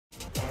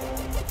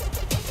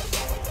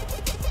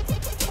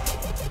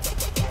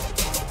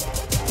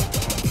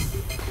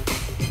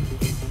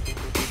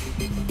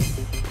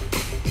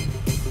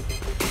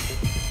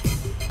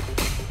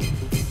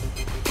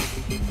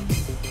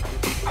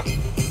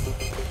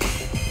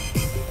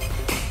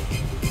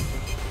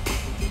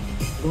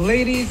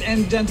Ladies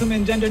and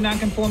gentlemen, gender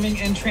nonconforming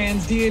and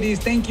trans deities,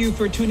 thank you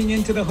for tuning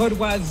in to the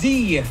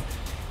Hoodoisie.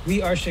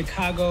 We are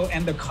Chicago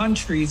and the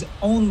country's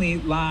only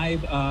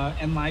live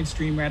and live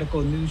stream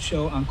radical news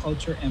show on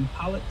culture and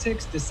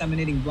politics,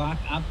 disseminating Black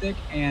optic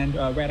and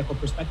radical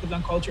perspectives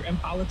on culture and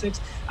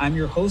politics. I'm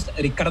your host,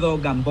 Ricardo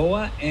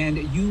Gamboa, and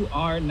you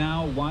are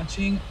now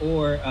watching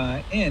or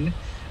in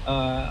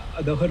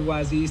the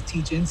Hoodoisie's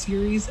Teach-In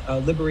series,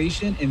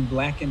 Liberation in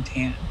Black and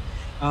Tan.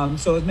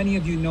 So as many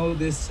of you know,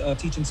 this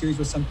teaching series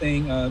was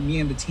something me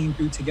and the team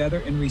threw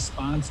together in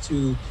response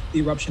to the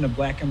eruption of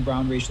Black and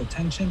brown racial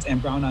tensions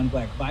and brown on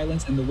Black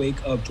violence in the wake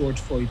of George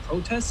Floyd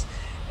protests.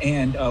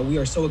 And we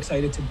are so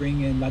excited to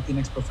bring in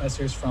Latinx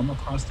professors from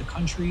across the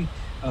country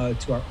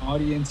to our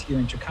audience here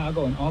in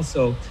Chicago and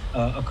also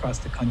across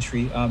the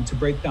country to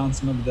break down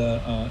some of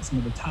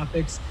the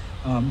topics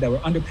that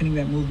were underpinning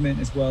that movement,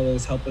 as well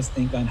as help us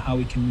think on how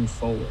we can move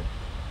forward.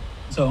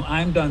 So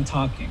I'm done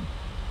talking,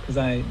 because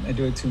I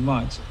do it too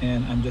much,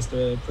 and I'm just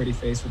a pretty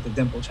face with a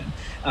dimple chin.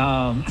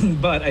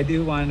 But I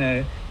do want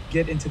to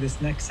get into this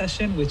next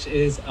session, which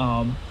is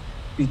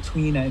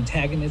between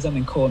antagonism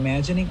and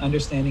co-imagining,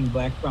 understanding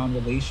Black-Brown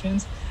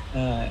relations.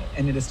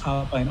 And it is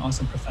taught by an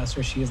awesome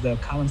professor. She is the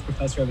Collins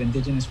Professor of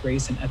Indigenous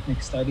Race and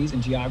Ethnic Studies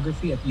and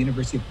Geography at the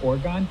University of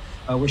Oregon,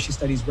 where she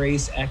studies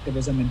race,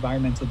 activism,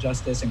 environmental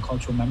justice, and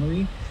cultural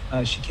memory.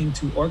 She came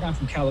to Oregon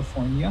from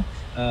California,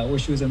 where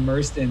she was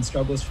immersed in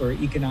struggles for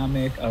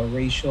economic,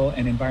 racial,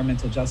 and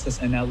environmental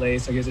justice in LA.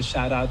 So here's a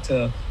shout out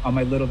to all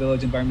my Little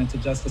Village environmental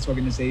justice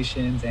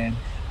organizations and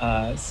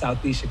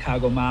Southeast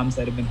Chicago moms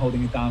that have been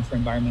holding it down for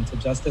environmental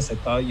justice. I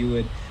thought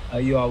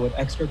you all would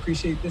extra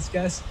appreciate this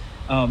guest.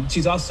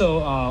 She's also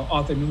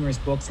authored numerous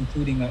books,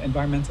 including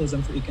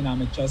Environmentalism for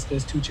Economic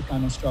Justice, Two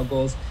Chicano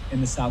Struggles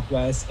in the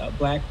Southwest,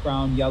 Black,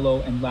 Brown,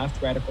 Yellow, and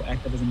Left Radical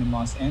Activism in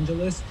Los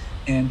Angeles,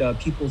 and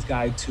People's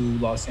Guide to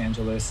Los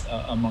Angeles,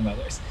 among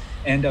others.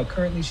 And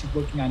currently she's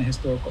working on a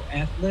historical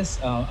atlas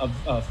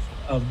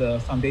of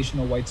the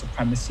foundational white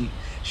supremacy.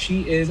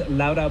 She is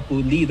Laura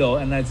Pulido,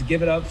 and let's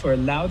give it up for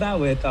Laura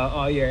with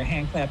all your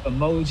hand clap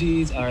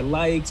emojis, or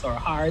likes, or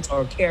hearts,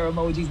 or care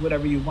emojis,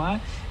 whatever you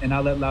want. And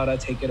I'll let Laura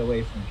take it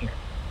away from here.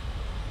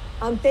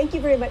 Thank you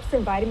very much for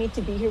inviting me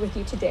to be here with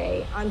you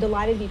today. I'm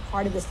delighted to be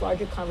part of this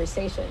larger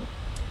conversation.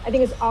 I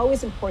think it's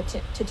always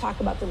important to talk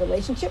about the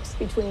relationships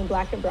between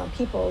Black and brown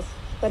peoples,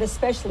 but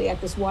especially at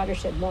this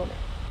watershed moment.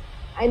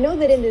 I know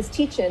that in this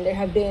teach-in, there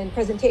have been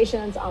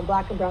presentations on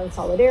Black and brown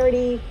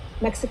solidarity,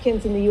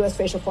 Mexicans in the U.S.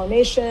 racial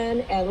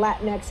formation, and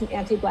Latinx and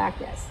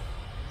Anti-Blackness.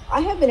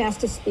 I have been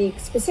asked to speak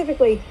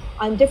specifically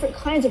on different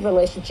kinds of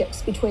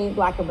relationships between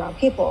Black and brown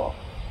people,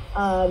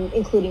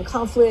 including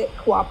conflict,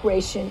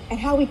 cooperation, and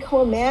how we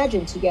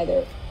co-imagine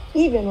together,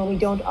 even when we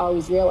don't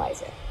always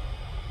realize it.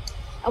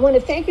 I want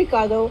to thank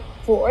Ricardo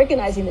for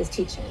organizing this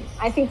teach-in.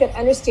 I think that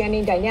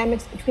understanding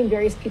dynamics between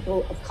various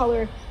people of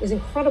color is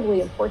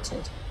incredibly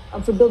important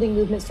for building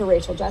movements for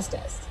racial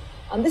justice.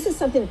 This is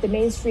something that the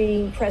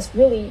mainstream press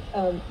really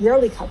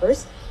rarely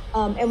covers.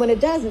 And when it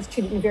does, it's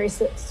treated in a very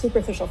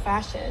superficial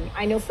fashion.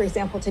 I know, for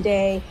example,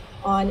 today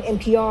on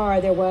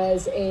NPR, there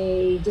was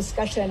a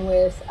discussion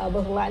with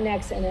both a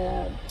Latinx and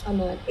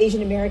an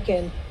Asian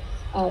American,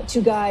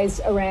 two guys,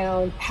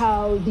 around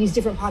how these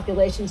different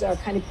populations are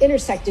kind of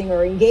intersecting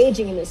or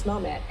engaging in this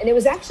moment. And it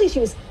was actually, she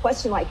was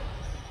questioning like,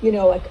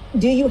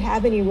 do you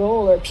have any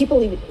role? Or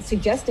people even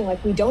suggesting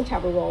like, we don't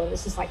have a role. And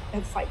it's just like,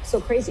 that's like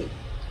so crazy.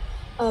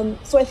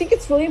 So I think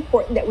it's really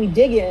important that we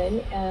dig in,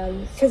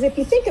 because if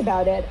you think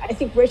about it, I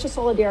think racial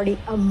solidarity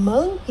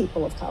among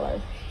people of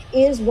color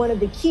is one of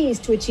the keys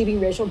to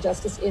achieving racial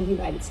justice in the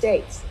United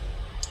States.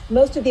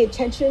 Most of the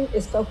attention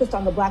is focused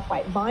on the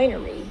Black-white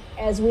binary,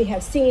 as we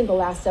have seen the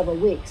last several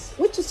weeks,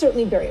 which is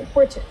certainly very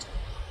important.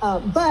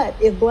 But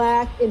if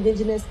Black,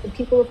 Indigenous, and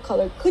people of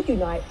color could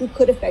unite, we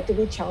could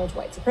effectively challenge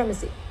white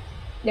supremacy.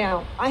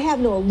 Now, I have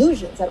no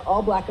illusions that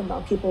all Black and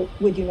brown people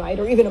would unite,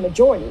 or even a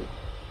majority,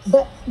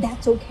 but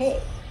that's okay.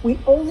 We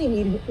only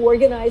need an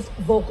organized,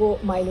 vocal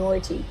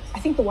minority. I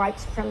think the white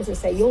supremacists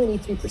say you only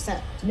need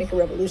 3% to make a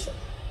revolution.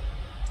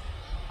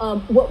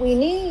 What we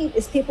need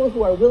is people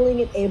who are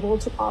willing and able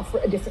to offer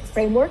a different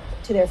framework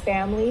to their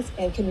families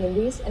and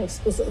communities, an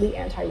explicitly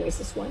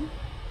anti-racist one.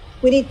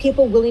 We need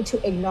people willing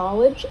to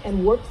acknowledge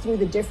and work through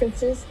the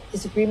differences,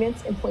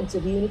 disagreements, and points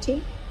of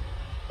unity.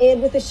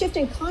 And with a shift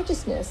in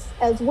consciousness,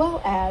 as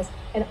well as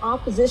an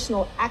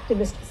oppositional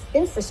activist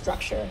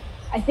infrastructure,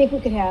 I think we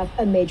could have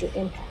a major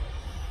impact.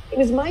 It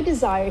was my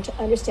desire to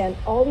understand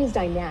all these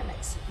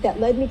dynamics that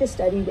led me to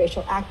study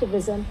racial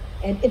activism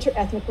and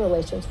interethnic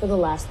relations for the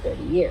last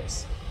 30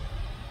 years.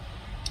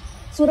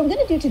 So what I'm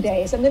going to do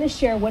today is I'm going to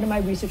share one of my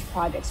research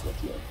projects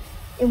with you,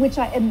 in which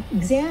I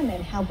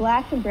examine how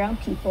Black and brown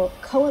people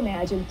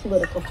co-imagine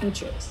political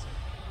futures.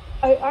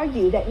 I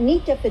argue that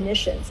neat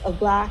definitions of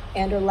Black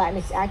and or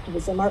Latinx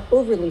activism are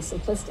overly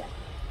simplistic.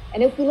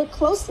 And if we look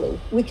closely,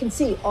 we can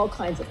see all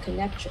kinds of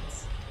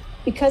connections.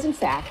 Because in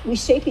fact, we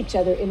shape each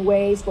other in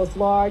ways both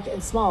large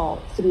and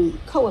small through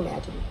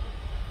co-imagining.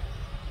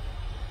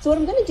 So what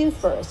I'm going to do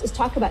first is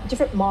talk about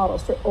different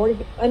models for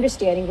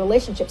understanding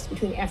relationships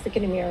between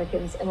African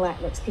Americans and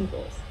Latinx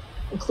peoples,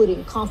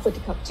 including conflict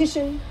and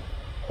competition,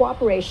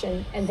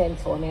 cooperation, and then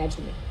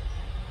co-imagining.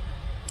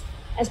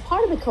 As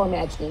part of the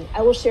co-imagining,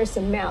 I will share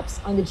some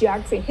maps on the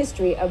geography and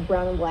history of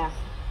brown and black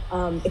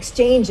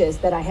exchanges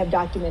that I have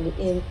documented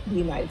in the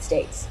United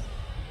States.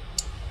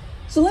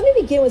 So let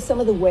me begin with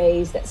some of the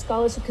ways that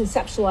scholars have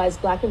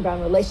conceptualized black and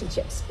brown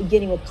relationships,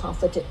 beginning with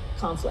conflict.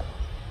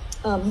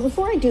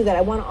 Before I do that,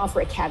 I want to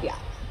offer a caveat.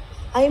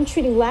 I am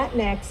treating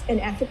Latinx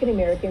and African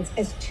Americans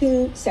as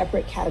two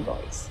separate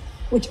categories,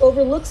 which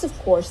overlooks, of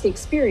course, the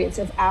experience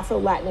of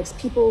Afro-Latinx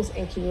peoples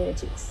and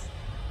communities.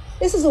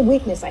 This is a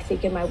weakness, I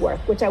think, in my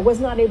work, which I was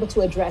not able to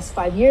address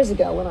 5 years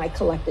ago when I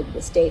collected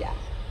this data.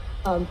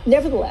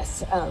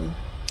 Nevertheless,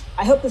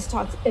 I hope this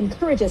talk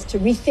encourages us to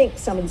rethink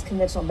some of these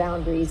conventional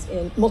boundaries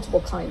in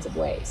multiple kinds of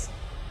ways.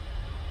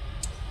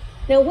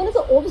 Now, one of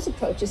the oldest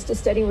approaches to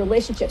studying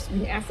relationships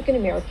between African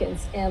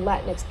Americans and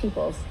Latinx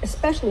peoples,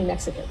 especially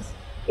Mexicans,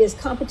 is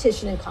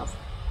competition and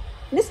conflict.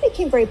 And this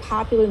became very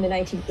popular in the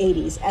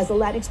 1980s as the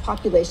Latinx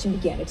population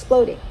began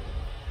exploding.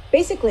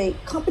 Basically,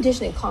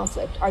 competition and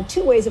conflict are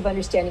two ways of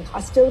understanding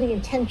hostility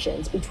and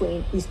tensions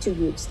between these two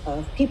groups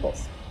of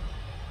peoples.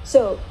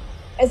 So,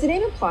 as the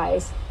name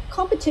implies,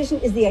 competition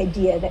is the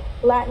idea that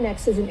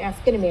Latinxes and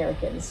African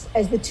Americans,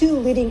 as the two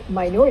leading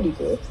minority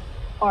groups,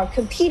 are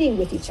competing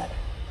with each other.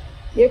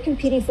 They're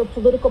competing for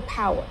political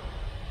power,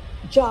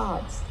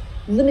 jobs,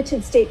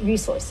 limited state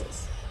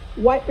resources,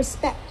 white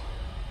respect,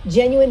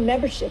 genuine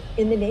membership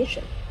in the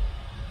nation,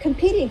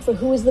 competing for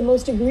who is the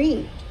most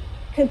aggrieved,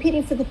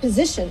 competing for the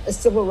position of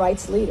civil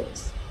rights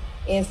leaders.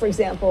 And for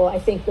example, I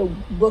think the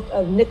book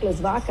of Nicholas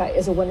Vaca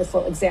is a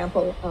wonderful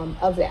example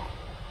of that.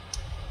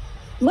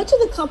 Much of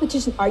the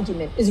competition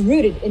argument is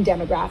rooted in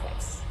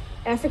demographics.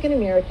 African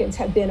Americans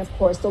have been, of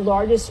course, the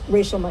largest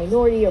racial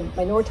minority or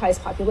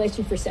minoritized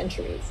population for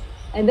centuries,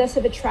 and thus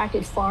have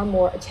attracted far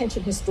more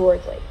attention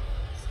historically.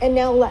 And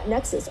now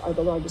Latinxes are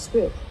the largest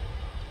group.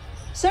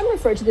 Some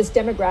refer to this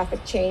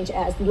demographic change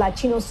as the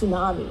Latino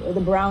tsunami or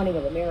the browning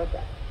of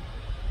America.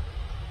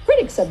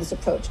 Critics of this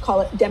approach call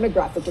it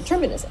demographic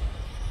determinism.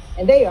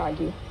 And they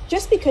argue,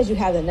 just because you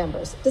have the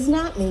numbers does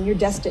not mean you're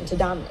destined to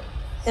dominate.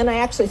 And I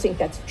actually think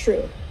that's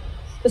true.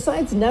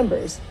 Besides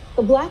numbers,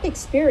 the Black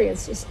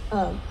experience is,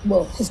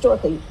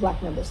 historically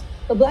Black numbers,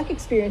 the Black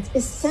experience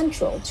is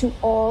central to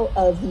all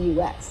of the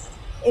US.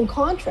 In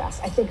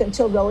contrast, I think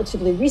until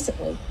relatively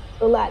recently,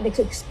 the Latinx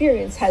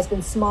experience has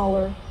been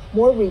smaller,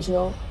 more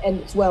regional,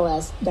 and as well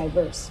as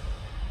diverse.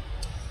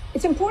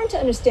 It's important to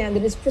understand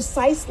that it's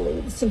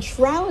precisely the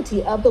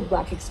centrality of the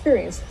Black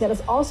experience that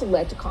has also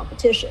led to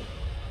competition.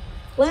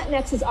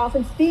 Latinxes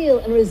often feel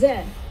and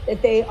resent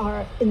that they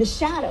are in the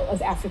shadow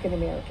of African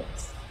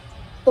Americans.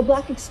 The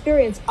Black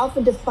experience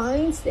often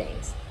defines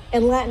things,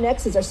 and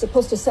Latinxes are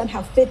supposed to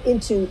somehow fit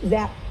into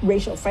that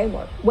racial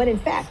framework, when in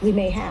fact we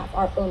may have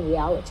our own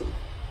reality.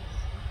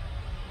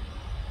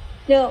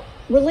 Now,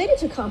 related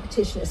to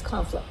competition is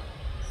conflict.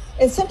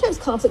 And sometimes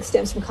conflict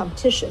stems from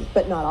competition,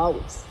 but not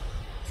always.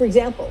 For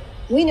example,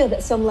 we know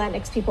that some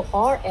Latinx people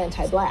are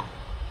anti-Black.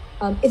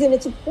 And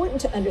it's important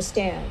to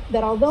understand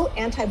that although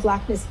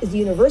anti-Blackness is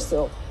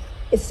universal,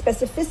 its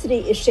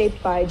specificity is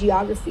shaped by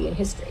geography and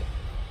history.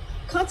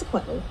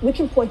 Consequently, we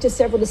can point to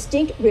several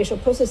distinct racial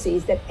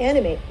processes that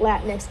animate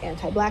Latinx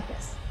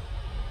anti-Blackness.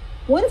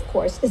 One, of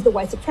course, is the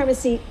white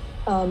supremacy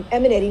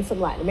emanating from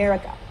Latin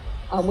America,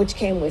 which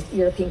came with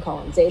European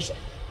colonization.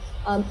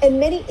 And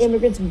many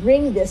immigrants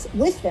bring this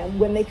with them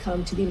when they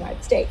come to the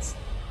United States.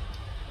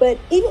 But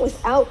even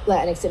without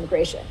Latinx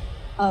immigration,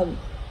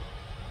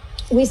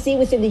 we see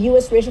within the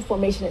US racial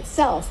formation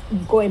itself,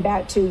 going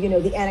back to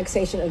the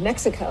annexation of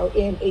Mexico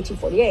in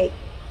 1848,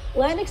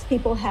 Latinx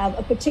people have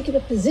a particular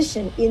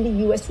position in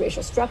the US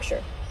racial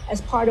structure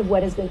as part of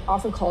what has been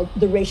often called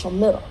the racial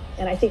middle.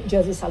 And I think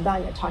Josie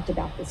Saldana talked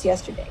about this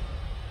yesterday.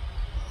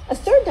 A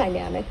third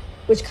dynamic,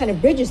 which kind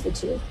of bridges the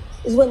two,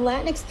 is when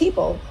Latinx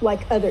people,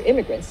 like other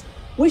immigrants,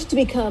 wish to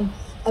become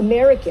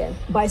American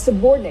by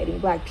subordinating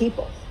Black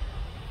people.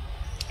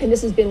 And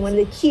this has been one of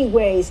the key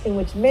ways in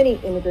which many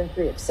immigrant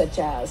groups, such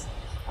as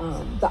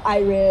the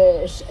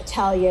Irish,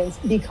 Italians,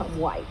 become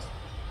white,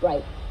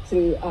 right,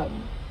 through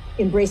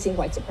embracing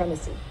white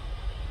supremacy.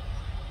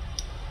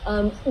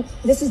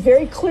 This is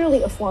very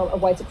clearly a form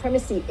of white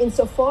supremacy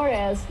insofar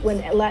as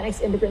when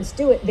Latinx immigrants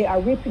do it, they are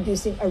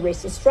reproducing a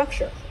racist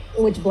structure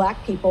in which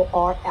Black people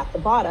are at the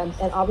bottom,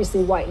 and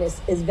obviously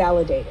whiteness is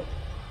validated.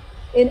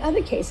 In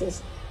other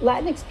cases,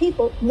 Latinx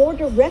people more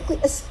directly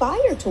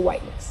aspire to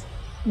whiteness.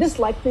 This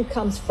likely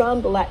comes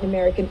from the Latin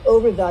American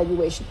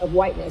overvaluation of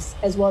whiteness,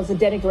 as well as the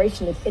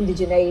denigration of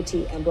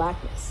indigeneity and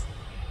Blackness.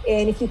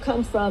 And if you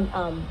come from,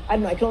 I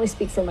can only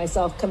speak for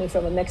myself, coming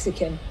from a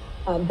Mexican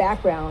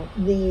background,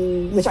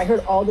 which I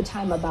heard all the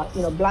time about,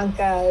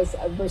 blancas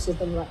versus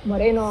the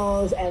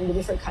morenos and the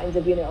different kinds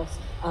of,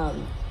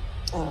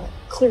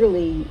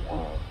 clearly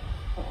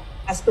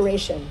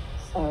aspiration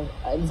of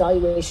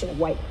evaluation of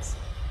whiteness.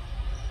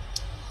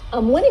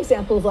 One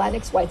example of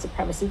Latinx white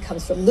supremacy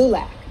comes from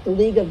LULAC, the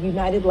League of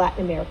United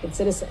Latin American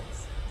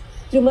Citizens.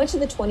 Through much of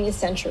the 20th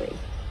century,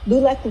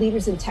 LULAC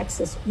leaders in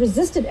Texas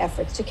resisted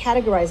efforts to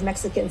categorize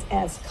Mexicans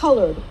as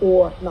colored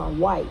or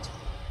non-white.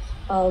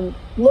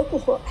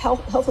 Local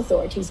health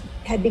authorities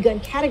had begun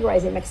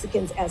categorizing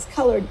Mexicans as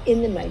colored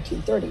in the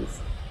 1930s.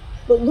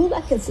 But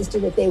LULAC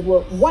insisted that they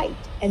were white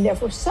and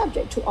therefore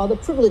subject to all the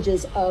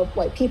privileges of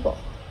white people.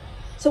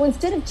 So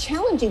instead of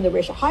challenging the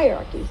racial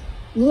hierarchy,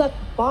 LULAC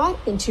bought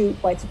into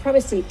white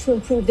supremacy to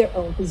improve their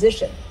own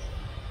position,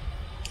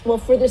 while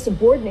further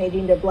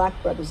subordinating their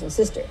Black brothers and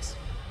sisters.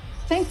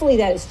 Thankfully,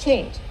 that has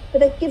changed, but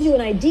that gives you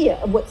an idea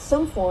of what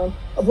some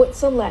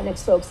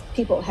Latinx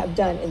people have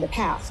done in the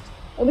past.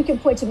 And we can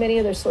point to many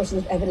other sources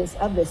of evidence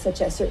of this, such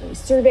as certainly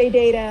survey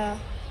data.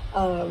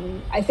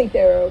 I think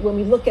when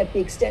we look at the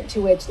extent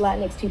to which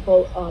Latinx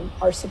people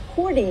are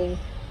supporting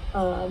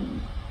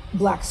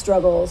Black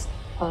struggles,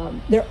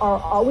 there are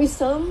always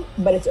some,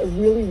 but it's a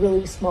really,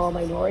 really small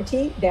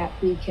minority that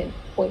we can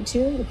point to.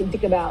 We can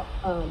think about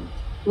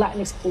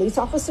Latinx police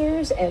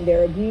officers and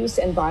their abuse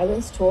and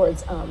violence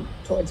towards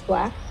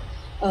Black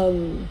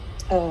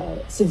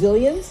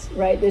civilians,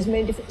 right? There's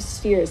many different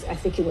spheres, I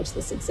think, in which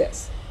this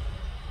exists.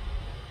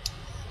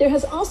 There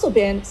has also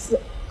been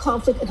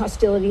conflict and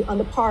hostility on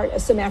the part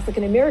of some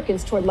African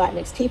Americans toward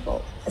Latinx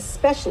people,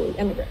 especially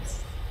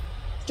immigrants.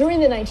 During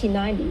the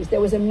 1990s,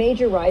 there was a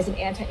major rise in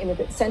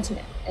anti-immigrant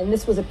sentiment, and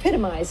this was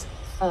epitomized,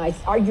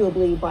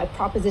 arguably, by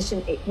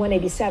Proposition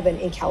 187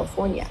 in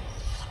California.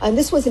 And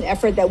this was an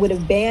effort that would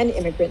have banned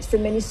immigrants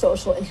from many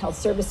social and health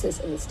services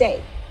in the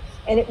state.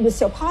 And it was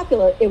so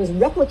popular, it was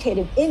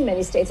replicated in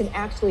many states and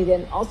actually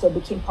then also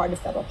became part of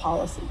federal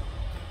policy.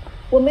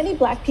 Well, many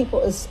Black people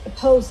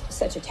opposed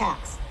such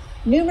attacks.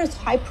 Numerous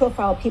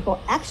high-profile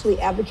people actually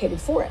advocated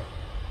for it.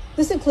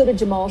 This included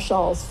Jamal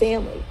Shaw's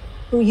family,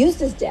 who used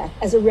his death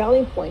as a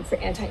rallying point for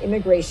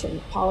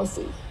anti-immigration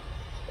policy.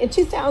 In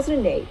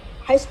 2008,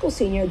 high school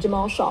senior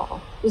Jamal Shaw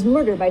was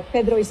murdered by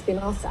Pedro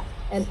Espinosa,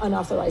 an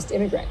unauthorized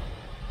immigrant.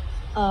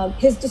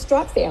 His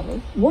distraught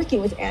family, working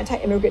with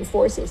anti-immigrant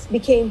forces,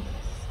 became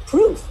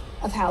proof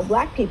of how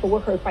Black people were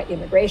hurt by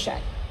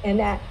immigration and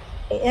that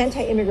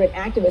anti-immigrant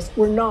activists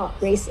were not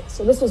racist.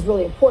 So this was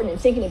really important in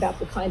thinking about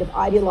the kind of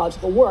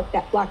ideological work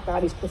that Black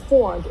bodies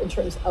performed in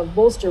terms of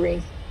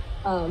bolstering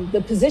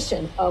the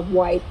position of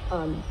white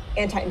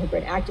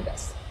anti-immigrant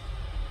activists.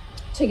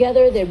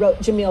 Together, they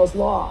wrote Jamil's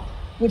Law,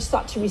 which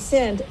sought to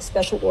rescind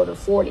Special Order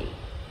 40.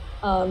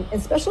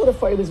 And Special Order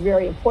 40 was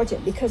very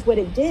important because what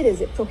it did is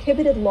it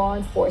prohibited law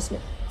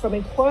enforcement from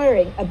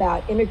inquiring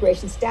about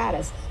immigration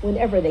status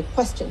whenever they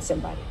questioned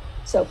somebody.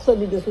 So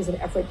clearly this was an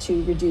effort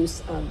to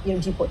reduce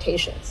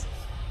deportations.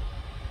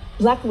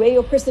 Black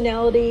radio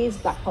personalities,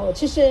 Black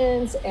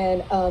politicians,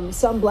 and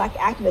some Black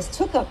activists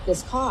took up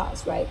this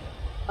cause, right?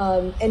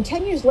 And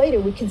 10 years later,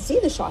 we can see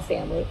the Shaw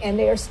family, and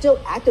they are still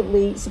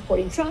actively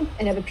supporting Trump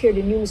and have appeared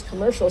in numerous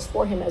commercials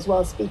for him, as well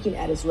as speaking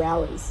at his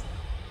rallies.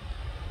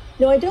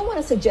 Now, I don't want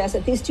to suggest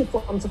that these two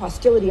forms of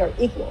hostility are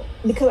equal,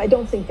 because I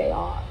don't think they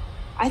are.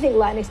 I think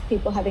Latinx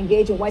people have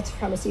engaged in white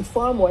supremacy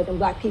far more than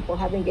Black people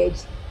have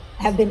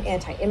been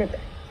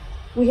anti-immigrant.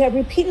 We have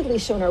repeatedly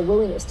shown our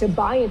willingness to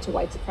buy into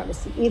white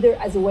supremacy, either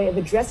as a way of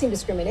addressing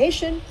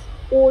discrimination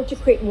or to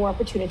create more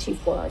opportunity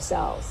for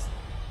ourselves.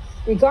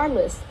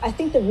 Regardless, I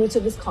think the roots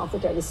of this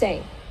conflict are the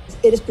same.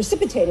 It is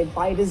precipitated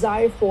by a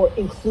desire for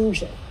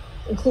inclusion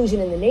in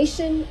the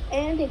nation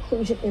and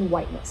inclusion in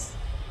whiteness.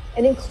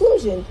 And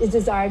inclusion is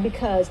desired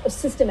because of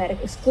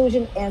systematic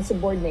exclusion and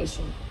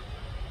subordination.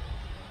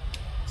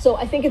 So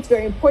I think it's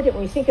very important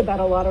when we think about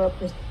a lot of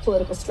our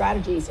political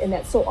strategies, in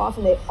that so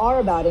often they are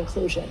about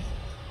inclusion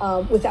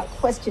without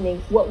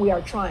questioning what we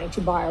are trying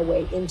to buy our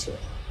way into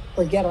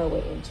or get our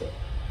way into.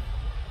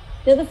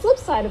 Now, the flip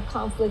side of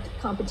conflict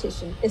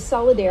competition is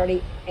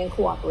solidarity and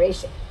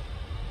cooperation.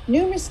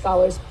 Numerous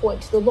scholars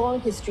point to the long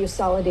history of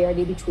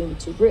solidarity between the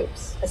two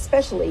groups,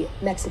 especially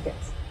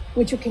Mexicans,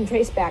 which we can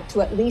trace back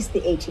to at least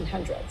the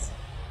 1800s,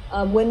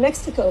 when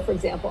Mexico, for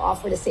example,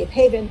 offered a safe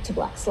haven to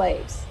Black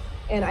slaves.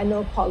 And I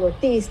know Paul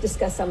Ortiz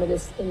discussed some of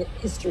this in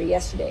history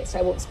yesterday, so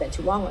I won't spend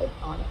too long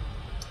on it.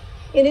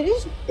 In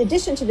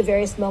addition to the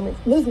various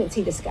movements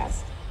he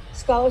discussed,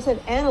 scholars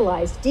have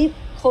analyzed deep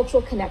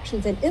cultural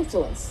connections and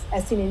influence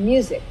as seen in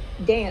music,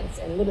 dance,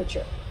 and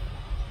literature.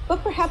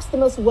 But perhaps the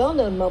most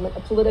well-known moment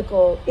of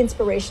political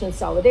inspiration and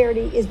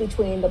solidarity is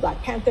between the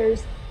Black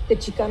Panthers, the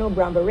Chicano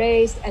Brown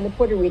Berets, and the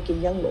Puerto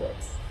Rican Young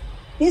Lords.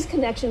 These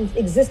connections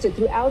existed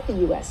throughout the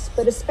US,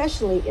 but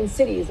especially in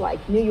cities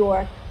like New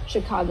York,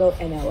 Chicago,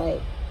 and LA.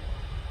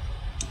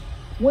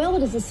 While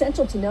it is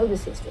essential to know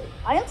this history,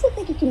 I also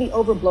think it can be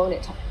overblown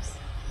at times.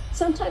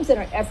 Sometimes in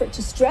our effort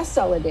to stress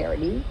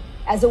solidarity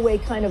as a way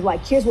kind of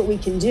like, here's what we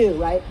can do,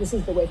 right? This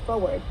is the way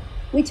forward.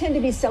 We tend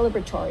to be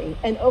celebratory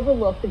and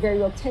overlook the very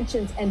real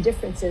tensions and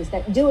differences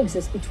that do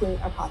exist between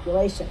our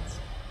populations.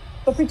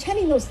 But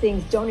pretending those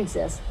things don't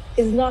exist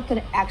is not going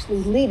to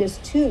actually lead us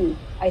to,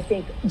 I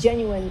think,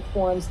 genuine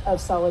forms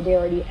of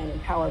solidarity and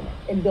empowerment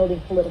in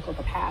building political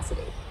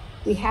capacity.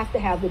 We have to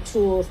have the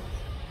tools,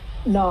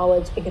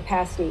 knowledge, and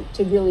capacity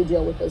to really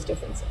deal with those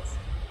differences.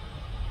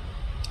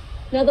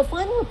 Now, the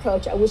final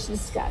approach I wish to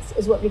discuss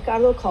is what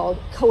Ricardo called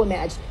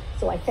co-imagining,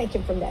 so I thank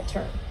him for that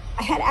term.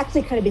 I had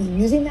actually kind of been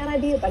using that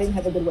idea, but I didn't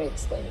have a good way of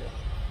explaining it.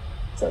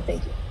 So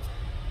thank you.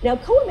 Now,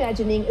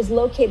 co-imagining is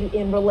located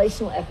in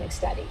relational ethnic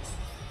studies.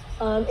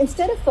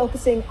 Instead of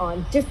focusing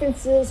on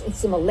differences and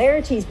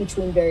similarities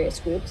between various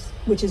groups,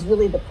 which is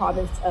really the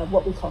province of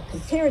what we call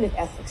comparative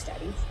ethnic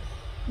studies,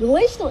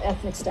 relational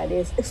ethnic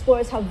studies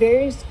explores how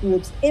various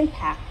groups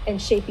impact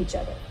and shape each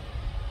other.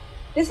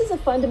 This is a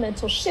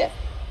fundamental shift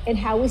in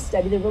how we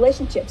study the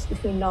relationships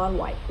between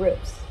non-white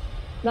groups.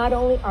 Not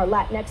only are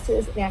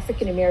Latinxes and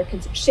African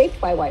Americans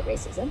shaped by white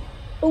racism,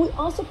 but we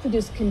also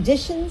produce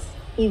conditions,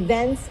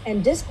 events,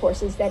 and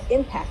discourses that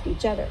impact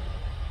each other.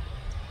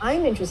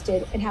 I'm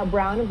interested in how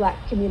brown and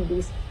black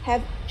communities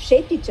have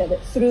shaped each other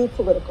through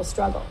political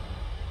struggle.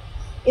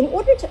 In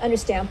order to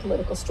understand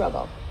political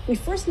struggle, we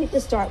first need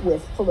to start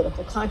with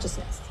political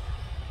consciousness.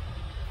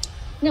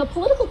 Now,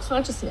 political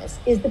consciousness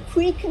is the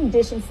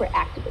precondition for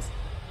activism.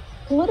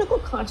 Political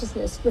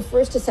consciousness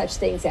refers to such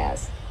things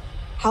as: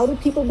 how do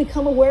people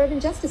become aware of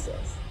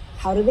injustices?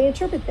 How do they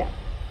interpret them?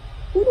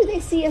 Who do they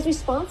see as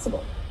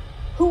responsible?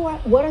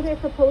 What are their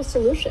proposed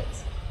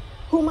solutions?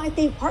 Who might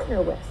they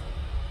partner with?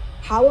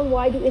 How and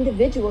why do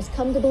individuals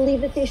come to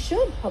believe that they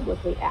should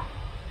publicly act?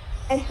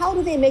 And how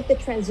do they make the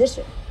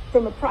transition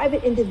from a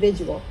private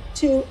individual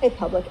to a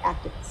public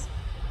activist?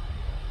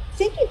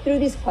 Thinking through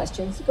these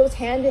questions goes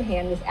hand in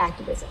hand with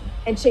activism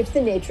and shapes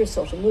the nature of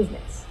social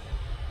movements.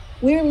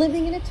 We are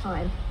living in a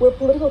time where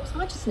political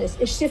consciousness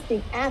is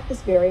shifting at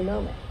this very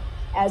moment,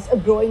 as a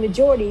growing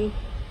majority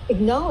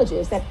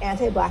acknowledges that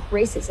anti-Black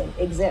racism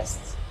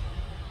exists.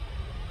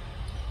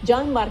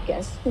 John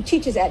Marquez, who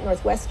teaches at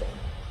Northwestern,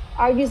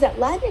 argues that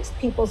Latinx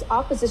people's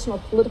oppositional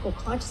political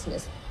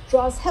consciousness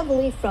draws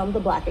heavily from the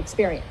Black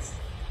experience.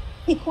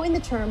 He coined the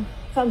term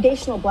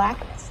foundational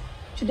Blackness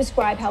to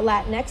describe how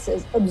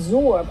Latinxes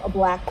absorb a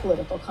Black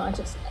political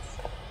consciousness.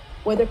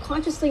 Whether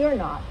consciously or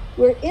not,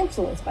 we're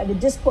influenced by the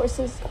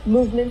discourses,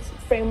 movements,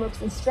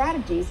 frameworks, and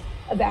strategies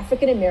of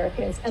African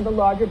Americans and the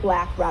larger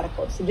Black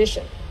radical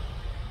tradition.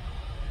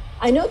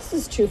 I know this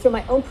is true from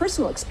my own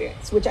personal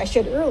experience, which I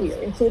shared earlier,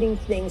 including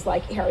things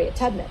like Harriet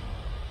Tubman,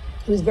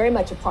 who is very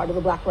much a part of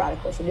the Black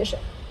radical tradition.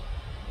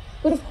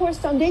 But of course,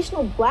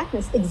 foundational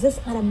Blackness exists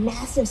on a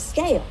massive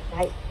scale,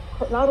 right?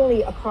 Not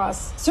only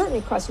certainly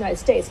across the United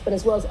States, but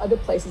as well as other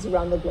places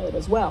around the globe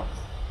as well.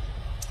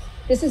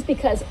 This is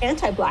because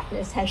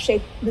anti-Blackness has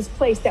shaped this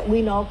place that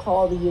we now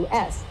call the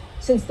US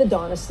since the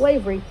dawn of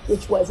slavery,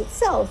 which was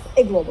itself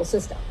a global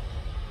system.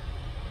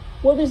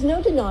 Well, there's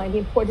no denying the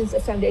importance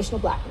of foundational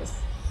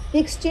Blackness. The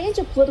exchange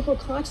of political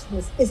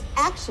consciousness is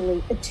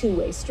actually a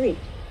two-way street.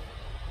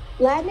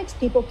 Latinx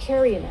people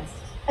carry in us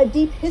a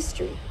deep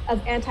history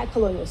of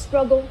anti-colonial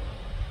struggle,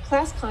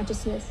 class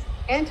consciousness,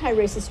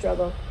 anti-racist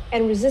struggle,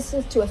 and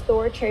resistance to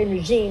authoritarian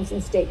regimes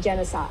and state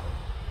genocide.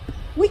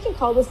 We can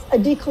call this a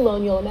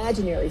decolonial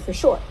imaginary for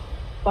short,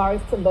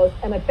 borrowed from both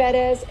Emma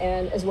Perez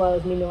and as well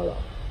as Minolo.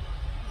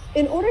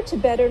 In order to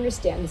better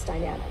understand this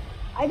dynamic,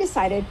 I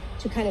decided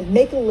to kind of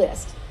make a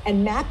list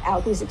and map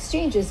out these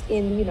exchanges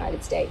in the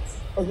United States,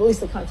 or at least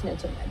the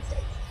continental United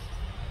States.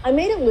 I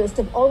made a list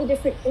of all the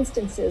different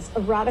instances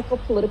of radical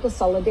political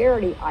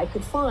solidarity I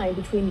could find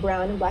between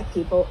brown and Black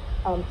people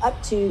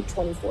up to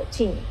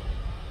 2014.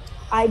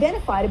 I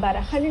identified about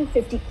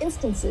 150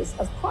 instances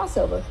of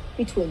crossover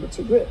between the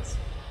two groups.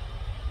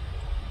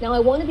 Now, I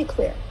want to be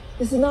clear,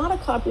 this is not a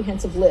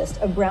comprehensive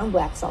list of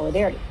brown-Black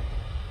solidarity.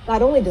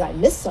 Not only did I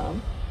miss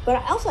some, but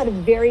I also had a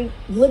very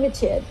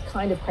limited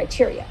kind of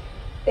criteria.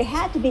 They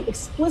had to be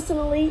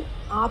explicitly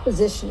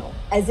oppositional,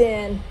 as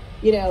in,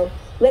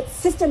 let's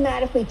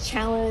systematically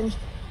challenge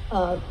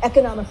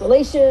economic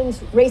relations,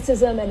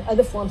 racism, and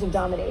other forms of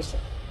domination.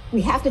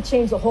 We have to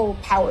change the whole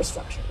power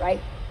structure, right?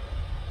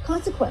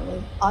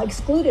 Consequently, I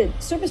excluded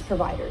service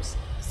providers,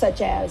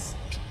 such as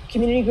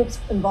community groups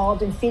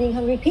involved in feeding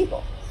hungry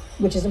people,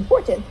 which is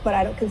important, but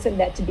I don't consider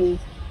that to be,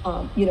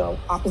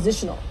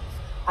 oppositional.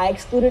 I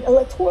excluded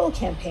electoral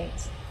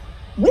campaigns,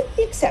 with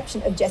the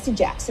exception of Jesse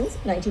Jackson's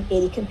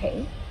 1980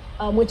 campaign,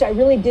 which I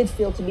really did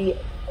feel to be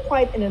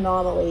quite an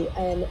anomaly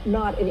and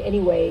not in any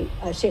way,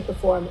 shape, or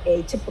form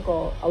a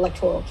typical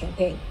electoral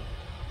campaign.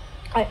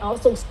 I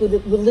also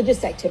excluded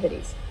religious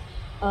activities,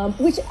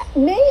 which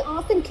may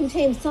often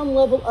contain some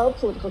level of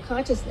political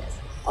consciousness,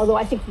 although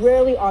I think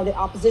rarely are they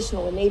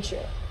oppositional in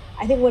nature.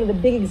 I think one of the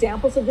big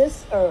examples of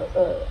this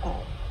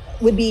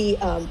would be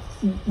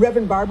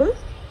Reverend Barber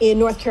in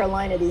North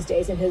Carolina these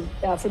days. And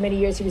for many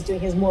years, he was doing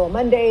his Moral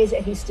Mondays,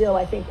 and he's still,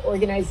 I think,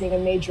 organizing a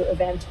major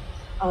event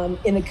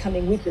in the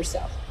coming week or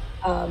so.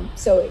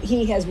 So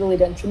he has really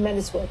done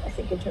tremendous work, I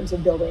think, in terms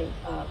of building,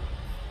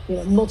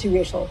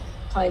 multiracial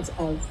kinds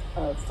of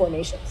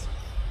formations.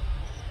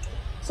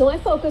 So I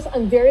focus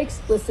on very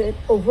explicit,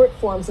 overt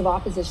forms of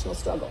oppositional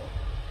struggle,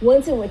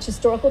 ones in which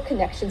historical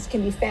connections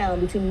can be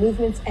found between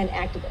movements and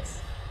activists.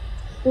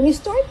 When you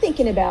start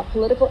thinking about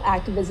political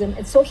activism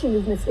and social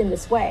movements in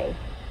this way,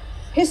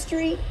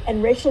 history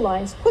and racial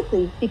lines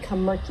quickly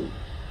become murky,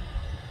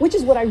 which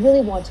is what I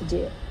really want to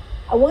do.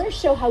 I want to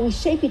show how we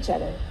shape each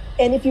other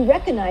And if you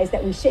recognize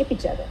that we shape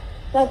each other,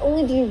 not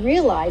only do you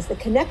realize the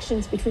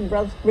connections between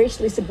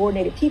racially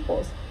subordinated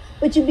peoples,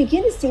 but you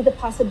begin to see the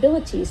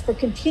possibilities for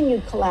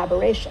continued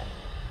collaboration.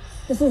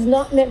 This is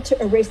not meant to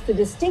erase the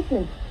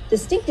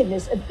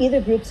distinctiveness of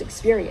either group's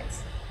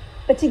experience,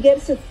 but to get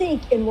us to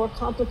think in more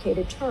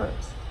complicated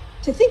terms,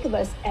 to think of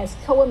us as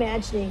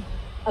co-imagining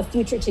a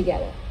future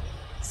together.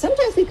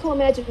 Sometimes we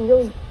co-imagine in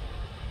really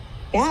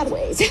bad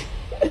ways,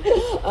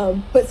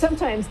 but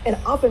sometimes, and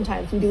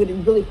oftentimes, we do it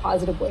in really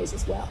positive ways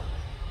as well.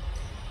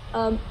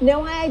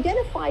 Now, I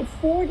identified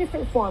 4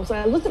 different forms. When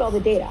I looked at all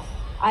the data,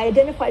 I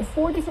identified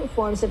 4 different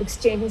forms of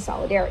exchange and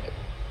solidarity.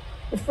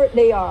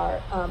 They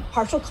are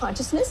partial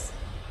consciousness,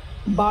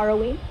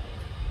 borrowing,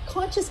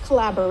 conscious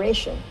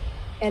collaboration,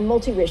 and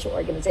multiracial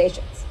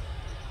organizations.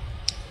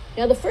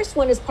 Now, the first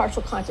one is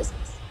partial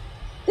consciousness.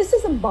 This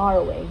is a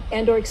borrowing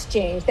and/or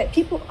exchange that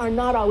people are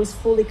not always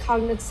fully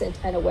cognizant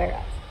and aware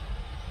of.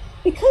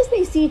 Because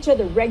they see each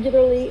other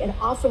regularly and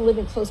often live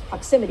in close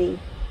proximity,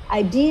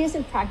 ideas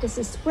and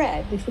practices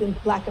spread between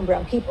Black and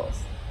brown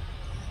peoples.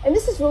 And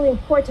this is really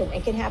important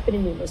and can happen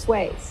in numerous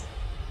ways.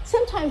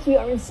 Sometimes we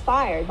are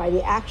inspired by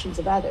the actions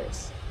of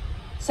others.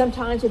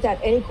 Sometimes, without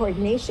any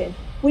coordination,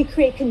 we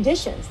create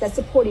conditions that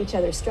support each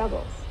other's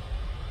struggles.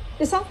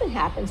 This often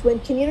happens when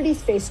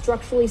communities face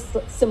structurally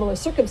similar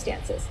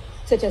circumstances,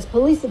 such as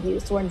police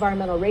abuse or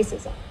environmental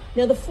racism.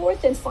 Now, the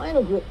fourth and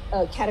final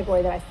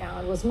category that I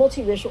found was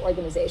multiracial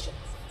organizations.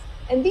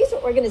 And these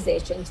are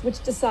organizations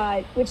which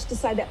decide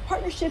that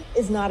partnership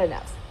is not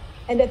enough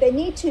and that they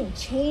need to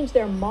change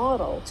their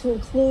model to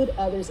include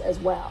others as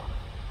well.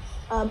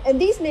 And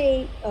these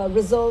may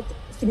result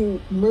through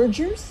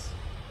mergers,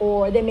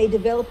 or they may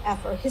develop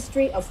after a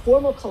history of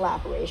formal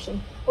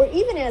collaboration, or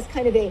even as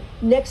kind of a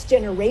next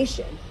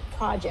generation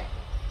project.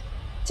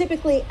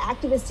 Typically,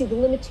 activists see the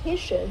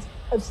limitations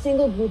of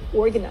single group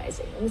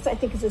organizing, and this I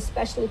think is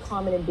especially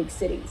common in big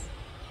cities.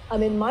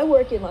 In my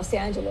work in Los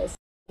Angeles,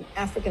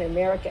 African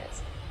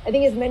Americans, I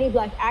think as many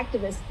Black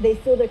activists, they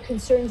feel their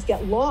concerns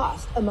get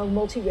lost among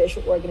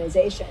multiracial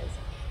organizations,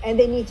 and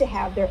they need to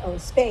have their own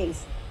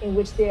space in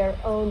which their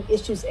own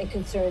issues and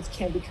concerns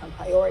can become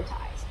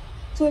prioritized.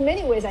 So in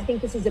many ways, I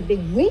think this is a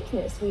big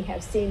weakness we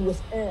have seen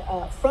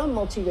from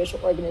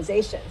multiracial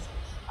organizations,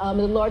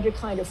 the larger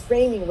kind of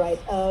framing, right,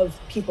 of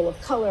people of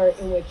color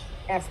in which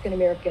African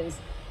Americans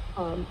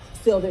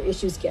feel their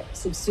issues get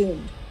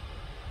subsumed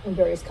in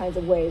various kinds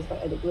of ways by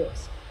other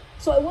groups.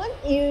 So I want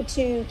you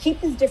to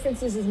keep these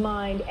differences in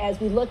mind as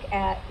we look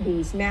at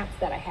these maps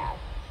that I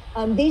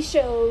have. These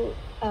show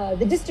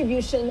the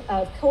distribution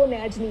of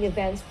co-imagining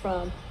events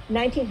from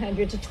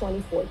 1900 to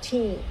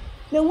 2014.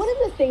 Now, one of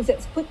the things that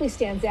quickly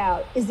stands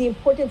out is the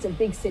importance of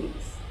big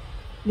cities.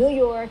 New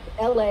York,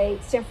 LA,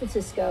 San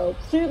Francisco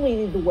clearly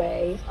lead the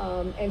way,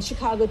 and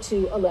Chicago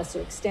to a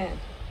lesser extent.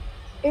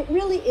 It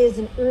really is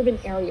in urban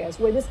areas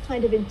where this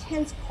kind of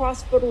intense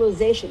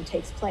cross-fertilization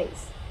takes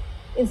place.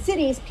 In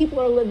cities, people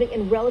are living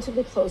in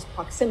relatively close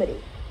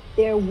proximity.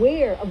 They are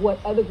aware of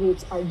what other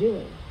groups are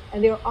doing,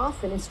 and they are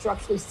often in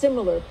structurally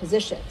similar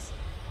positions,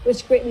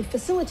 which greatly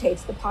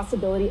facilitates the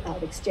possibility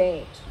of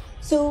exchange.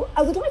 So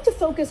I would like to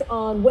focus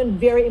on one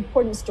very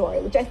important story,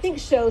 which I think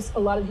shows a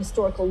lot of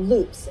historical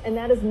loops, and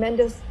that is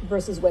Mendes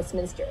versus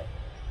Westminster.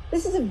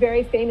 This is a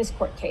very famous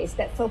court case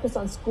that focused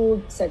on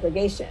school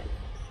segregation.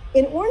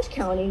 In Orange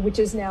County, which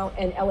is now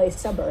an LA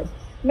suburb,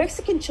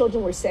 Mexican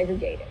children were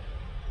segregated.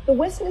 The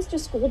Westminster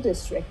School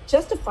District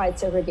justified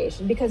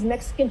segregation because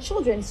Mexican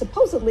children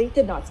supposedly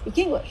did not speak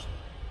English.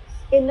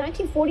 In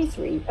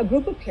 1943, a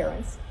group of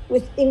parents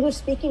with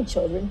English-speaking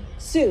children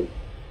sued.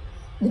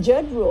 The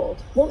judge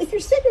ruled, well, if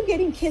you're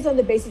segregating kids on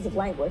the basis of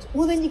language,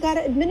 well, then you got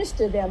to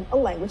administer them a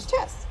language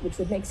test, which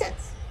would make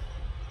sense.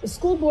 The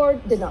school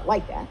board did not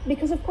like that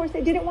because, of course,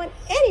 they didn't want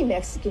any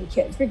Mexican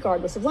kids,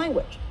 regardless of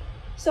language.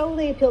 So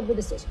they appealed the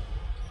decision.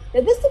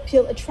 Now, this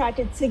appeal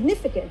attracted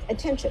significant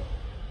attention,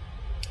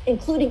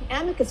 including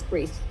amicus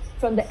briefs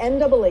from the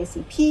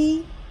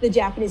NAACP, the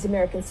Japanese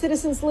American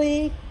Citizens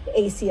League, the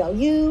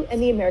ACLU,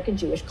 and the American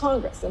Jewish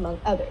Congress, among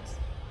others.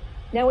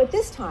 Now, at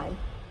this time,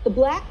 the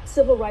Black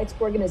civil rights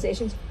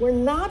organizations were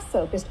not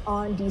focused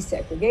on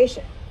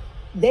desegregation.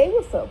 They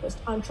were focused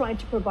on trying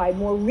to provide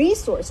more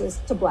resources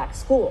to Black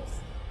schools.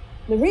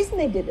 The reason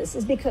they did this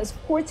is because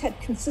courts had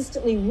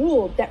consistently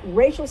ruled that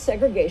racial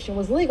segregation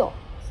was legal,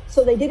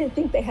 so they didn't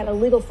think they had a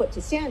legal foot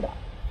to stand on.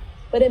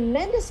 But in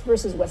Mendes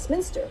versus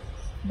Westminster,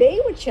 they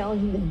were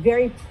challenging the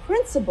very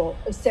principle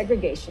of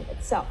segregation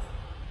itself.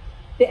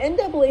 The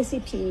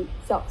NAACP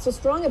felt so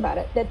strong about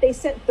it that they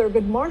sent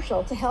Thurgood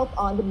Marshall to help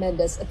on the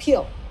Mendes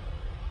appeal.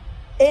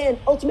 And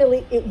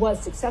ultimately, it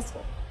was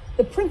successful.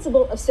 The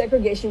principle of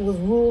segregation was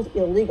ruled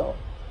illegal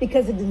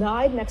because it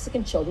denied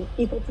Mexican children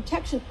equal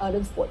protection under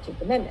the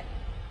 14th Amendment.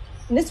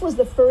 And this was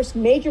the first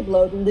major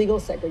blow to legal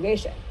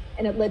segregation,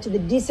 and it led to the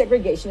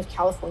desegregation of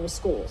California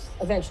schools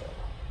eventually.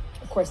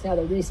 Of course, now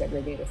they're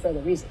resegregated for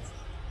other reasons.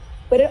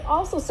 But it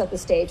also set the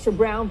stage for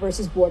Brown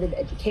versus Board of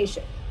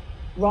Education.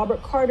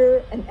 Robert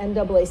Carter, an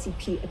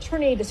NAACP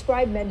attorney,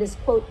 described Mendes,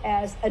 quote,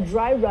 as a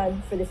dry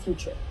run for the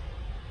future.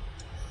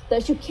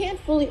 Thus, you can't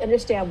fully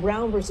understand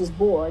Brown versus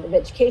Board of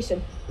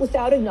Education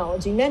without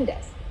acknowledging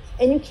Mendez.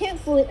 And you can't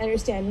fully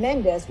understand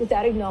Mendez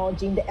without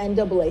acknowledging the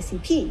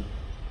NAACP,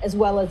 as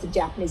well as the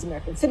Japanese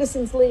American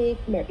Citizens League,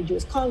 American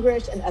Jewish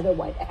Congress, and other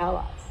white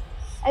allies.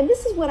 And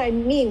this is what I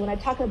mean when I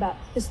talk about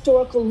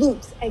historical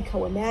loops and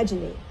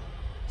co-imagining.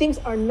 Things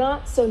are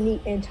not so neat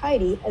and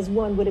tidy as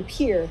one would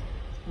appear,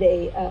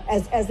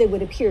 as they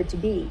would appear to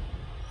be.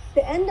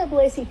 The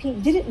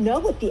NAACP didn't know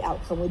what the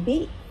outcome would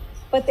be,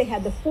 but they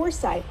had the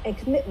foresight and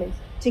commitment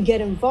to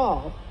get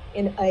involved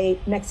in a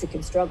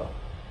Mexican struggle.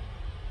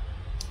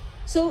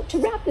 So to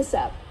wrap this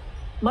up,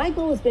 my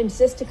goal has been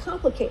just to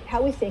complicate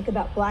how we think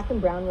about Black and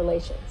Brown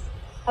relations.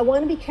 I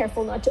want to be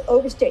careful not to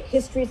overstate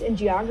histories and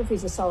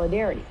geographies of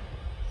solidarity.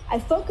 I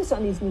focus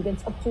on these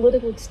movements of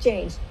political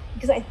exchange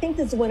because I think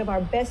this is one of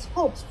our best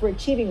hopes for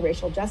achieving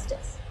racial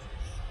justice.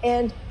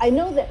 And I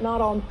know that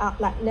not all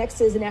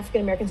Latinxes and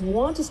African Americans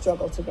want to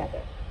struggle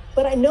together,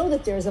 but I know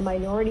that there is a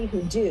minority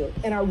who do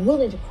and are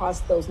willing to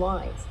cross those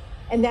lines.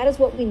 And that is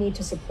what we need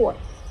to support,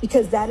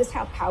 because that is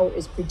how power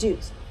is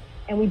produced.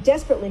 And we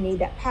desperately need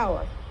that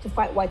power to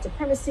fight white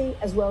supremacy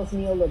as well as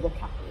neoliberal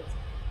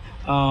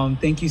capitalism.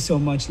 Thank you so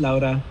much,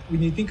 Laura.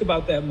 When you think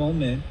about that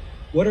moment,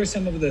 what are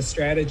some of the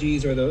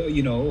strategies or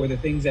the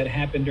things that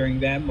happened during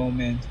that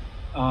moment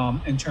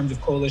in terms of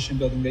coalition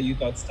building that you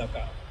thought stuck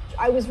out?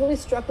 I was really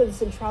struck with the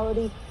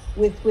centrality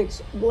with which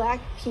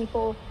Black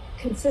people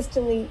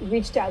consistently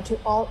reached out to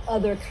all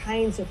other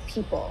kinds of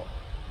people.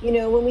 You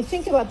know, when we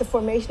think about the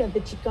formation of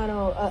the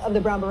Chicano, of the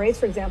Brown Berets,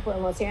 for example,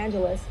 in Los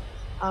Angeles,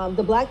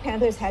 the Black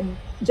Panthers had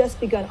just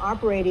begun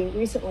operating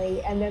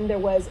recently, and then there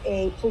was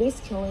a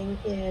police killing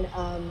in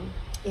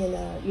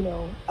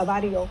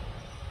Avario.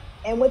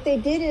 And what they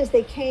did is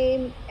they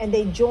came and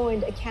they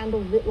joined a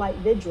candlelit light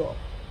vigil.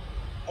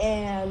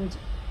 And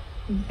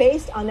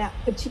based on that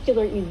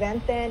particular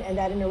event then and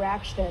that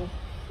interaction,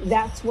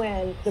 that's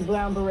when the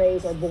Brown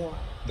Berets are born.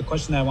 The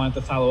question that I wanted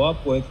to follow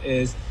up with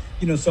is,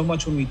 so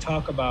much when we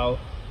talk about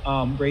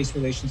race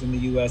relations in the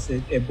U.S.,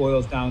 it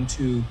boils down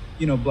to,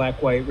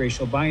 Black-white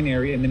racial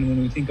binary. And then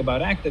when we think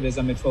about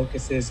activism, it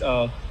focuses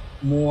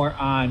more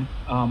on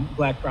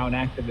Black-brown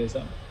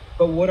activism.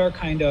 But what are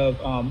kind of,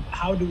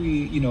 how do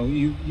we,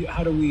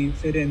 how do we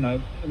fit in,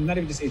 not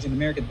even just Asian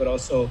Americans, but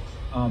also,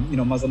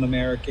 Muslim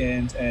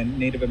Americans and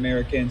Native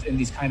Americans in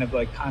these kind of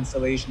like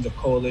constellations of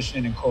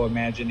coalition and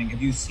co-imagining?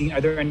 Are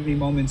there any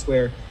moments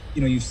where,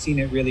 you've seen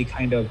it really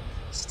kind of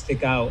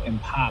stick out and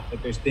pop,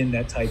 that there's been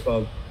that type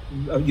of,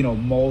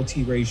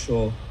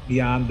 multiracial,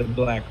 beyond the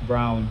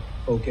Black-brown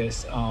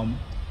focus,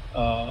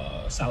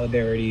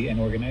 solidarity and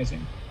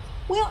organizing?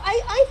 Well,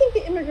 I think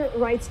the immigrant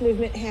rights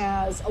movement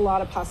has a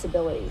lot of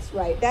possibilities,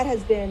 right? That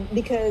has been,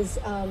 because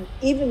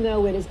even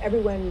though it is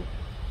everyone,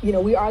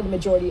 we are the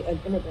majority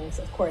of immigrants,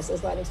 of course,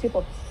 as Latinx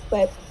people,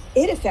 but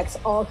it affects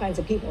all kinds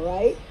of people,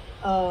 right?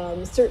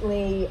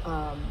 Certainly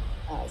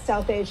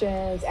South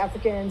Asians,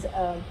 Africans.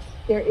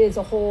 There is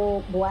a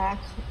whole Black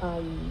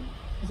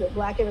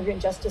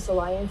Immigrant Justice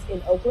Alliance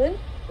in Oakland,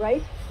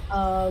 right?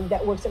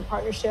 That works in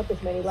partnership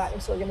with many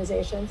Latinx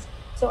organizations.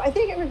 So I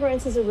think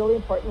immigrants is a really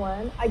important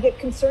one. I get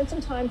concerned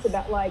sometimes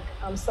about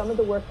some of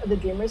the work of the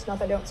Dreamers. Not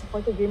that I don't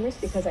support the Dreamers,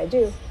 because I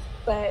do,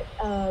 but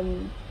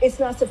it's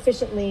not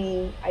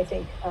sufficiently, I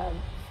think,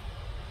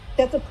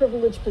 that's a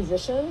privileged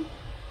position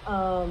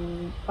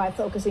by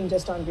focusing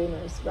just on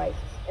Dreamers, right?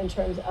 In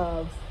terms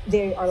of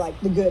they are like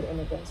the good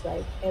immigrants,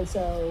 right? And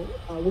so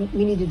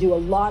we need to do a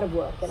lot of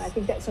work. And I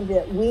think that's something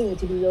that we need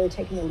to be really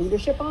taking the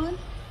leadership on,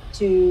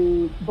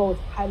 to both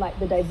highlight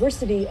the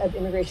diversity of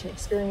immigration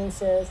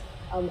experiences,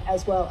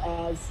 as well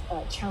as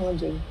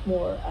challenging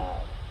more,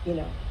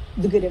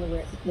 the good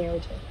immigrant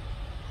narrative.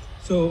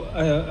 So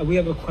we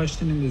have a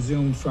question in the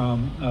Zoom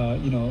from,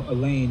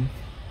 Elaine,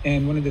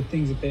 and one of the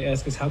things that they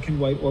ask is, how can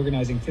white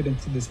organizing fit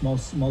into this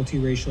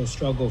multiracial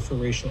struggle for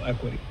racial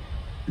equity?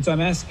 And so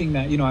I'm asking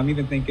that, I'm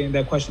even thinking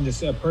that question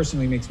just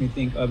personally makes me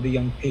think of the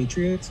Young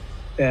Patriots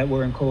that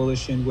were in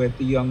coalition with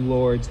the Young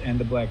Lords and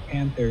the Black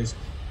Panthers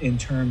in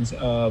terms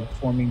of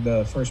forming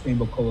the first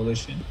Rainbow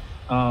Coalition.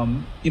 How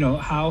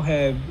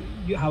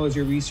is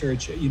your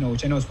research,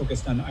 which I know is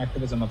focused on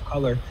activism of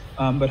color,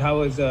 but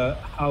how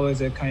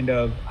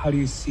do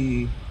you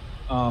see,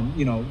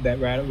 that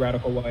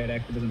radical white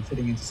activism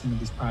fitting into some of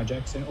these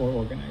projects or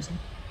organizing?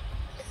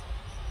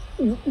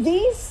 In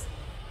this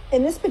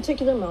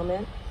particular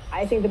moment,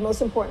 I think the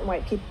most important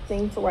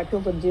thing for white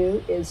people to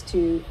do is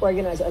to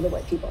organize other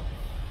white people.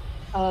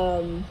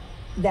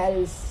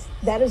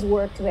 That is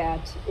work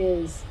that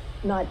is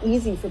not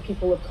easy for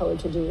people of color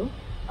to do.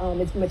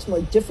 It's much more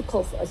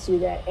difficult for us to do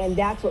that, and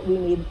that's what we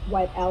need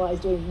white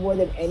allies doing more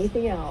than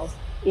anything else,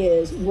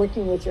 is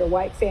working with your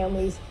white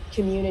families,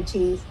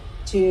 communities,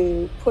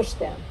 to push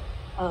them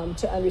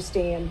to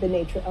understand the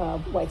nature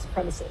of white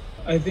supremacy.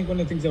 I think one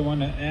of the things I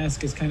want to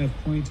ask is kind of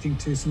pointing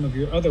to some of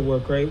your other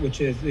work, right,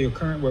 which is your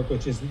current work,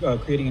 which is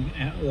creating an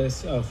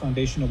atlas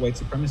foundation of white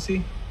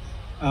supremacy.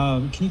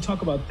 Can you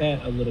talk about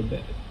that a little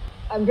bit?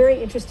 I'm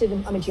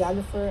a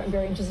geographer, I'm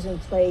very interested in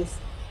place,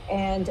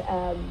 and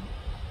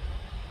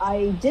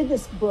I did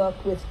this book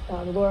with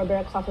Laura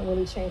Bearclough and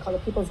Winnie Chang called The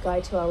People's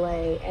Guide to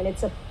LA. And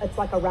it's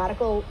like a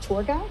radical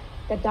tour guide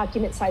that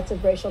documents sites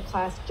of racial,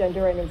 class,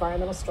 gender, and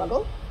environmental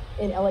struggle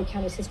in LA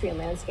County's history and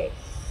landscape.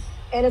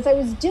 And as I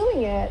was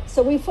doing it,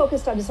 so we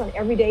focused on just on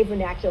everyday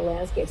vernacular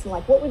landscapes and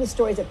like, what were the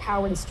stories of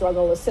power and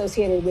struggle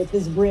associated with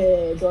this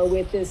bridge or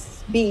with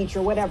this beach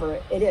or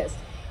whatever it is.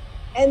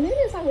 And then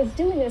as I was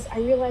doing this, I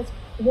realized,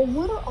 well,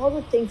 what are all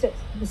the things that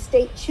the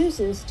state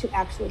chooses to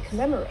actually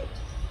commemorate?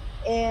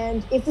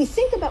 And if we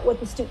think about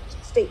what the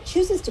state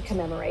chooses to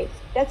commemorate,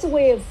 that's a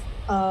way of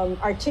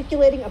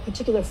articulating a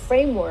particular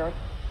framework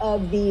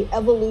of the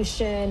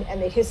evolution and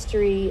the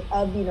history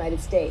of the United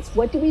States.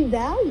 What do we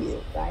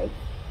value, right?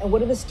 And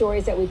what are the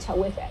stories that we tell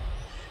with it?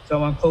 So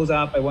I want to close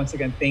out by once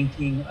again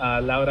thanking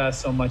Laura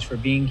so much for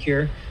being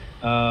here.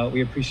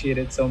 We appreciate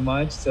it so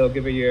much. So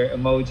give her your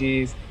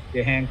emojis,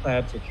 your hand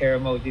claps, your care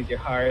emojis, your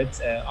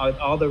hearts,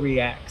 all the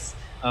reacts.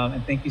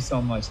 And thank you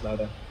so much,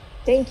 Laura.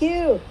 Thank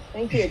you.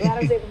 Thank you. Glad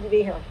I was able to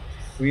be here.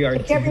 We are.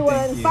 Thank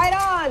everyone. Fight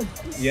on.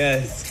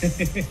 Yes.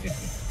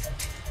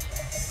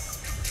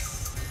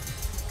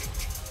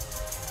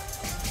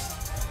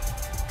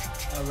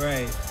 All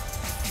right.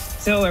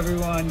 So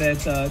everyone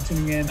that's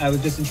tuning in, I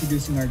was just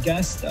introducing our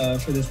guest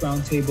for this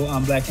roundtable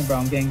on Black and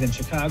Brown gangs in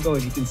Chicago.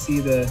 As you can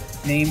see the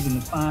names in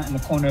the font in the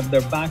corner of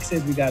their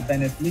boxes, we got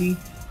Bennett Lee,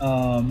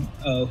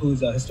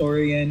 who's a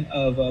historian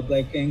of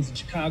Black gangs in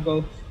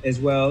Chicago, as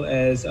well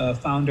as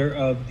founder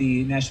of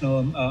the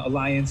National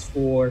Alliance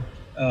for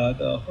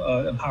the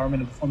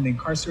Empowerment of the Formerly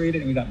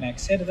Incarcerated. And we got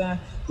Max Serra,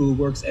 who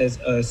works as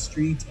a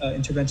street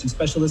intervention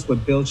specialist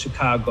with Build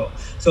Chicago.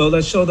 So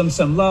let's show them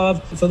some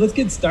love. So let's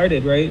get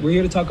started, right? We're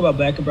here to talk about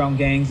Black and Brown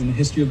gangs and the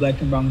history of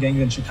Black and Brown gangs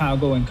in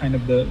Chicago and kind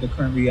of the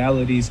current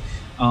realities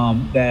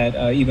that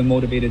even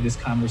motivated this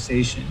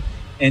conversation.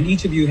 And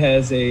each of you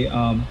has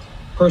a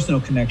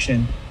personal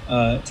connection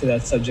to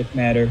that subject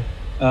matter.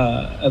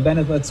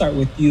 Bennett, let's start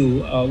with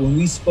you. When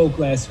we spoke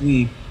last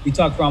week, we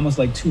talked for almost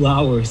like 2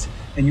 hours,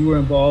 and you were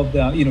involved,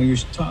 you're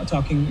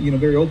talking,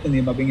 very openly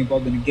about being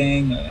involved in a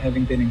gang,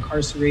 having been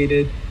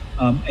incarcerated,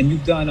 and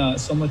you've done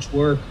so much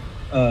work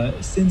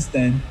since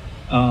then.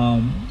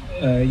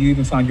 You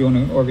even found your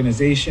own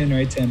organization,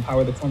 right, to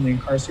empower the formerly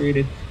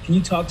incarcerated. Can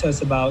you talk to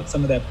us about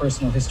some of that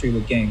personal history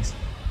with gangs?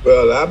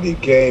 Well, I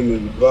became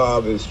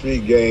involved in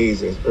street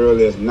gangs as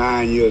early as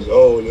 9 years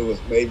old. It was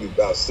maybe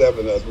about 7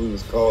 of us. We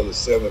was called the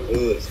Seven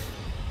Hoods.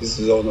 This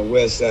is on the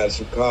west side of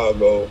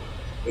Chicago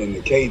in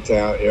the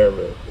K-Town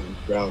area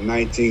around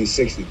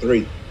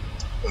 1963.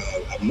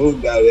 I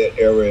moved out of that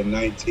area in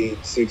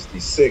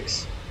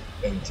 1966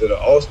 into the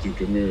Austin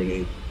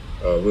community,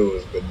 which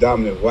was the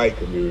dominant white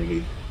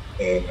community.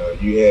 And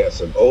you had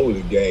some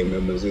older gang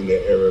members in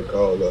that area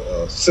called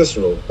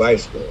Cicero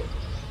Vice Lords.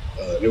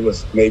 It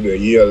was maybe a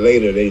year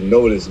later, they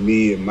noticed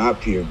me and my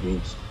peer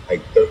groups,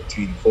 like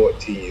 13,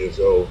 14 years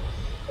old.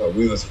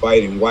 We was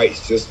fighting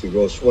whites just to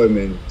go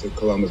swimming to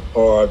Columbus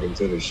Park and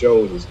to the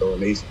shows and stuff.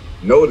 And they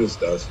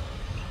noticed us,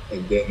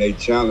 and then they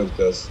challenged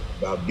us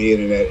about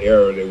being in that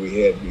era that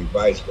we had to be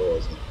vice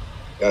lords. And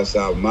that's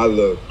how my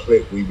little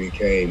clique, we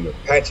became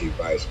Apache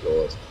vice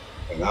lords.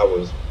 And I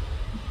was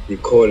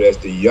recorded as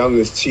the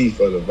youngest chief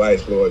of the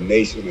vice lord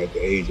nation at the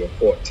age of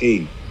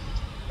 14.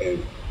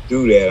 And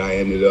through that, I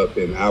ended up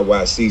in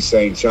IYC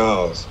St.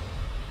 Charles,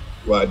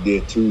 where I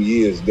did 2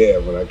 years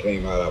there. When I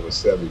came out, I was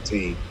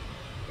 17.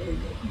 And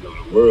the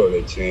world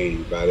had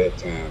changed by that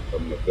time,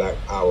 from the Black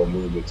Power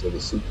movement to the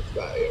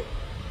Superfly era.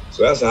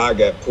 So that's how I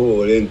got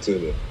pulled into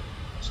the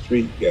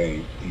street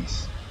gang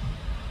piece.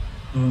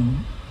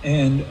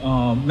 And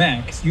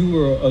Max, you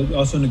were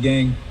also in the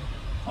gang,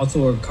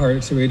 also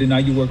incarcerated. Now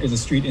you work as a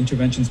street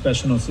intervention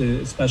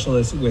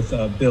specialist with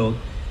Build.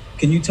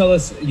 Can you tell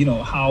us,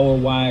 how or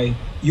why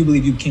you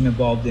believe you became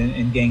involved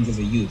in gangs as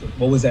a youth?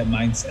 What was that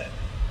mindset?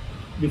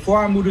 Before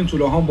I moved into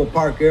the Humboldt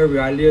Park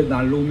area, I lived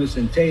on Loomis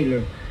and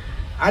Taylor.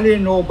 I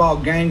didn't know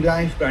about gang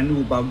life, but I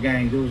knew about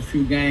gangs. There was a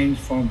few gangs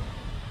from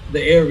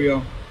the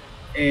area,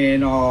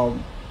 and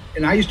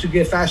I used to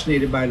get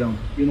fascinated by them.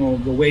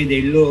 The way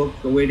they look,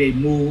 the way they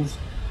move,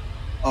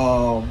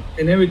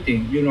 and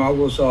everything. I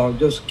was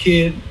just a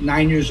kid,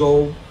 9 years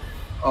old,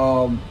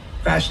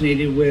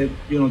 fascinated with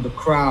the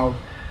crowd.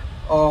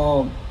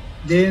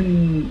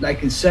 Then,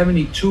 like in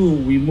 '72,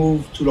 we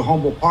moved to the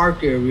Humboldt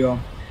Park area,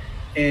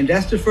 and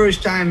that's the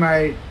first time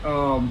I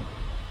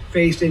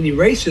faced any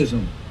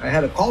racism. I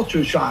had a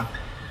culture shock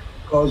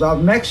because I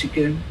was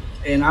Mexican,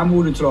 and I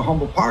moved into the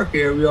Humboldt Park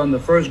area, and the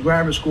first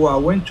grammar school I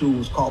went to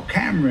was called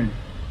Cameron.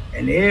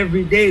 And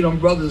every day, them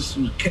brothers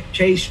would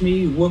chase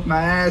me, whoop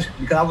my ass,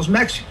 because I was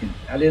Mexican.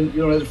 I didn't,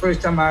 that's the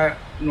first time I,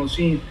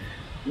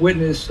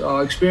 experienced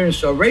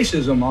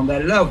racism on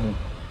that level.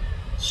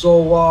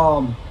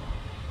 So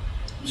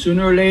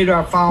sooner or later,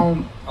 I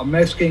found a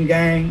Mexican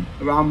gang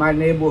around my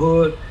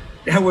neighborhood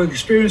that were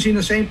experiencing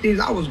the same things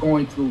I was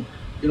going through,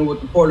 with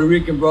the Puerto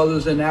Rican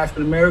brothers and the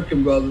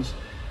African-American brothers.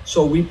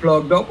 So we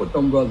plugged up with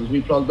them brothers.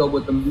 We plugged up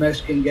with the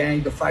Mexican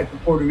gang to fight the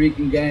Puerto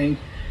Rican gang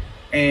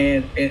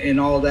and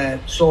all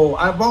that. So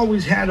I've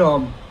always had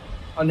a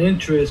an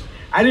interest.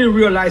 I didn't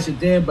realize it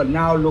then, but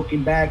now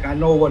looking back, I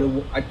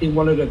know I think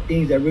one of the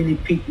things that really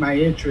piqued my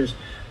interest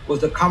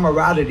was the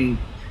camaraderie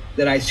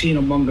that I seen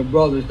among the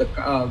brothers, the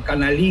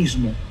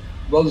canalismo,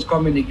 brothers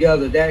coming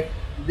together.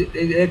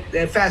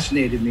 That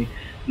fascinated me.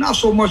 Not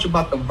so much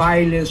about the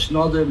violence,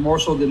 more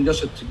so than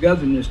just the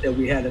togetherness that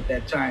we had at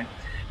that time.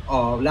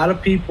 A lot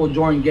of people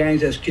join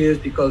gangs as kids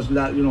because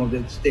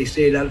they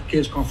say a lot of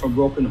kids come from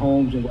broken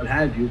homes and what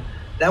have you.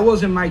 That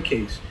wasn't my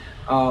case.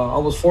 I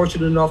was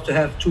fortunate enough to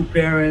have two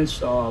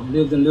parents,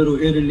 lived in Little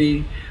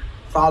Italy.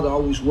 Father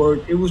always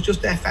worked. It was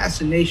just that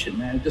fascination,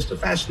 man, just the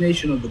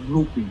fascination of the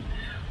grouping.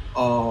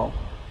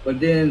 But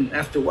then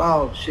after a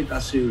while, shit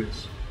got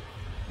serious.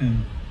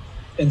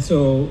 And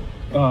so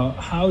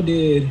how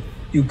did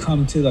you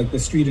come to like the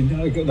street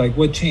and like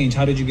what changed?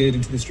 How did you get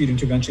into the street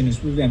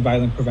interventionist and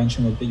violent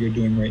prevention work that you're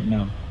doing right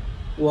now?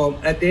 Well,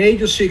 at the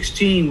age of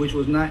 16, which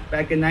was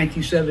back in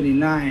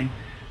 1979,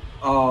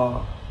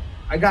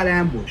 I got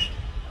ambushed.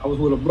 I was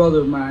with a brother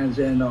of mine,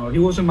 and he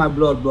wasn't my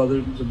blood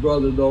brother. He was a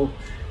brother though,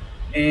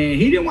 and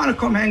he didn't want to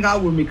come hang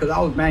out with me because I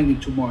was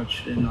banging too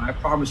much. And I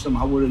promised him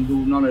I wouldn't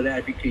do none of that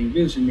if he came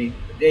visit me.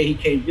 The day he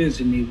came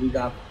visit me, we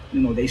got,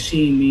 they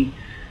seen me.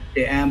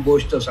 They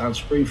ambushed us on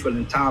Springfield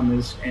and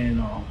Thomas, and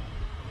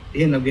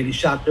he ended up getting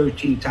shot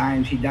 13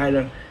 times. He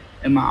died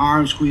in my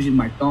arms, squeezing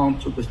my thumb,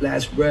 took his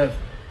last breath.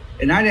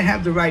 And I didn't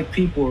have the right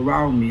people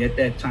around me at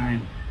that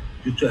time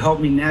to help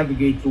me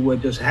navigate through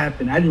what just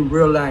happened. I didn't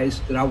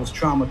realize that I was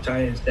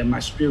traumatized, that my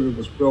spirit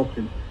was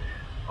broken.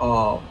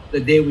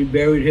 The day we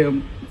buried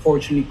him,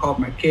 unfortunately caught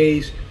my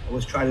case. I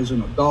was tried as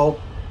an adult.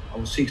 I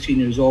was 16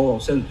 years old. I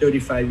was sentenced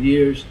 35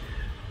 years.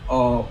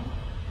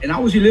 And I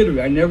was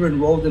illiterate. I never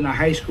enrolled in a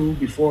high school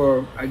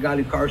before I got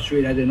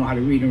incarcerated. I didn't know how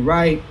to read and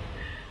write.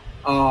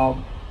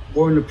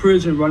 Going to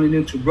prison, running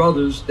into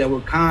brothers that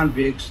were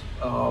convicts,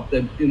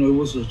 it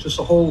was just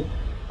a whole,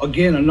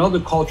 again, another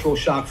cultural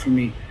shock for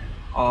me.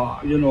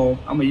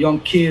 I'm a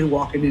young kid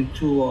walking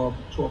into a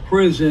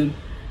prison,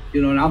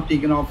 and I'm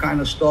thinking all kind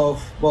of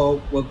stuff.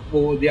 Well,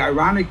 the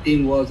ironic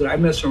thing was that I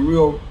met some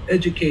real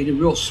educated,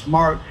 real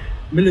smart,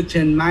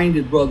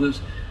 militant-minded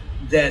brothers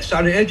that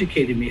started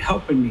educating me,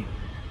 helping me.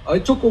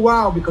 It took a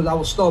while because I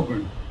was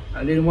stubborn.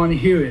 I didn't want to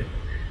hear it.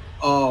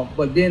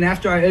 But then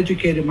after I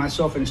educated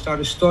myself and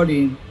started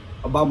studying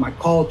about my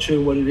culture,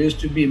 what it is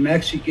to be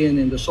Mexican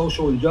and the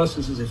social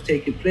injustices that have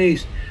taken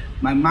place,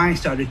 my mind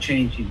started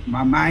changing,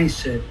 my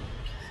mindset.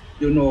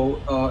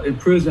 In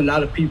prison, a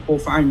lot of people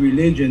find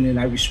religion, and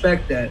I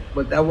respect that,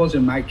 but that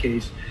wasn't my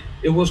case.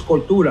 It was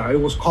cultura, it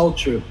was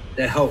culture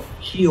that helped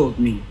heal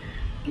me.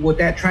 With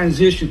that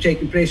transition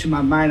taking place in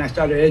my mind, I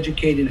started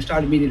educating and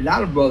started meeting a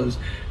lot of brothers,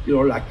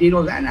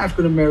 Latinos and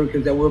African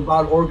Americans, that were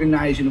about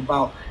organizing,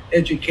 about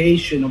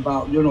education,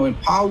 about,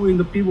 empowering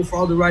the people for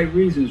all the right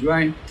reasons,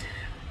 right?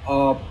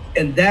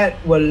 And that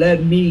what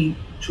led me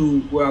to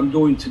where I'm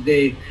doing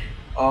today.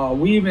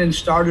 We even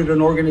started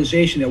an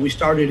organization that we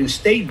started in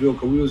Stateville,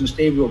 because we was in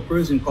Stateville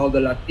prison, called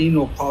the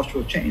Latino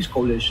Cultural Change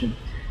Coalition.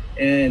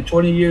 And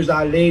 20 years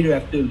later,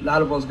 after a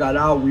lot of us got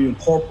out, we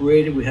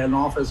incorporated. We had an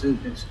office in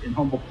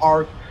Humboldt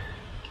Park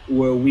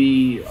where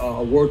we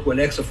worked with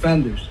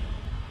ex-offenders.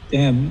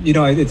 Damn,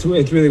 it's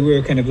really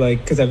weird, kind of like,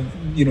 because I've,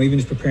 even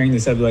just preparing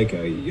this, I've like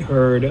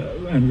heard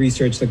and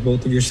researched like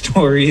both of your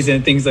stories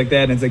and things like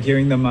that. And it's like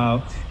hearing them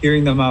out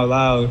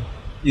loud,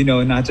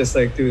 and not just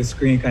like through the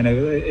screen, kind of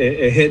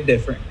it hit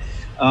different.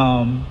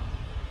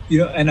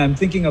 And I'm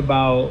thinking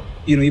about,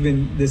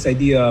 even this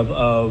idea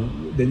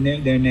of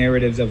their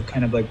narratives of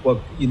kind of like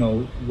what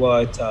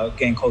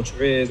gang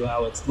culture is, or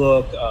how it's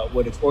looked,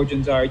 what its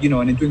origins are,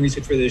 and in doing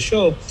research for this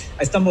show,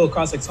 I stumbled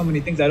across like so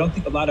many things I don't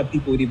think a lot of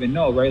people would even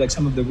know, right? Like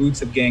some of the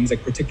roots of gangs,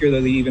 like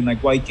particularly even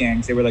like white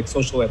gangs, they were like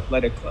social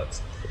athletic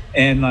clubs.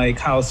 And like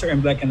how certain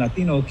Black and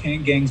Latino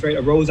gangs, right,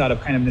 arose out of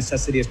kind of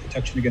necessity as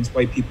protection against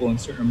white people in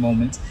certain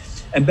moments.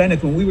 And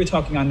Bennett, when we were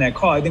talking on that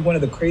call, I think one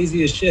of the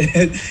craziest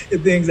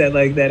things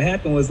that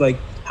happened was like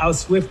how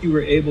swift you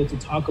were able to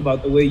talk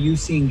about the way you've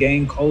seen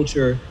gang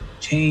culture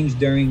change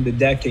during the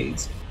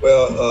decades.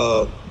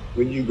 Well,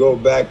 when you go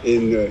back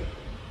in the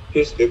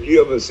history, if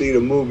you ever see the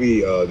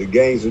movie The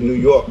Gangs of New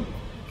York,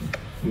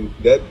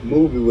 that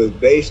movie was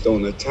based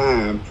on a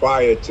time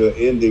prior to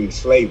ending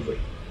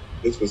slavery.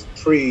 This was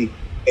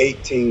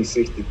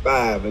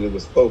pre-1865, and it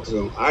was focused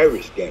on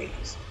Irish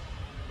gangs.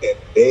 And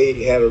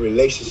they had a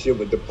relationship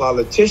with the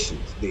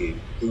politicians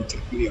then through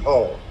Tiffany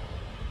Hall.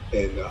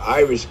 And the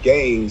Irish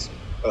gangs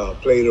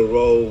played a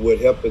role with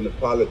helping the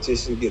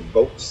politicians get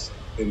votes.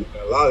 And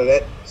a lot of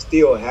that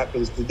still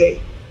happens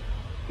today,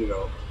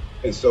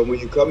 And so when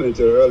you come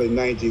into the early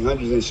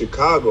 1900s in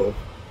Chicago,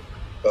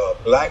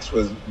 blacks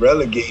was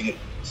relegated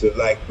to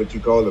like what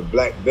you call the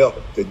black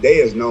belt. Today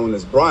is known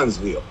as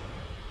Bronzeville,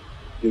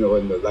 in the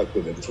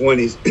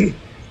 20s.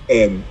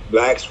 And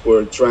blacks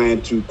were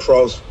trying to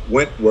cross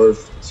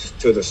Wentworth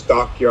to the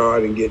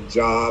stockyard and get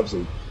jobs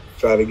and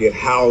try to get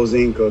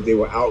housing, because they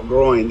were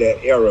outgrowing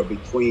that era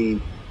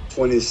between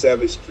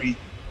 27th Street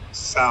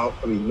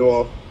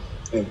North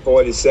and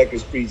 42nd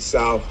Street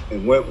South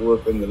and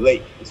Wentworth and the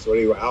Lake. And so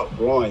they were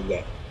outgrowing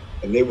that.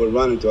 and they would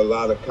run into a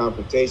lot of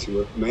confrontation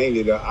with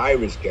mainly the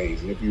Irish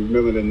gangs. And if you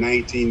remember the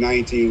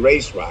 1919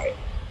 race riot,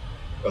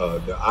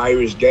 the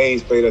Irish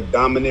gangs played a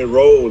dominant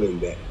role in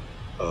that.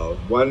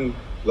 One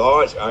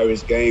large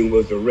Irish gang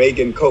was the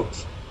Reagan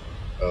Coats.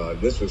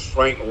 This was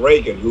Frank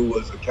Reagan, who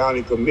was a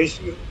county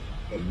commissioner,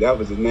 and that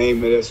was the name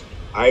of this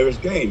Irish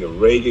gang, the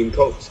Reagan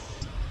Coats.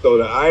 So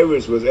the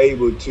Irish was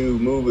able to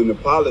move into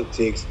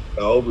politics,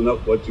 open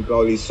up what you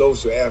call these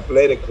social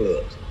athletic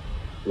clubs,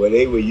 where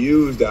they would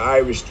use the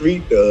Irish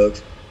street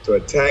thugs to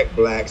attack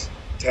blacks,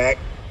 attack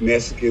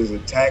Mexicans,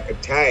 attack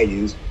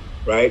Italians,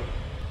 right?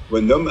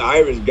 When them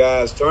Irish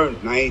guys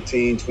turned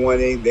 19,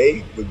 20,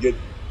 they would get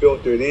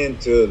filtered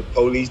into the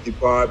police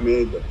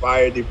department, the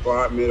fire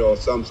department, or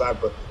some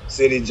type of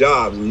city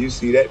jobs, and you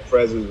see that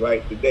presence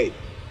right today.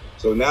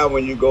 So now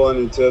when you go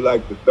into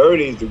like the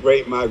 30s, the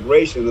great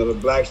migration of the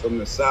blacks from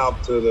the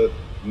south to the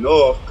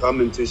north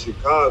coming to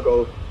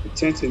Chicago, the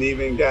tension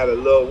even got a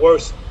little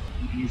worse.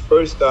 You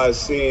first start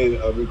seeing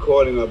a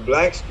recording of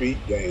black street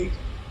gangs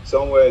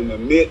somewhere in the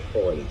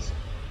mid-40s,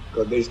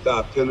 because they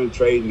start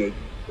penetrating the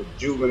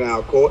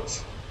juvenile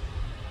courts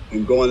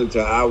and going into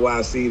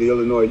IYC, the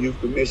Illinois Youth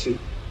Commission,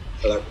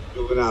 like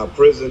juvenile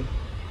prison.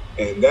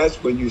 And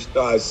that's when you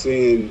start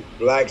seeing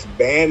blacks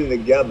banding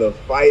together,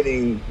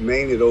 fighting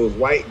mainly those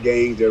white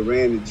gangs that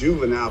ran the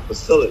juvenile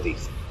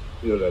facilities.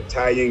 You know, the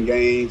Italian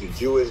gangs, the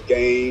Jewish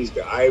gangs,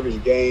 the Irish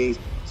gangs.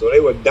 So they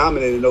were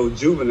dominating those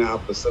juvenile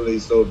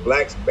facilities. So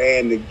blacks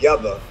band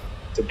together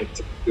to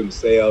protect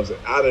themselves. And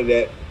out of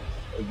that,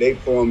 they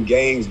formed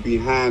gangs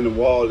behind the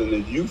wall in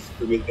the youth.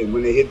 And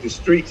when they hit the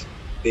streets,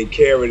 they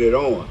carried it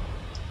on.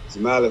 As a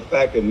matter of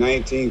fact, in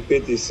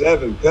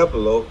 1957,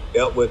 Pepperlo,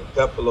 Elwood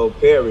Pepperlo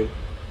Perry,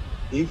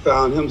 he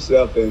found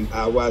himself in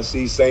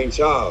IYC St.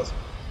 Charles,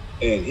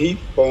 and he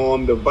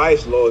formed the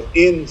vice lords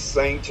in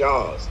St.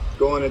 Charles.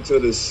 Going into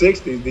the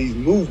 60s, these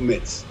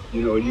movements,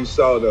 you know, you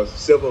saw the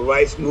civil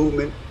rights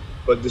movement,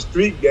 but the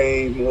street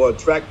gangs more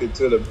attracted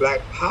to the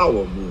Black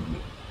Power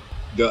movement.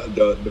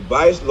 The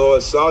vice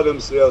lords saw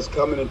themselves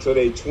coming into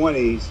their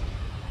 20s,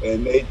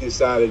 and they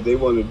decided they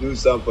wanted to do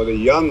something for the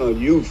younger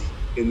youth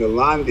in the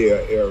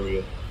Lawndale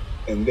area,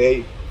 and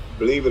they,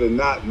 believe it or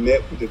not,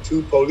 met with the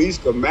two police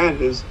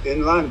commanders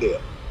in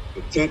Lawndale,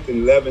 the 10th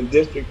and 11th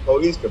District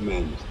police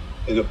commanders,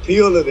 and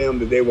appealed to them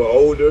that they were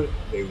older,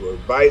 they were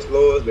vice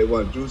lords, they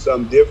wanted to do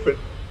something different.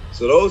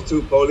 So those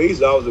two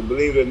police officers,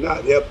 believe it or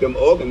not, helped them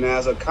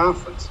organize a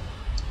conference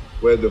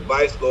where the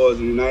vice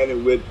lords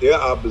united with their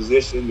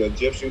opposition, the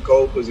Egyptian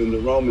Cobras and the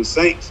Roman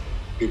Saints,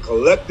 and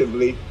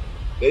collectively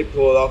they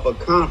pulled off a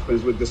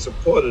conference with the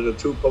support of the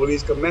two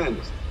police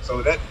commanders.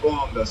 So that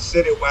formed a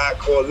citywide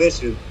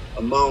coalition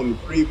among the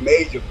three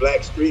major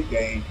black street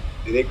gangs,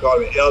 and they call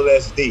it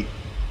LSD,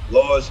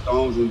 Lords,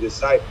 Stones, and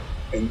Disciples.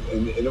 And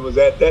it was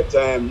at that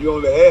time, you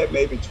only had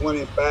maybe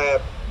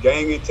 25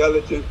 gang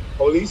intelligence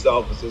police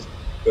officers,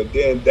 but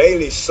then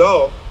Daley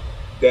saw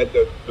that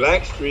the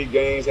black street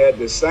gangs had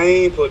the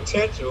same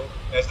potential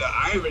as the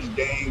Irish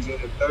gangs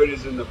in the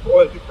 30s and the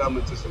 40s to come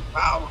into some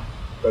power.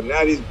 But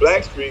now these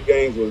black street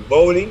gangs was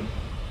voting,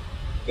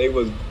 they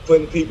was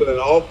putting people in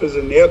office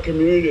in their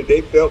community that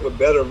they felt would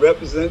better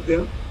represent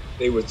them.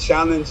 They were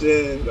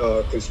challenging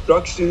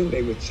construction,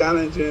 they were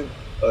challenging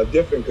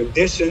different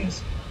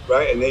conditions,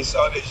 right? And they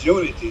saw this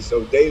unity,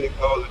 so Daley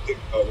called it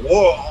a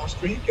war on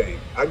street gangs.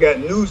 I got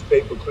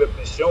newspaper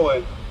clippings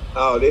showing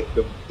how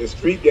the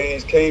street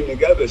gangs came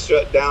together,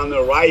 shut down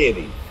the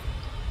rioting,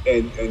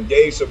 and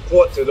gave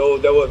support to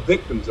those that were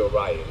victims of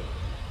rioting,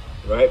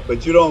 right?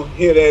 But you don't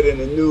hear that in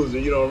the news,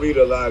 and you don't read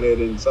a lot of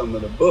it in some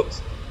of the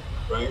books,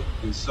 right?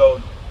 And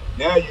so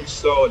now you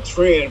saw a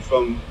trend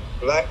from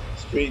black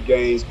street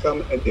gangs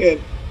coming, and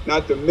then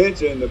not to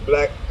mention the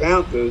Black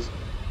Panthers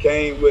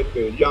came with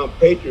the Young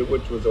Patriot,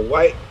 which was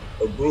a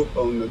group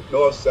on the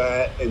north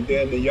side, and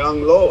then the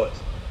Young Lords,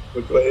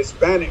 which was a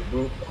Hispanic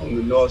group on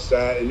the north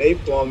side, and they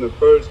formed the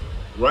first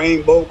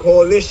Rainbow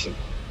Coalition.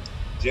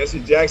 Jesse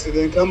Jackson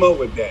didn't come up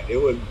with that. It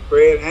was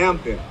Fred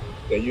Hampton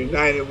that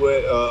united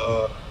with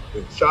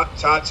the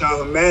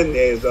Cha-Cha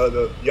Jimenez of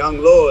the Young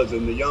Lords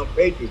and the Young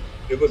Patriots.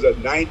 It was a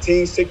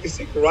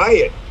 1966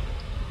 riot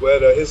where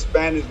the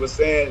Hispanics were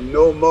saying,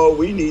 no more,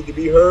 we need to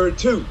be heard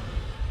too,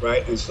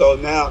 right? And so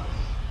now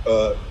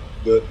the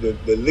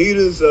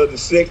leaders of the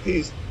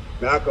 60s,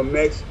 Malcolm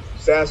X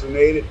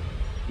assassinated,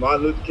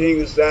 Martin Luther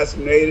King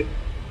assassinated,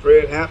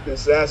 Fred Hampton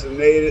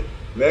assassinated,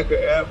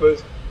 Medgar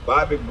Evers,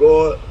 Bobby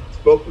Gore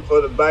spoke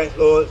before the vice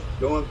lords,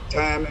 doing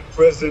time in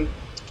prison.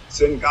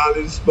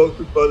 Singali spoke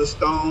before the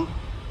Stone,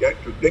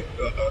 got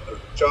convicted,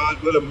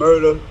 charged with a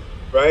murder,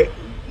 right?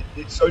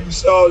 So you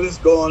saw this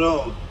going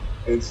on.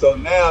 And so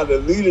now the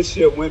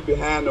leadership went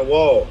behind the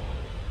wall.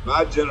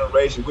 My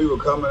generation, we were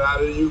coming out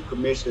of the Youth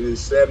Commission in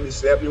 70,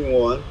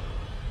 71,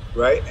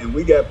 right? And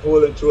we got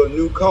pulled into a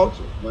new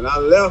culture. When I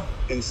left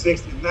in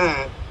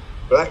 69,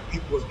 black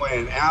people was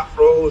wearing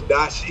afros,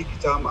 dashiki,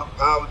 talking about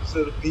power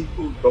to the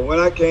people. But when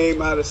I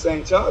came out of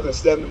St. Charles in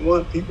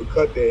 71, people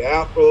cut their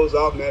afros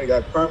off. Now they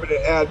got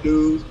permanent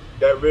hairdos,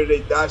 got rid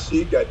of their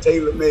dashiki, got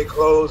tailor-made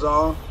clothes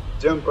on.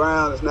 Jim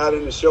Brown is not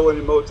in the show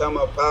anymore, talking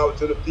about power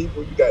to the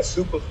people. You got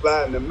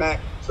Superfly and the Mac.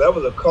 So that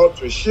was a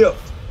cultural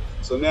shift.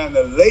 So now in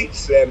the late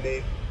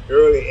 70s,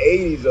 early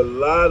 80s, a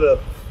lot of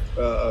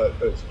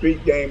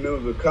street gang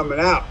members were coming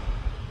out,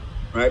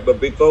 right?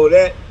 But before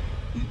that,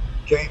 you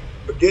can't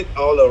forget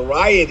all the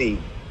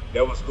rioting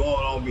that was going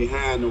on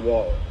behind the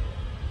wall.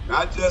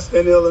 Not just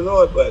in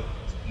Illinois, but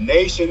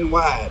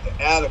nationwide,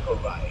 the Attica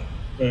riot,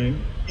 right.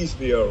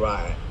 Eastville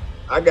riot.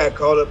 I got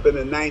caught up in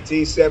the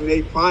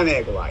 1978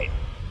 Pontiac riot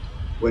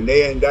when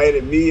they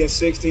indicted me and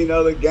 16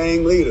 other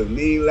gang leaders,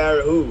 me and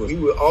Larry Hoover. We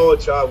were all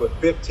charged with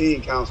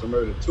 15 counts of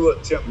murder, 2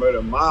 attempt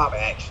murder, mob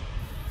action.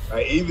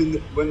 Right?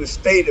 Even when the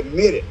state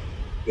admitted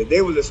that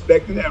they was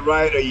expecting that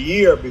riot a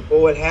year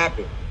before it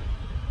happened,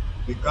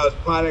 because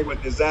Pontiac was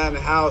designed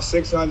to house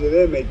 600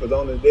 inmates, but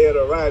on the day of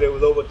the riot, it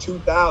was over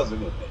 2,000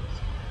 inmates,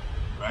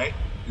 right?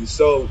 And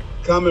so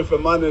coming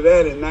from under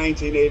that in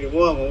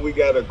 1981, when we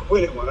got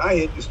acquitted, when I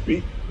hit the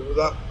street, it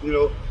was, you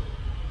know,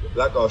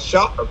 like a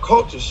shock, a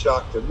culture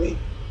shock to me.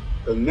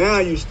 Because now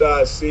you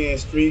start seeing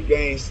street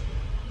gangs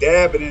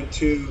dabbing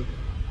into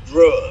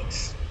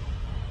drugs,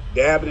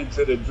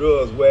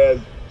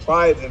 whereas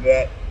prior to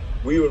that,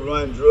 we would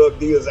run drug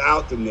dealers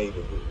out the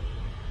neighborhood,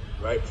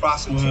 right?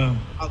 Prostitutes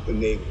out the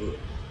neighborhood.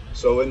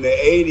 So in the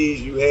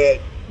 80s, you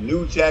had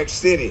New Jack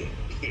City.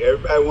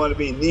 Everybody wanted to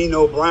be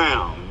Nino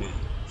Brown,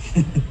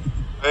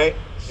 right?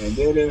 And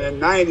then in the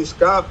 90s,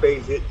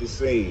 Scarface hit the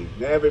scene.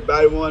 Now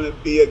everybody wanted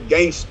to be a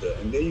gangster.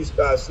 And then you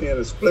start seeing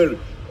a splinter.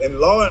 And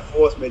law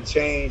enforcement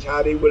changed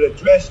how they would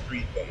address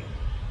street gangs.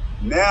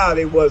 Now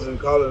they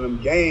wasn't calling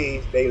them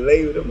gangs, they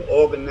labeled them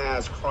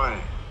organized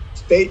crime.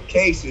 State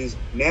cases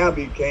now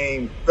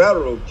became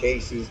federal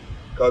cases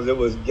because it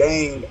was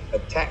gang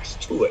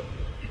attached to it.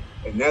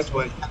 And that's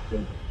what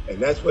happened. And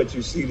that's what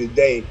you see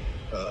today,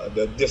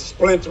 the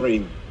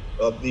splintering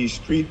of these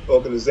street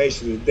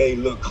organizations today,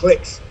 little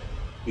cliques,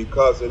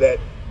 because of that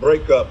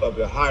breakup of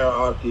the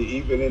hierarchy,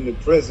 even in the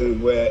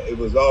prison where it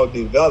was all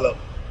developed.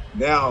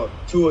 Now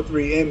 2 or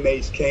 3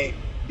 inmates can't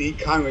be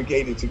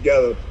congregated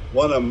together.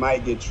 One of them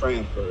might get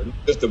transferred.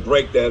 Just to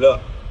break that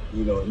up,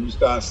 you know, and you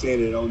start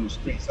seeing it on the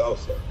streets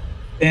also.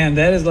 Damn,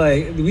 that is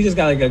like, we just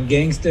got like a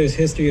gangster's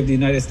history of the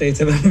United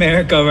States of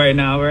America right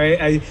now,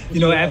 right? You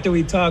know, after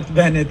we talked,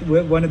 Bennett,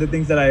 one of the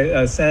things that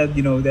I said,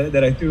 you know,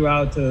 that I threw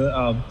out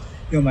to,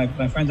 you know,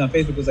 my friends on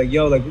Facebook was like,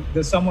 yo, like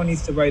someone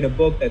needs to write a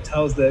book that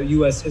tells the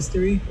U.S.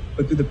 history,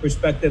 but through the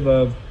perspective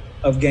of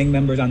gang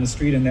members on the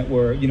street and that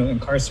were, you know,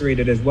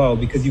 incarcerated as well,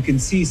 because you can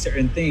see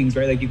certain things,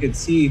 right? Like you could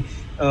see,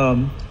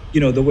 you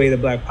know, the way the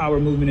Black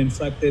Power movement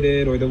inflected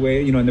it, or the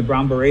way, you know, and the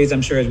Brown Berets,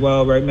 I'm sure as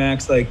well, right,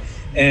 Max? Like,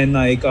 and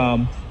like,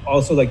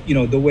 also like, you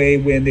know, the way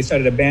when they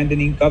started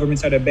government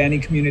started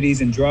abandoning communities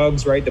and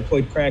drugs, right?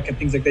 Deployed crack and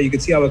things like that. You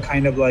could see how it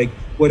kind of like,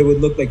 what it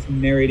would look like from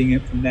narrating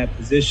it from that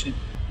position.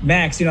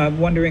 Max, you know, I'm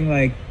wondering,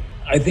 like,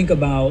 I think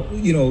about,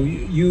 you know,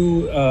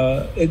 you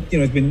know,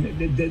 it's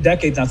been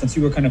decades now since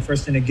you were kind of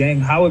first in a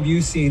gang. How have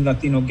you seen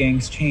Latino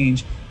gangs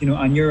change, you know,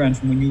 on your end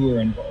from when you were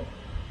involved?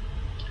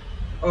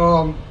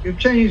 It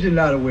changed in a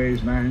lot of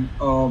ways, man.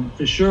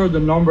 For sure, the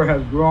number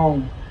has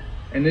grown,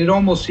 and it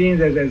almost seems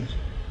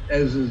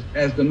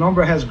as the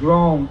number has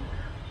grown,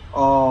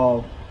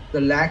 the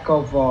lack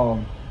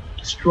of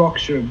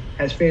structure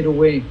has faded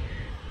away.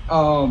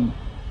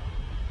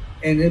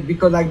 And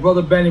because, like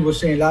Brother Benny was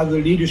saying, a lot of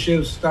the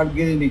leadership started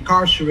getting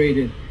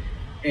incarcerated.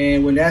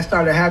 And when that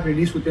started happening, at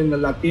least within the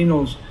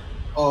Latinos,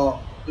 a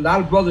lot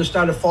of brothers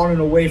started falling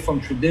away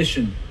from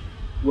tradition,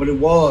 what it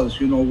was,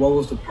 you know, what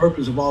was the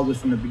purpose of all this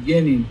from the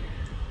beginning.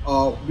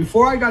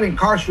 Before I got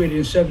incarcerated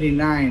in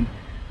 '79,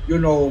 you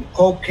know,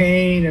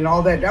 cocaine and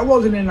all that, that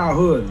wasn't in our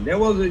hood. That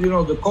wasn't, you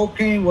know, the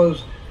cocaine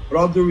was, with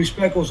all due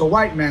respect, was a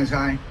white man's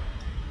high.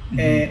 Mm-hmm.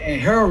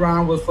 And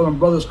heroin was for them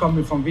brothers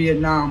coming from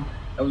Vietnam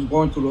that was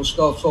going through those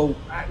stuff. So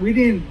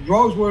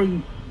drugs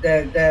weren't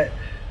that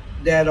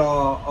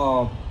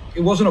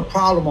it wasn't a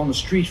problem on the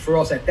streets for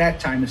us at that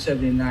time in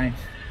 '79.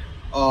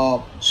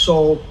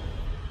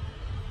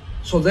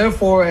 So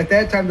therefore, at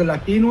that time, the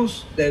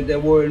Latinos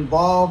that were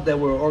involved, that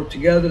were all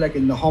together, like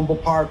in the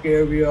Humboldt Park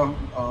area,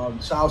 the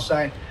South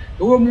Side,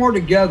 they were more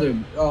together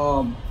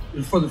for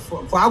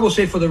I would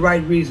say for the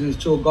right reasons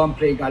until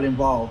gunplay got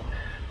involved.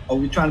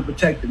 We're trying to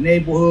protect the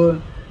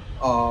neighborhood,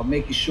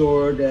 making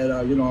sure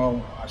that you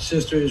know, our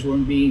sisters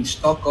weren't being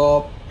stuck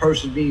up,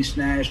 persons being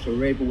snatched or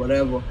raped or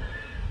whatever.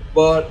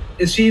 But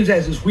it seems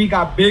as we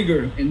got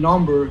bigger in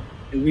number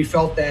and we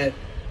felt that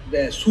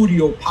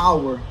studio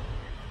power,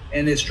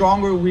 and the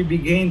stronger we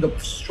became, we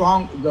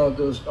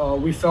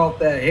felt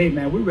that, hey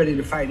man, we're ready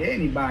to fight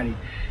anybody,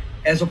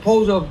 as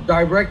opposed to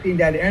directing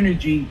that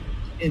energy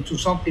into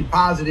something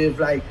positive,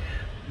 like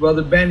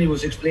Brother Benny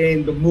was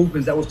explaining the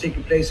movements that was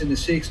taking place in the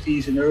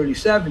 '60s and early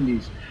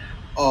 '70s.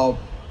 I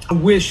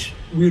wish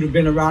we would have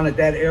been around at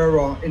that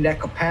era in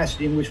that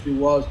capacity in which we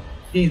was.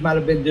 Things might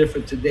have been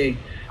different today.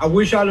 I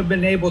wish I'd have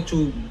been able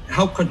to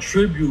help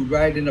contribute,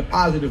 right, in a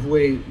positive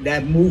way,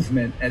 that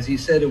movement, as he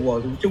said it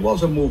was, which it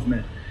was a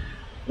movement.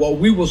 What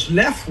we was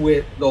left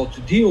with, though,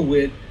 to deal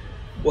with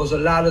was a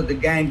lot of the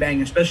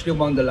gangbang, especially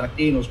among the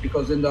Latinos,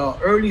 because in the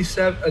early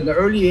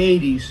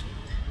 80s,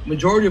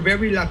 majority of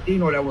every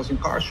Latino that was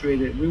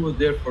incarcerated, we were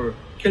there for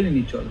killing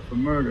each other, for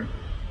murder,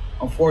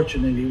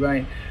 unfortunately,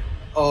 right?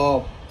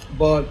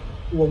 But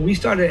when we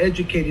started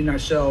educating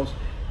ourselves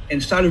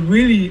and started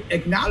really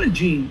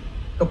acknowledging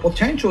the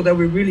potential that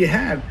we really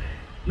have,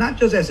 not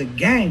just as a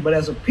gang, but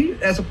as a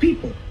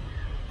people,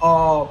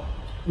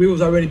 we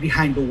was already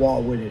behind the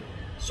wall with it.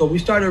 So we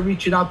started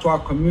reaching out to our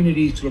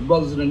communities, to the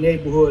brothers in the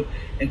neighborhood,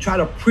 and try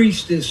to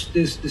preach this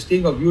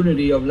thing of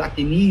unity, of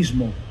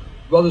Latinismo,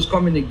 brothers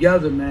coming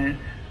together, man.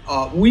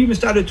 We even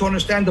started to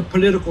understand the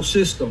political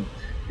system.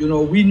 You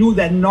know, we knew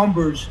that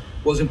numbers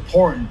was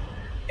important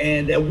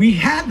and that we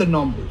had the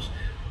numbers,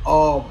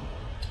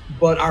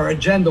 but our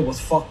agenda was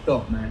fucked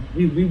up, man.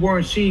 We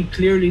weren't seeing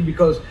clearly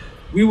because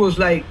we was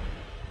like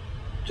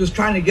just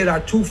trying to get our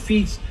 2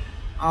 feet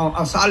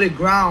on solid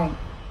ground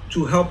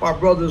to help our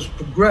brothers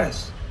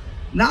progress.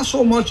 Not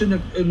so much in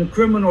the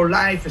criminal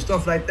life and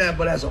stuff like that,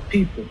 but as a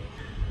people.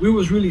 We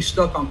was really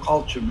stuck on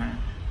culture, man.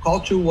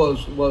 Culture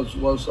was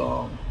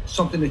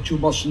something that you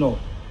must know,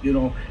 you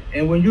know.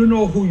 And when you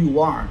know who you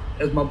are,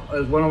 as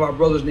one of our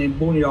brothers named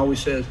Booney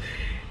always says,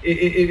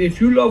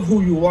 if you love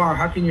who you are,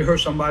 how can you hurt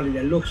somebody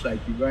that looks like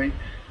you, right?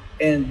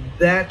 And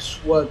that's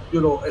what,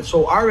 you know, and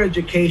so our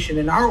education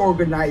and our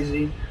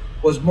organizing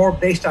was more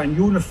based on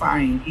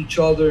unifying each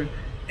other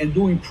and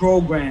doing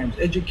programs,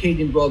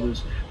 educating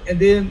brothers. And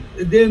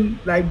then,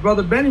 like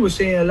Brother Benny was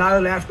saying, a lot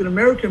of the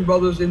African-American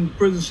brothers in the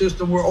prison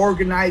system were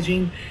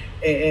organizing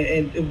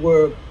and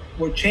were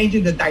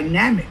changing the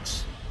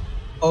dynamics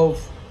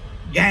of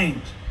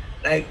gangs.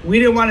 Like, we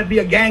didn't want to be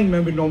a gang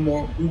member no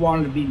more. We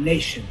wanted to be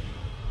nation.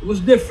 It was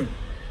different.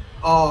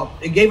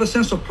 It gave a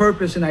sense of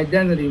purpose and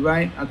identity,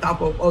 right? On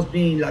top of us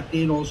being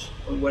Latinos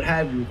or what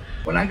have you.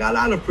 When I got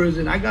out of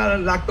prison, I got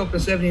locked up in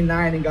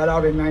 79 and got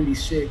out in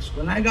 96.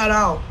 When I got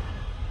out,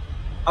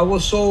 I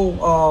was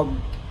so,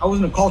 I was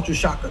in a culture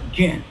shock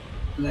again.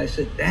 And I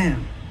said,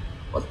 damn,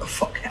 what the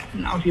fuck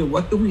happened out here?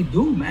 What do we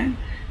do, man?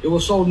 It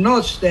was so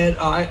nuts that,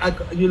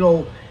 you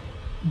know,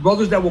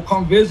 brothers that would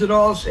come visit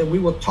us and we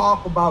would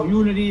talk about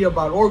unity,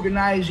 about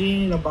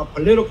organizing, about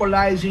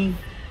politicalizing.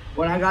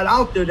 When I got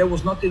out there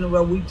was nothing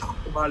that we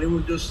talked about. It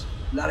was just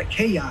a lot of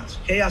chaos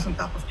on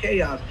top of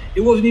chaos.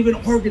 It wasn't even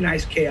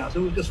organized chaos. It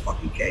was just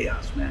fucking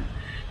chaos, man.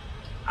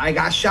 I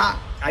got shot.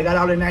 I got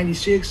out in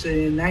 96, and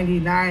in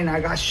 99, I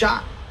got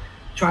shot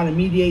trying to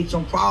mediate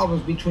some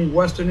problems between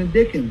Western and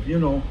Dickens, you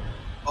know.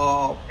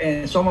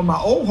 And some of my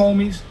old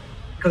homies,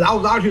 because I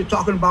was out here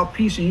talking about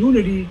peace and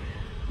unity,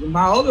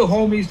 my other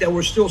homies that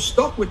were still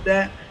stuck with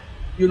that,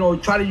 you know,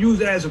 try to use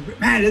it as a,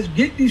 man, let's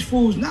get these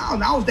fools now.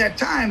 Now's that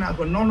time. I was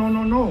going,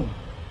 no.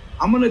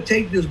 I'm going to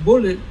take this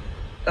bullet,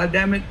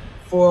 goddammit,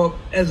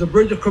 as a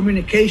bridge of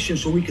communication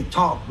so we can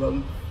talk,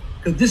 brother.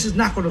 Because this is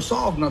not going to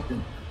solve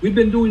nothing. We've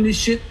been doing this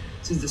shit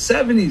since the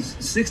 70s,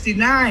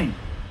 69,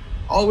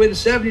 all the way to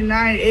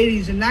 79,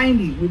 80s, and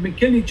 90s. We've been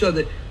killing each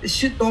other. This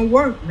shit don't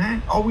work,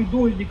 man. All we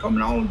do is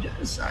becoming our own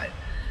genocide.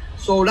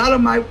 So a lot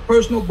of my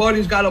personal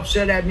buddies got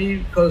upset at me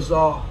because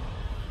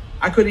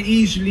I could have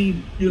easily,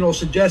 you know,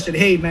 suggested,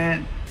 hey,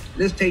 man,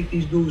 let's take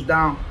these dudes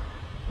down.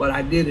 But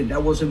I didn't.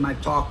 That wasn't my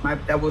talk.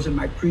 That wasn't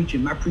my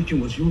preaching. My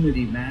preaching was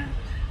unity, man.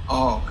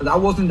 Because I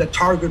wasn't the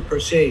target per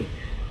se.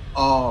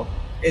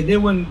 And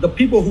then when the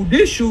people who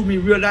did shoot me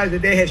realized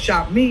that they had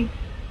shot me,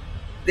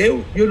 they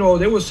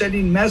were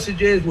sending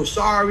messages, we're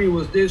sorry, it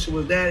was this, it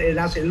was that. And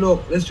I said,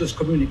 look, let's just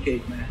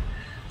communicate, man.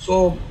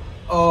 So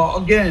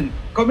again,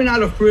 coming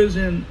out of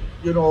prison,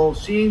 you know,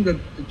 seeing the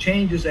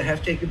changes that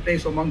have taken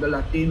place among the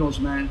Latinos,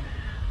 man,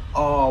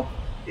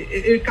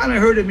 it kind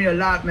of hurted me a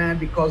lot, man,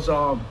 because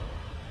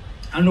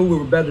I knew we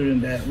were better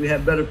than that. We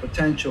had better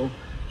potential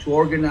to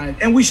organize,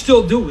 and we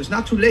still do. It's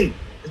not too late.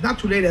 It's not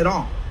too late at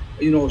all.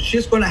 You know,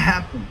 shit's gonna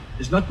happen.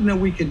 There's nothing that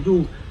we can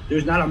do.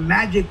 There's not a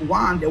magic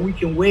wand that we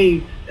can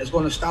wave that's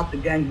gonna stop the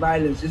gang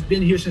violence. It's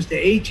been here since the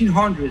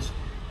 1800s,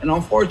 and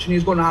unfortunately,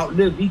 it's gonna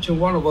outlive each and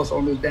one of us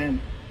on this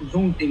damn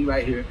Zoom thing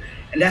right here.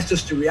 And that's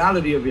just the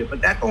reality of it.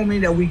 But that don't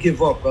mean that we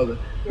give up, brother.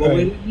 What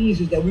Right. it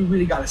means is that we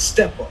really gotta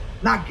step up,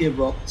 not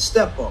give up,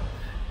 step up.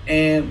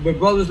 And with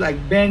brothers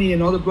like Benny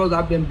and other brothers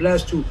I've been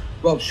blessed to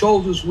rub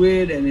shoulders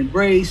with and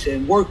embrace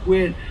and work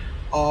with,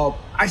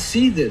 I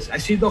see this. I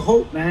see the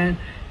hope, man.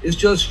 It's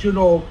just, you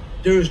know,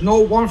 there's no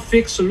one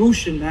fixed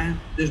solution, man.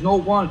 There's no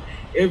one.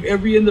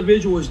 Every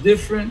individual is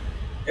different.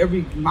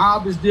 Every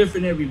mob is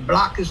different. Every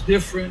block is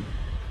different.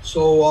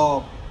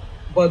 So,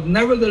 but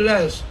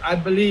nevertheless, I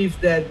believe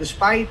that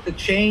despite the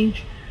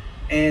change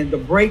and the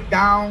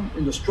breakdown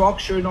in the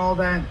structure and all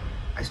that,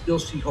 I still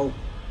see hope.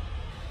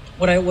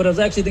 What I was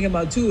actually thinking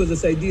about too is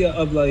this idea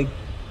of like,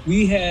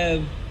 we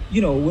have,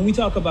 you know, when we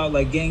talk about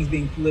like gangs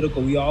being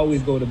political, we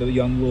always go to the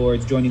Young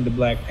Lords joining the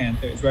Black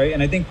Panthers, right?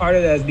 And I think part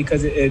of that is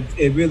because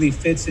it really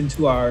fits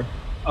into our,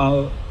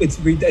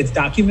 it's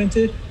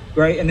documented,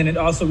 right? And then it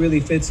also really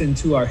fits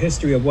into our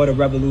history of what a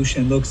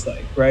revolution looks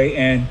like, right?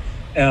 And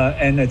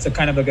and it's a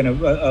kind of like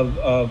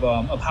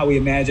of how we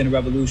imagine a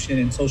revolution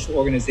and social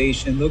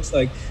organization looks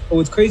like. But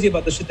what's crazy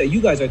about the shit that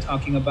you guys are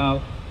talking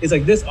about is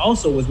like this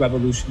also was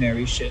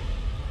revolutionary shit,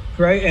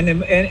 right? And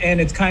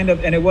it's kind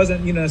of, and it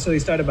wasn't, you know, necessarily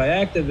started by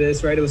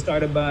activists, right? It was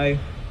started by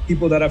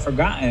people that are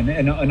forgotten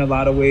in a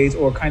lot of ways,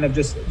 or kind of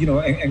just, you know,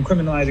 and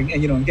criminalizing,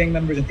 and, you know, and gang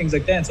members and things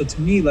like that. And so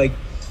to me, like,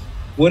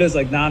 what does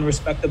like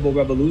non-respectable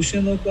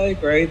revolution look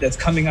like, right? That's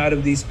coming out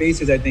of these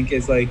spaces, I think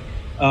is like,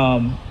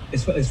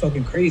 it's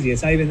fucking crazy.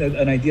 It's not even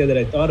an idea that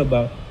I thought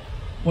about.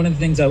 One of the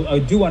things I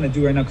do want to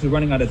do right now, because we're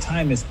running out of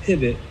time, is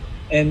pivot.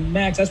 And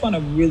Max, I just want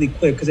to really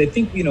quick, because I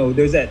think, you know,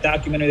 there's that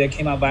documentary that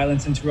came out,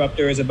 Violence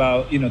Interrupters,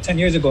 about, you know, 10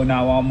 years ago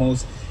now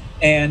almost.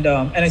 And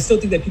I still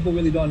think that people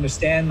really don't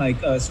understand like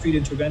street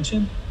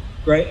intervention,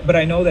 right? But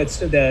I know that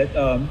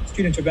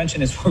street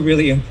interventionists were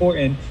really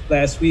important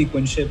last week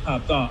when shit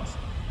popped off.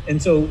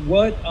 And so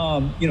what,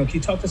 you know, can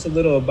you talk to us a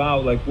little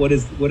about like what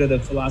are the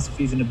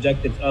philosophies and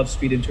objectives of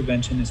street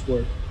interventionist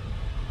work?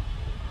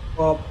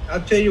 Well,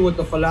 I'll tell you what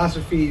the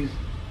philosophies,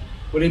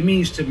 what it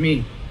means to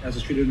me as a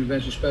street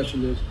intervention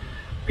specialist.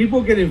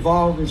 People get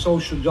involved in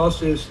social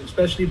justice,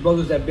 especially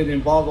brothers that have been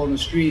involved on the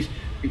streets,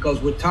 because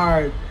we're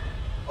tired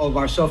of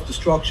our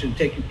self-destruction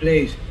taking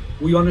place.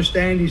 We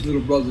understand these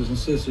little brothers and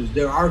sisters.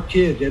 They're our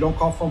kids. They don't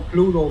come from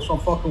Pluto or some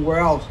fucking where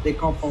else. They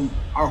come from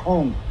our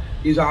home.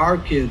 These are our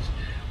kids.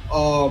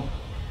 So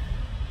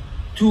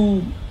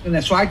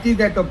I think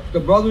that the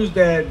brothers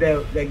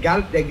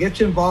that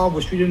gets involved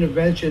with street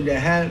intervention, that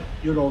had,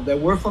 you know, that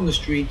were from the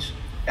streets,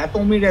 that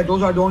don't mean that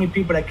those are the only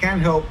people that can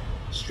help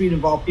street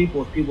involved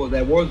people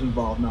that was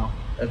involved. Now,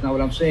 that's not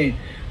what I'm saying.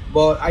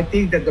 But I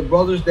think that the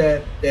brothers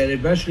that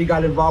eventually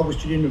got involved with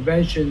street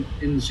intervention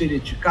in the city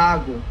of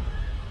Chicago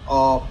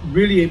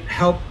really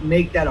helped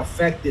make that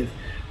effective,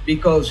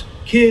 because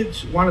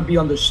kids want to be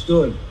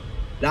understood.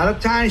 A lot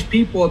of times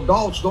people,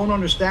 adults, don't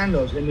understand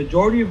us. The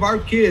majority of our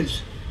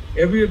kids,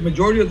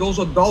 majority of those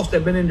adults that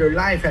have been in their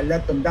life had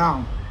let them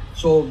down.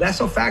 So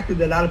that's a factor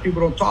that a lot of people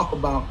don't talk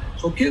about.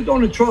 So kids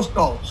don't trust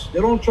adults.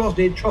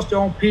 They trust their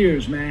own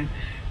peers, man.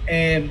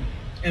 And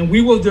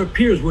we were their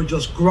peers. We're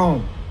just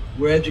grown.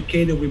 We're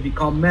educated. We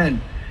become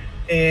men.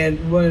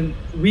 And when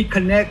we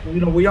connect, you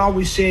know, we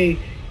always say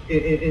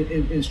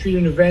in street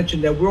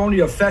intervention that we're only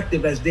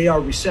effective as they are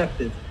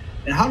receptive.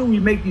 And how do we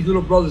make these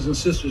little brothers and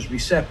sisters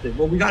receptive?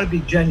 Well, we got to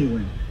be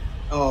genuine.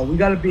 We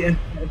got to be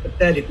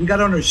empathetic. We got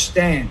to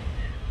understand.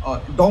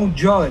 Don't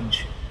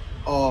judge.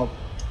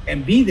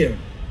 And be there.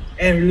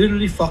 And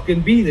literally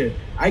fucking be there.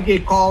 I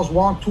get calls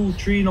 1, 2,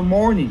 3 in the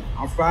morning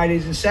on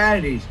Fridays and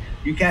Saturdays.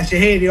 You can't say,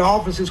 hey, the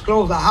office is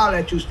closed. I'll holler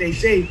at you. Stay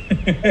safe.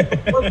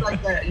 Work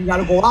like that. You got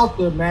to go out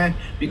there, man,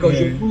 because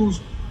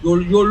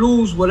you'll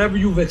lose whatever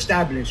you've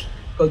established.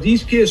 Because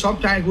these kids,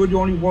 sometimes we're the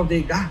only one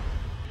they got.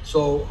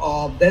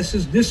 So this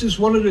is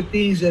one of the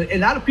things that a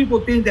lot of people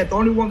think that the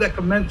only one that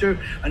can mentor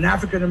an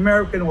African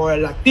American or a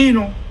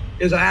Latino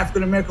is an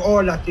African American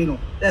or a Latino.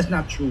 That's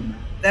not true, man.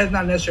 That's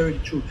not necessarily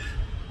true.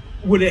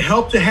 Would it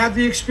help to have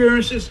the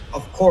experiences?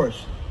 Of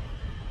course.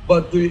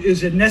 But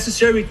is it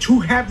necessary to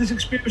have this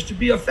experience to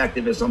be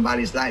effective in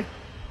somebody's life?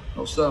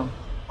 No, sir.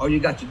 All you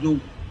got to do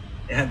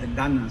is have the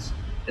ganas,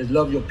 is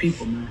love your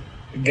people, man.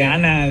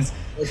 Ganas.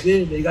 That's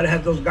it. You got to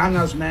have those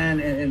ganas, man,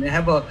 and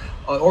have a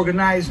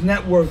organized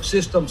network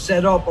system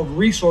set up of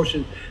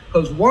resources.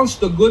 Because once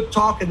the good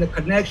talk and the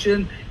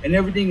connection and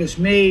everything is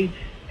made,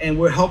 and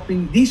we're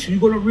helping these, you're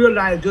going to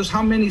realize just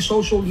how many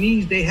social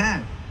needs they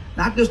have.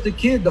 Not just the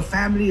kid, the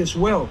family as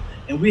well.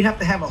 And we have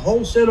to have a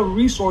whole set of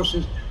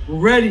resources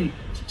ready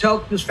to tell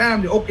this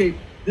family, okay,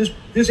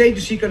 this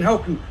agency can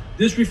help you.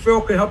 This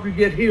referral can help you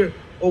get here,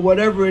 or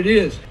whatever it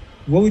is.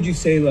 What would you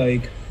say,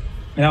 like,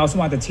 and I also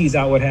want to tease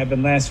out what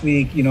happened last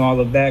week, you know, all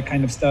of that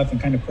kind of stuff, and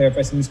kind of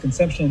clarify some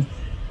misconceptions.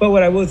 But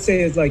what I would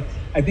say is, like,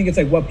 I think it's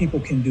like what people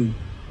can do,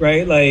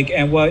 right? Like,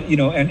 and what, you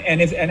know,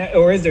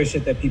 or is there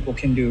shit that people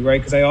can do, right?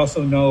 Because I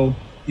also know,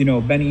 you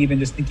know, Benny, even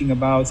just thinking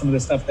about some of the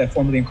stuff that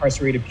formerly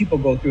incarcerated people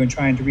go through and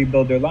trying to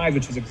rebuild their lives,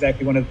 which is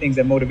exactly one of the things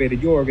that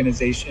motivated your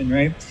organization,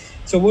 right?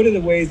 So what are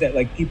the ways that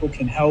like people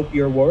can help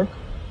your work,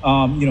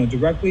 you know,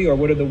 directly, or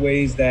what are the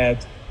ways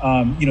that,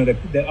 you know,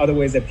 that other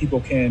ways that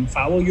people can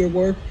follow your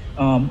work,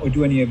 or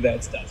do any of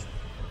that stuff?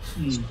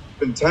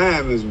 Spending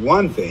time is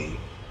one thing,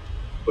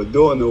 but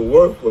doing the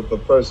work with a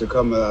person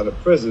coming out of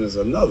prison is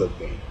another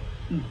thing,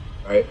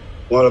 right?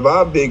 One of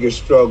our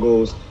biggest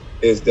struggles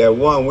is that,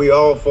 one, we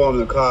all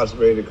form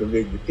incarcerated,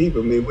 convicted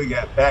people. I mean, we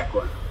got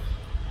backgrounds.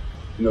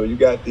 You know, you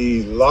got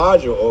these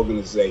larger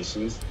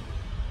organizations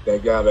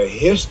that got a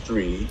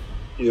history.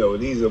 You know,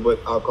 these are what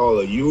I'll call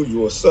the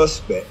usual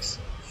suspects.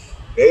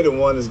 They're the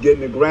ones that's getting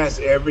the grants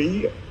every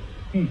year.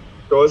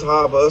 So it's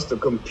hard for us to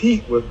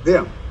compete with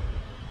them.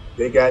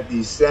 They got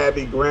these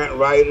savvy grant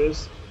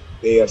writers.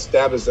 They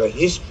established a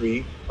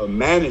history of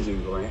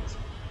managing grants.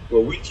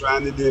 Well, we're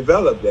trying to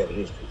develop that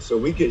history, so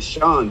we get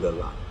shunned a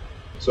lot.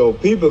 So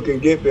people can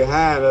get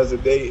behind us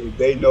if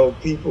they know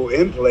people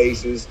in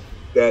places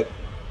that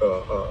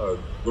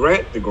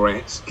grant the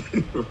grants,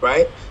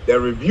 right?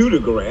 That review the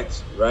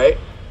grants, right?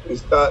 and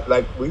start,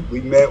 like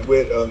we met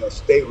with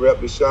State Rep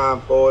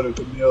Deshaun Ford and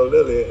Camille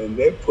Lilly, and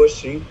they're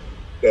pushing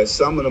that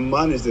some of the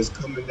monies that's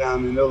coming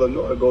down in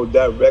Illinois go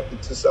directly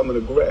to some of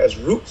the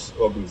grassroots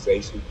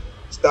organizations.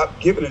 Stop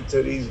giving it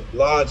to these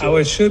large. How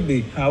it should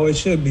be.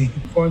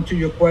 Going to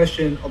your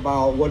question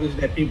about what is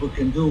that people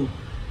can do,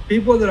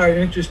 people that are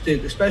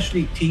interested,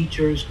 especially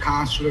teachers,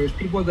 counselors,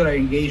 people that are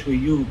engaged with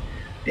youth,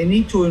 they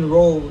need to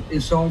enroll in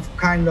some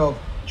kind of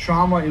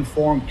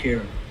trauma-informed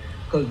care.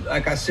 Because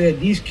like I said,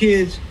 these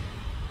kids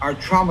are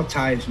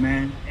traumatized,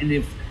 man. And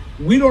if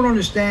we don't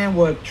understand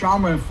what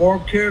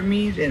trauma-informed care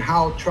means and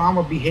how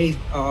trauma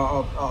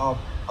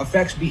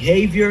affects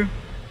behavior,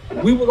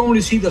 we will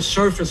only see the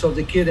surface of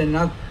the kid and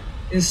not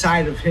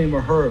inside of him or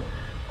her.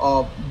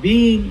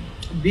 Being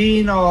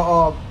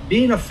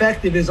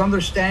effective is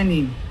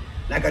understanding,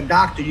 like a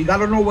doctor. You got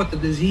to know what the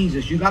disease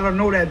is. You got to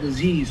know that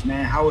disease,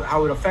 man,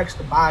 how it affects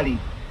the body,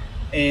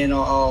 and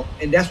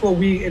that's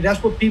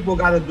what people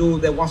got to do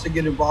that wants to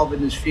get involved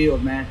in this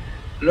field, man.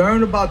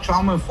 Learn about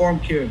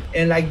trauma-informed care,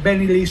 and like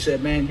Benny Lee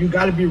said, man, you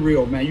got to be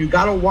real, man. You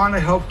got to want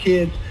to help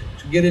kids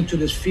to get into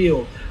this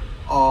field.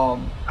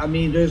 I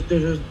mean, there's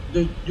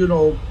you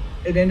know,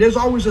 and then there's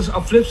always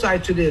a flip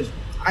side to this.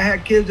 I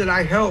had kids that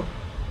I helped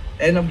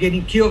end up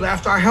getting killed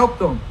after I helped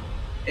them.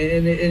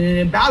 And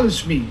it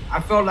imbalanced me. I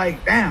felt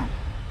like, damn,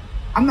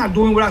 I'm not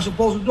doing what I'm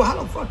supposed to do.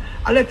 How the fuck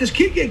I let this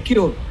kid get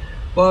killed?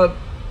 But,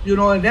 you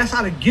know, and that's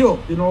out of guilt,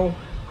 you know.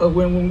 Because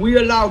when we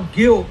allow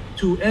guilt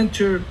to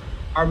enter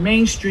our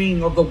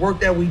mainstream of the work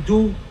that we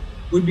do,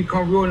 we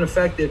become real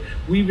ineffective.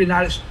 We've been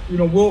not, you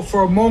know, well,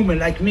 for a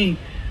moment, like me,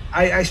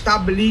 I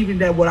stopped believing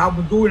that what I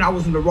was doing, I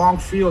was in the wrong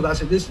field. I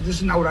said, this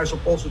is not what I'm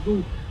supposed to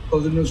do.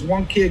 Because when this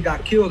one kid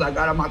got killed, I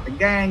got him out the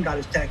gang, got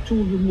his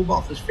tattoos removed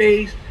off his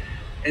face.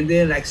 And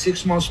then like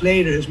 6 months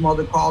later, his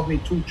mother called me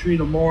 2, 3 in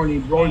the morning,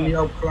 blowing me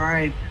up,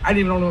 crying. I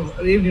didn't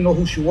even know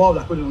who she was.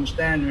 I couldn't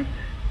understand her.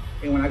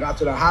 And when I got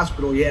to the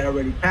hospital, he had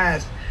already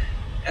passed.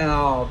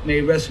 May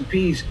he rest in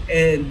peace.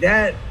 And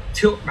that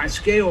tilted my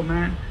scale,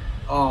 man.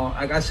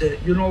 Like I said,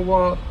 you know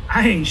what?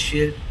 I ain't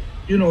shit.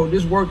 You know,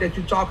 this work that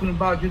you're talking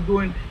about, you're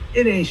doing,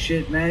 it ain't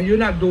shit, man. You're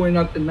not doing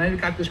nothing, man. You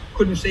got this,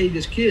 couldn't save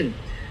this kid.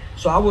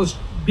 So I was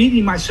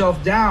beating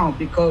myself down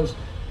because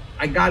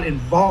I got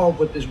involved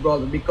with this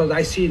brother, because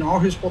I seen all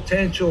his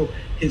potential,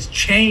 his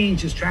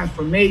change, his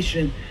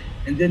transformation,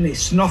 and then they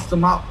snuffed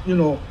him out, you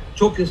know,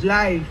 took his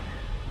life.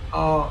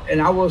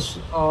 And I was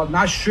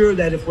not sure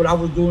that if what I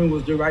was doing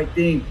was the right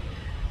thing.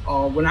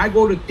 When I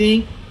go to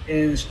think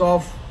and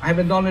stuff, I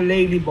haven't done it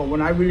lately, but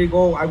when I really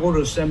go, I go to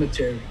the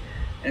cemetery.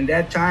 And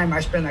that time I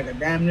spent like a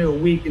damn near a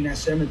week in that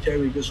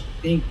cemetery just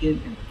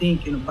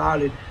thinking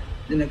about it.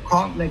 And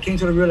it came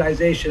to the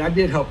realization, I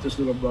did help this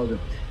little brother.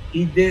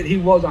 He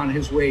was on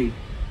his way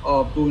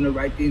of doing the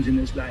right things in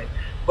his life.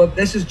 But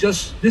this is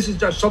just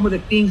some of the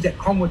things that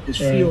come with this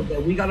field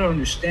that we gotta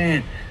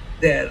understand,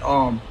 that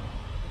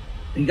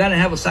you gotta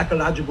have a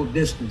psychological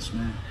distance,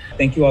 man.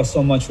 Thank you all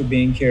so much for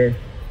being here.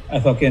 I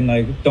fucking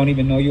don't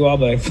even know you all,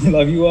 but I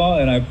love you all,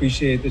 and I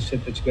appreciate the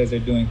shit that you guys are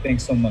doing.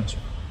 Thanks so much.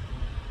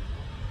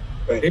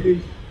 Thank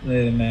you.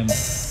 Later, man.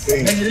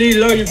 Benny Lee,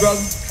 love you, brother.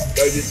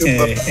 Love you too,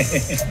 brother.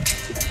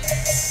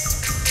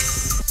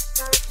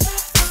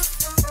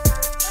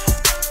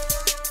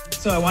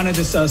 So I want to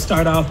just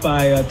start off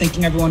by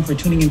thanking everyone for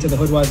tuning into the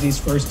Hoodoisie's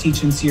first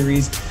teaching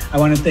series. I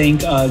want to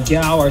thank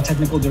Giao, our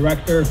technical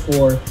director,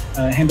 for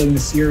handling the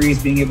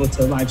series, being able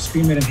to live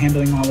stream it and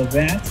handling all of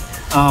that.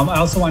 I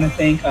also want to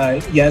thank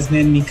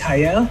Yasmin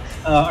Mikhael,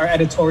 our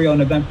editorial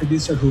and event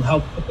producer, who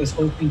helped put this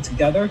whole thing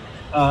together.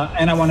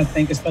 And I want to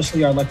thank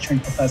especially our lecturing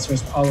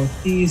professors, Paulo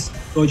Ortiz,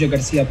 Roger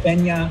Garcia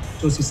Peña,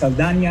 Josie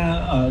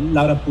Saldana,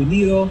 Laura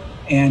Pulido,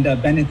 and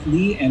Bennett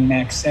Lee and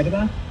Max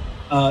Cerda.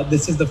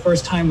 This is the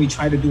first time we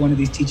try to do one of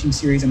these teaching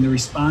series, and the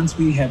response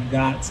we have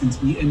got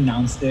since we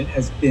announced it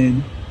has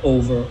been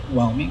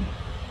overwhelming.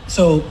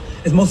 So,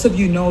 as most of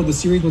you know, the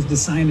series was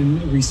designed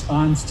in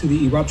response to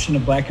the eruption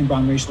of Black and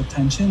brown racial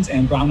tensions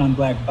and brown on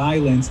Black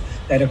violence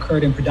that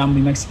occurred in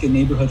predominantly Mexican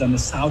neighborhoods on the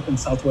south and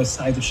southwest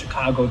sides of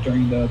Chicago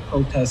during the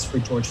protests for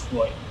George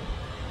Floyd.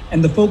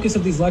 And the focus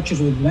of these lectures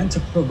was meant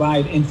to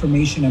provide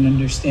information and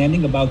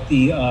understanding about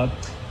the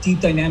deep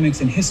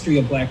dynamics and history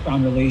of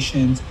Black-brown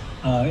relations,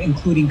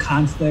 including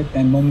conflict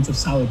and moments of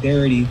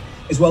solidarity,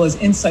 as well as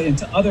insight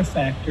into other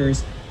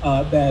factors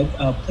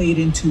that played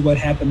into what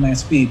happened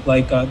last week,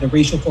 like the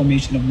racial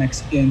formation of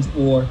Mexicans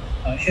or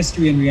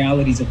history and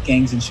realities of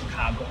gangs in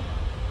Chicago.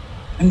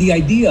 And the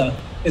idea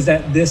is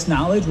that this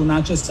knowledge will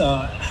not just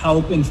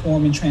help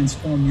inform and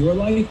transform your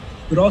life,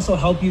 but also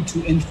help you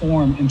to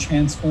inform and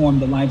transform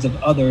the lives of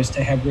others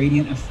to have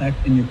radiant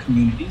effect in your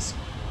communities.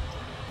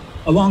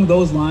 Along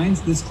those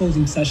lines, this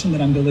closing session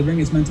that I'm delivering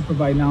is meant to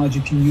provide knowledge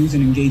you can use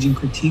in engaging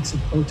critiques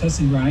of protests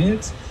and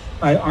riots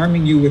by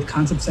arming you with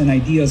concepts and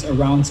ideas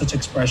around such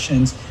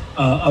expressions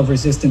of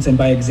resistance, and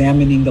by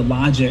examining the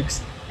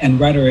logics and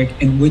rhetoric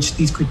in which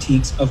these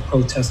critiques of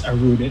protest are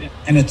rooted.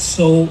 And it's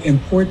so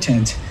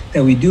important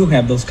that we do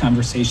have those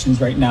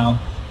conversations right now,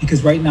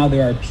 because right now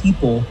there are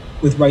people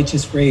with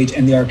righteous rage,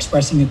 and they are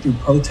expressing it through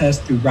protests,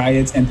 through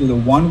riots, and through the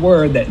one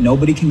word that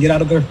nobody can get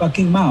out of their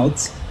fucking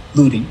mouths,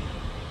 looting.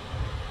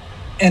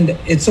 And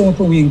it's so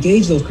important we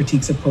engage those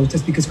critiques of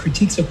protest, because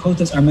critiques of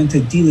protest are meant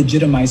to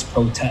delegitimize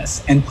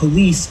protests and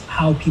police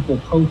how people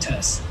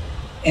protest.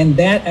 And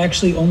that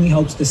actually only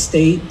helps the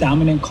state,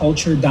 dominant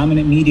culture,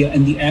 dominant media,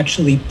 and the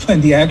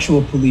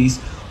actual police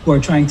who are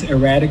trying to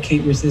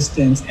eradicate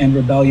resistance and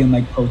rebellion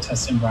like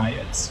protests and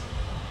riots.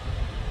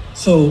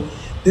 So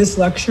this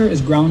lecture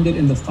is grounded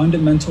in the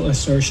fundamental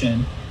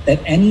assertion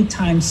that any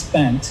time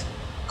spent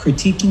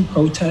critiquing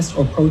protests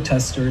or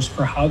protesters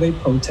for how they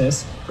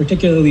protest,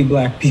 particularly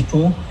Black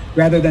people,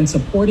 rather than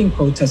supporting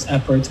protest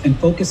efforts and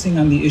focusing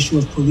on the issue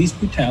of police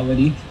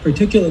brutality,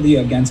 particularly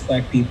against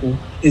Black people,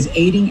 is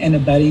aiding and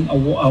abetting a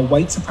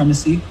white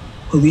supremacy,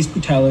 police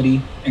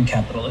brutality, and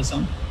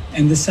capitalism.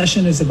 And this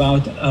session is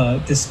about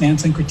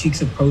dismantling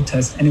critiques of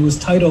protest, and it was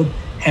titled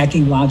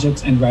Hacking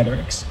Logics and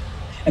Rhetorics.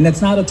 And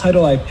that's not a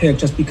title I picked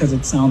just because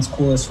it sounds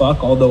cool as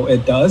fuck, although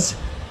it does,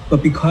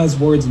 but because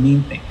words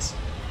mean things.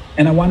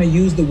 And I want to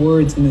use the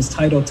words in this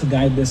title to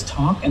guide this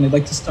talk, and I'd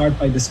like to start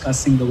by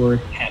discussing the word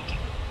hacking.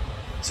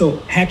 So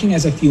hacking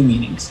has a few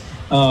meanings.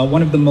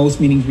 One of the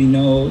most meanings we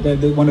know,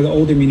 one of the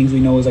older meanings we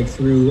know is like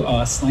through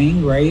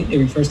slang, right? It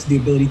refers to the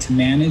ability to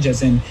manage,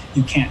 as in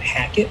you can't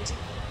hack it.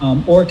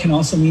 Or it can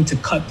also mean to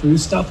cut through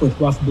stuff with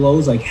rough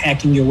blows, like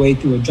hacking your way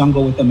through a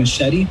jungle with a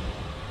machete.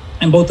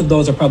 And both of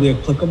those are probably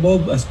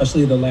applicable,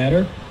 especially the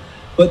latter.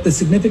 But the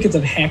significance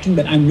of hacking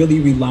that I'm really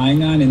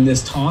relying on in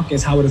this talk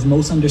is how it is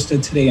most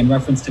understood today in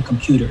reference to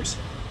computers,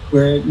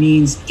 where it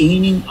means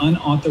gaining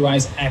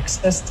unauthorized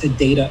access to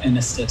data in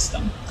a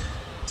system.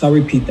 So I'll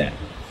repeat that.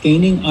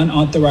 Gaining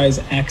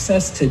unauthorized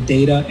access to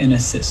data in a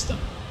system.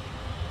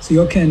 So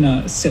you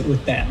can sit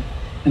with that.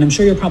 And I'm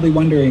sure you're probably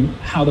wondering,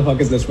 how the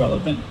fuck is this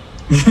relevant?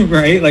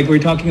 Right? Like, we're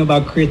talking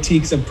about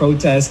critiques of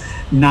protests,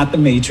 not the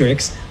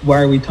Matrix.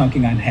 Why are we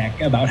talking about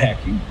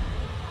hacking?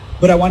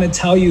 But I want to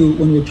tell you,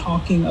 when we're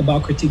talking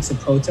about critiques of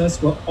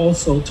protests, we're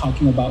also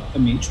talking about the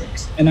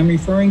Matrix. And I'm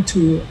referring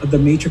to the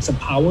matrix of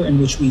power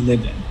in which we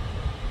live in.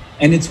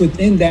 And it's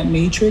within that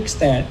matrix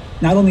that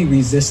not only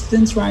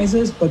resistance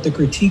rises, but the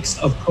critiques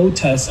of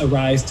protests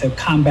arise to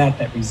combat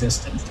that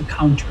resistance, to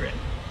counter it.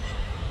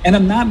 And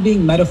I'm not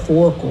being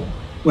metaphorical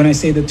when I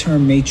say the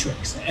term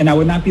matrix. And I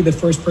would not be the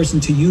first person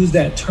to use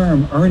that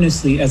term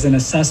earnestly as an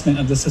assessment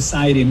of the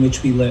society in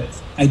which we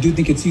live. I do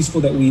think it's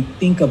useful that we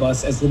think of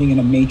us as living in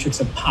a matrix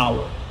of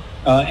power.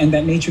 And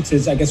that matrix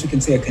is, I guess we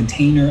can say, a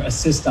container, a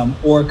system,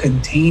 or a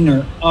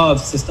container of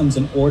systems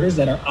and orders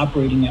that are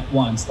operating at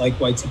once, like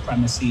white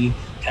supremacy,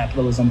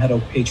 capitalism,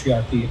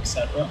 heteropatriarchy,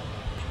 etc.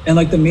 And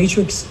like the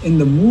matrix in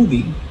the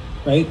movie,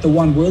 right, the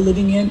one we're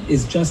living in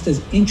is just as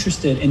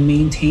interested in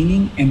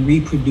maintaining and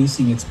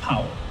reproducing its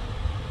power.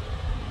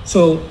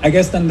 So I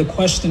guess then the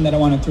question that I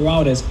want to throw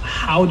out is,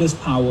 how does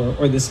power,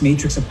 or this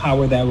matrix of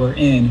power that we're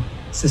in,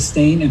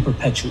 sustain and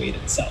perpetuate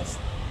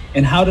itself?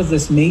 And how does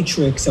this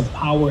matrix of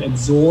power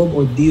absorb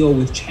or deal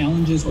with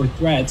challenges or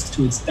threats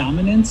to its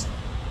dominance,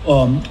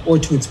 or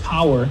to its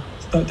power,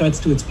 threats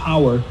to its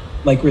power,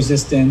 like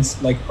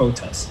resistance, like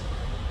protests?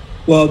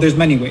 Well, there's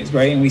many ways,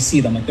 right? And we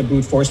see them, like the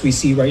brute force we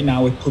see right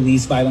now with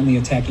police violently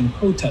attacking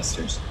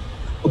protesters.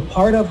 But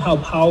part of how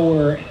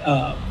power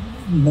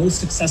most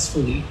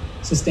successfully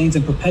sustains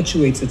and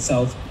perpetuates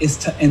itself is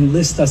to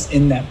enlist us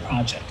in that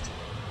project,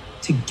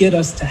 to get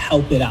us to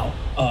help it out,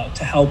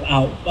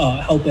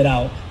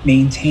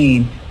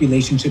 maintain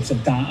relationships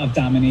of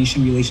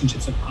domination,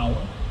 relationships of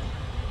power.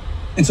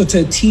 And so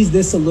to tease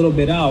this a little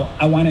bit out,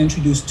 I want to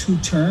introduce two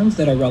terms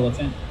that are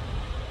relevant: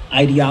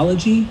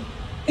 ideology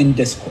and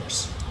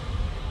discourse.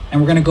 And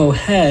we're going to go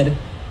ahead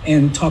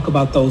and talk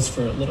about those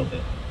for a little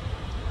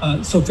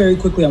bit. So very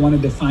quickly, I want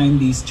to define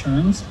these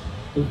terms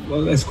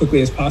as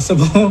quickly as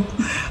possible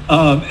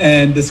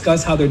and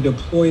discuss how they're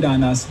deployed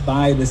on us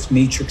by this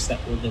matrix that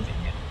we're living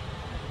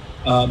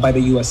in, by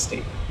the US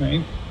state,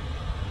 right?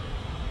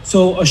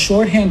 So a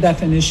shorthand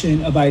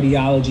definition of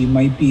ideology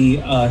might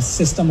be a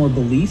system or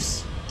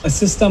beliefs, a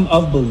system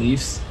of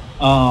beliefs,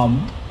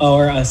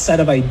 or a set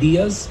of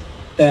ideas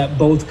that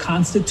both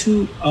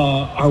constitute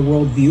our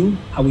worldview,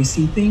 how we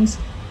see things,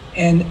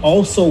 and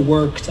also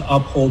work to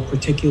uphold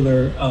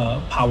particular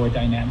power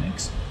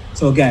dynamics.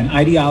 So again,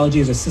 ideology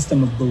is a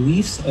system of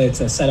beliefs. It's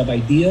a set of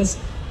ideas.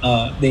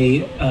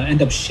 They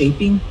end up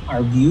shaping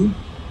our view,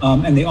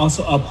 and they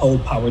also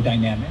uphold power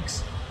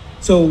dynamics.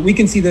 So we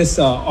can see this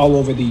all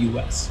over the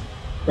US,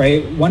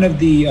 right? One of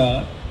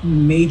the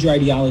major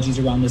ideologies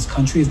around this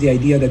country is the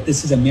idea that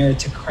this is a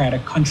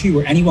meritocratic country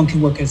where anyone can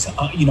work as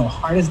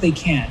hard as they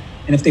can.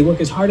 And if they work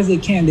as hard as they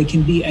can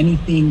be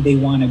anything they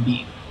want to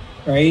be,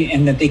 right?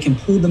 And that they can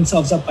pull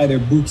themselves up by their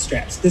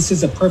bootstraps. This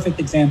is a perfect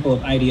example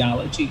of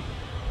ideology.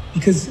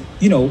 Because,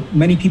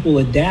 many people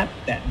adapt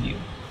that view,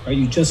 right?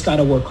 You just got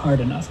to work hard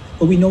enough.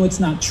 But we know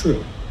it's not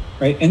true,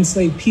 right?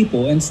 Enslaved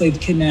people,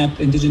 kidnapped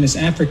indigenous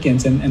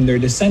Africans and their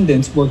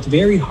descendants worked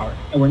very hard,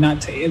 and we're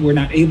not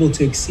able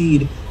to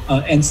exceed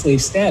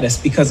enslaved status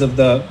because of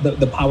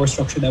the power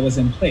structure that was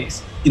in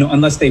place.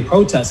 Unless they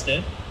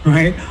protested,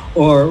 right?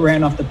 Or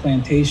ran off the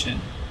plantation.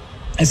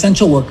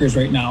 Essential workers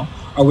right now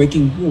are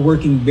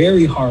working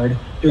very hard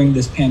during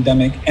this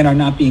pandemic and are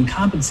not being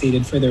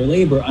compensated for their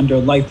labor under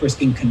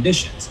life-risking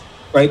conditions,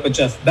 right? But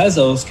Jeff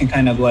Bezos can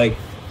kind of like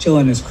chill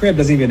in his crib,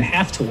 doesn't even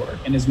have to work,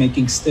 and is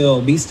making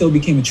still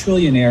became a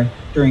trillionaire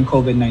during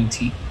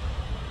COVID-19.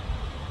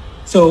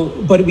 So,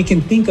 but we can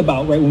think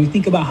about, right, when we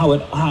think about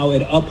how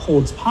it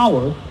upholds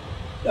power,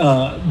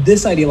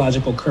 this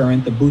ideological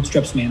current, the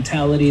bootstraps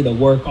mentality, the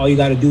work, all you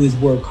got to do is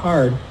work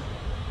hard,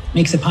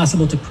 makes it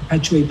possible to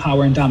perpetuate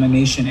power and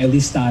domination, at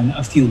least on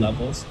a few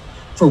levels.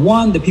 For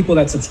one, the people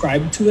that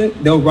subscribe to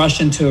it, they'll rush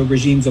into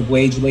regimes of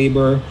wage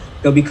labor.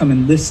 They'll become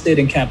enlisted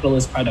in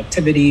capitalist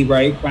productivity,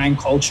 right? Grind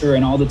culture,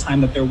 and all the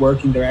time that they're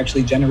working, they're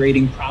actually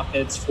generating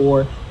profits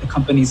for the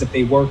companies that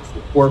they work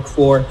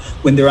for.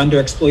 When they're under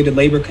exploited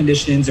labor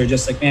conditions, they're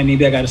just like, man,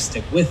 maybe I got to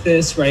stick with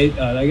this, right?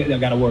 I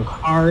got to work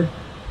hard.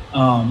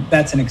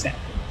 That's an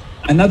example.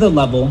 Another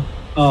level,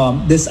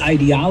 this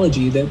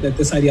ideology that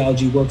this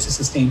ideology works to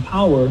sustain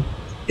power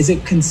is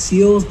it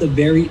conceals the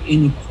very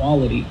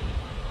inequality,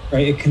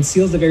 right? It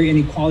conceals the very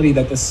inequality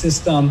that the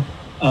system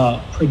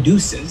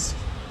produces.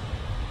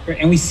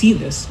 And we see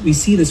this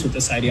with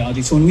this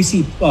ideology. So when we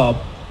see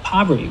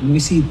poverty, when we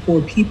see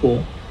poor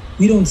people,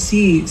 we don't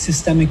see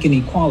systemic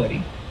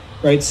inequality,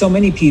 right? So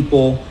many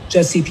people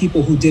just see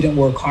people who didn't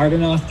work hard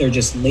enough. They're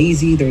just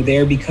lazy. They're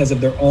there because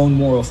of their own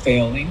moral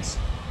failings.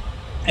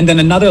 And then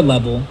another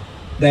level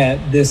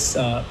that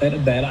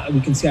that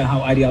we can see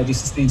how ideology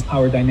sustains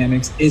power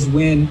dynamics is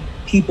when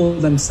people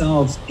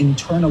themselves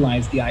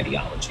internalize the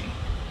ideology.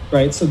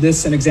 Right. So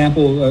an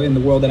example in the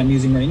world that I'm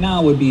using right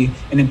now would be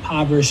the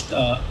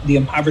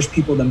impoverished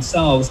people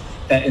themselves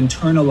that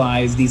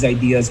internalize these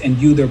ideas and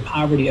view their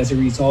poverty as a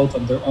result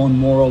of their own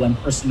moral and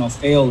personal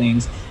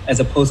failings, as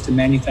opposed to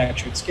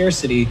manufactured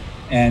scarcity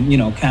and,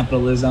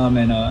 capitalism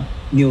and a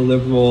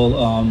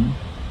neoliberal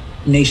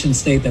nation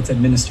state that's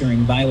administering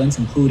violence,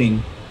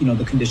 including,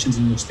 the conditions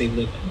in which they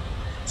live in.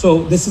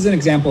 So this is an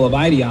example of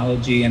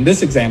ideology, and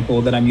this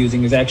example that I'm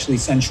using is actually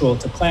central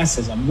to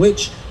classism,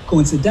 which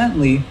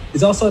coincidentally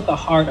is also at the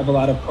heart of a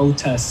lot of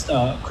protests,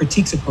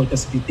 critiques of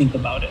protests, if you think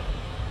about it.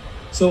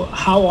 So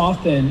how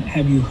often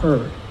have you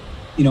heard,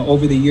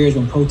 over the years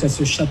when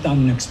protesters shut down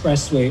an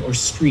expressway or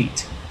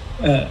street,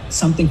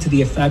 something to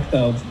the effect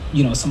of,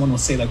 someone will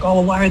say like,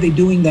 oh, why are they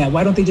doing that?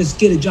 Why don't they just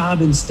get a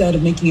job instead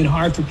of making it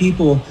hard for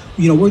people?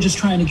 We're just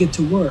trying to get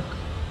to work,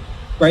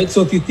 right?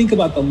 So if you think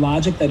about the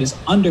logic that is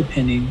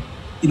underpinning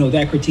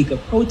that critique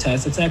of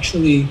protest, it's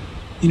actually,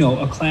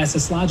 a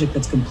classist logic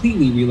that's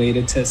completely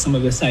related to some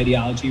of this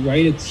ideology,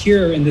 right? It's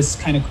here in this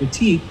kind of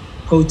critique,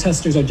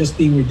 protesters are just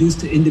being reduced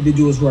to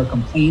individuals who are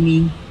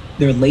complaining,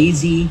 they're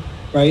lazy,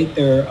 right?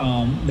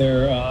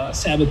 They're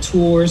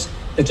saboteurs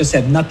that just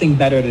have nothing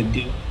better to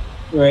do,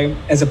 right?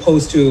 As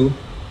opposed to,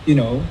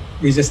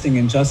 resisting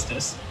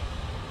injustice.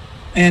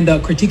 And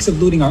critiques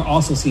of looting are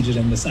also seated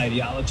in this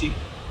ideology.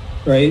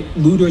 Right?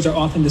 Looters are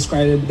often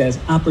described as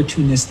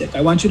opportunistic.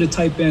 I want you to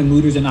type in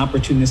looters and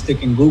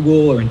opportunistic in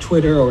Google or in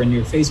Twitter or in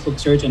your Facebook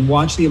search and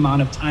watch the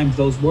amount of times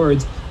those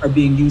words are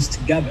being used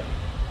together.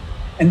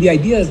 And the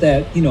idea is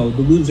that, the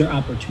looters are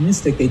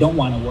opportunistic. They don't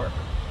want to work,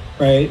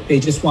 right?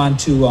 They just want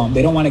to,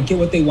 they don't want to get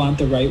what they want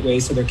the right way.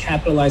 So they're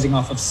capitalizing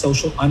off of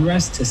social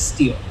unrest to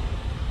steal.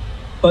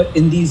 But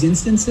in these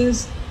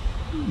instances,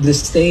 the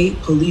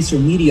state, police, or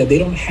media, they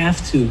don't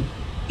have to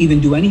even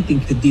do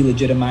anything to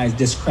delegitimize,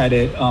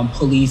 discredit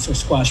police or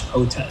squash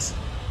protests,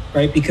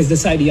 right? Because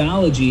this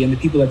ideology and the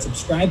people that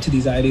subscribe to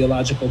these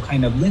ideological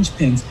kind of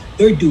linchpins,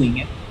 they're doing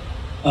it.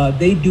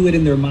 They do it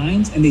in their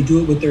minds, and they do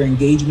it with their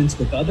engagements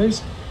with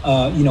others.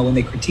 When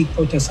they critique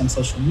protests on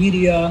social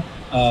media,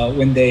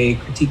 when they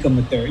critique them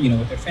with their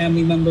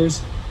family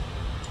members.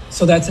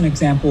 So that's an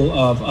example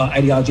of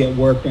ideology at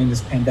work during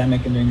this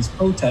pandemic and during these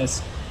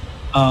protests.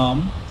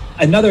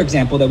 Another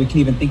example that we can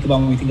even think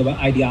about when we think about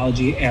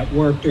ideology at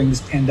work during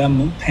this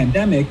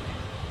pandemic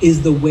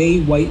is the way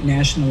white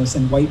nationalists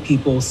and white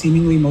people,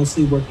 seemingly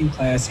mostly working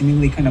class,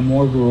 seemingly kind of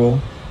more rural,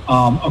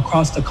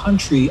 across the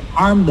country,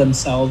 armed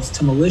themselves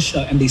to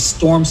militia and they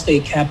stormed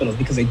state capitals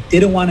because they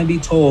didn't want to be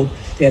told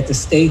they had to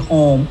stay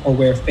home or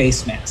wear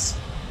face masks.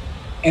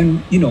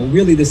 And,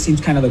 really this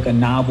seems kind of like a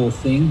novel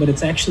thing, but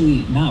it's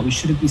actually not. We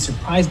shouldn't be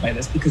surprised by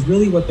this, because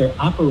really what they're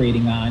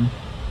operating on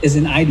is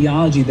an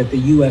ideology that the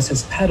U.S.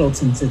 has peddled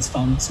since its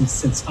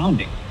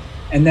founding.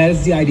 And that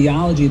is the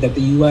ideology that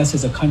the U.S.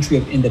 is a country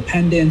of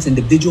independence,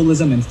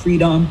 individualism, and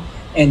freedom.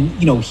 And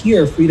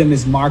here, freedom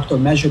is marked or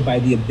measured by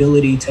the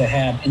ability to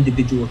have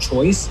individual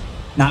choice,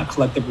 not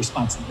collective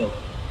responsibility.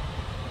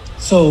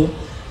 So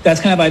that's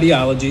kind of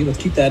ideology. Let's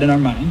keep that in our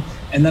mind.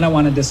 And then I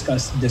want to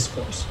discuss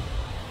discourse.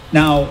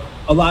 Now,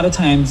 a lot of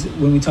times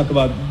when we talk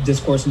about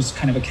discourse in just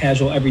kind of a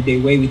casual, everyday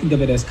way, we think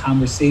of it as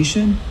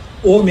conversation.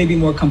 Or maybe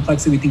more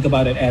complexly, we think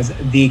about it as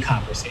the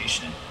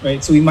conversation,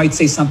 right? So we might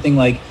say something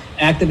like,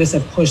 activists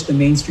have pushed the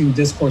mainstream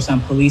discourse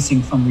on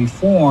policing from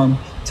reform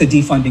to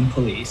defunding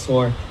police,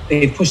 or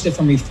they've pushed it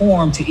from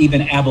reform to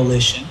even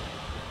abolition.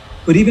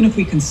 But even if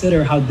we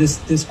consider how this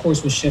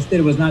discourse was shifted,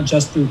 it was not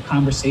just through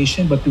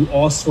conversation, but through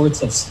all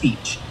sorts of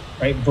speech,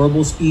 right?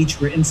 Verbal speech,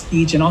 written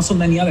speech, and also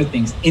many other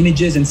things,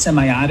 images and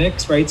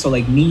semiotics, right? So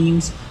like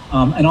memes,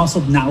 and also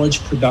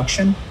knowledge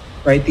production,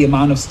 right? The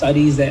amount of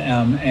studies that,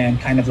 and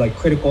kind of like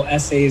critical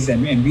essays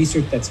and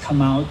research that's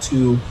come out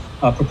to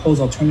propose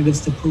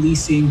alternatives to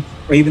policing,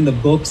 or even the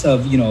books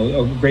of, you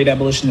know, a great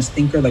abolitionist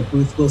thinker like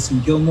Ruth Wilson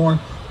Gilmore,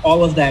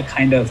 all of that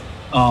kind of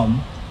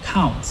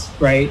counts,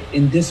 right,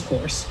 in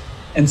discourse.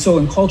 And so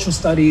in cultural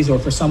studies, or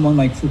for someone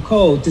like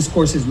Foucault,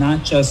 discourse is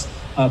not just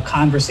a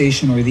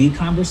conversation or the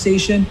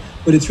conversation,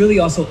 but it's really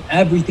also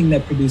everything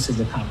that produces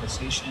a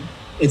conversation.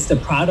 It's the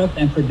product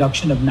and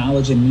production of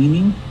knowledge and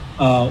meaning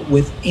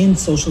within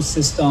social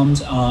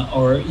systems,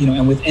 or, you know,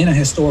 and within a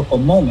historical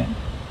moment.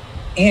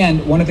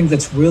 And one of the things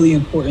that's really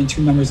important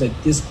to remember is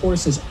that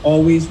discourse is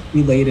always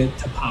related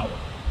to power.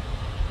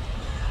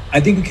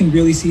 I think we can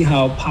really see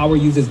how power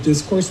uses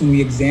discourse when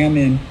we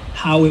examine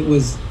how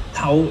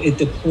it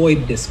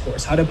deployed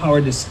discourse. How did power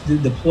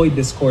deploy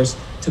discourse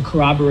to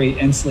corroborate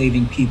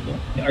enslaving people?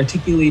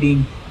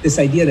 Articulating this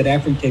idea that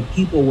African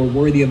people were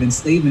worthy of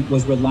enslavement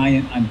was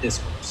reliant on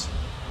discourse.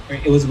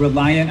 Right? It was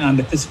reliant on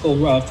the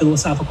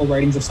philosophical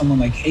writings of someone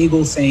like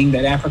Hegel, saying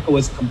that Africa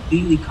was a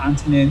completely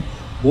continent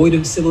void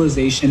of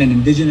civilization and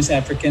indigenous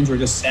Africans were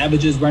just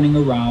savages running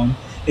around.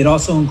 It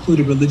also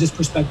included religious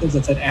perspectives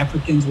that said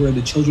Africans were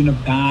the children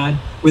of God,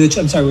 were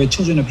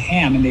children of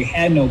Ham, and they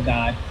had no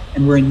God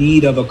and were in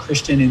need of a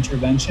Christian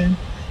intervention.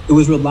 It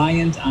was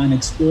reliant on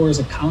explorers'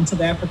 accounts of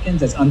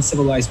Africans as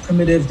uncivilized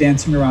primitives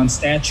dancing around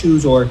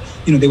statues, or,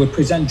 you know, they would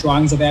present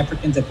drawings of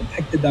Africans that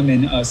depicted them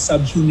in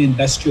subhuman,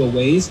 bestial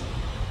ways.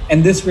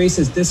 And this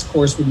racist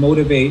discourse would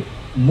motivate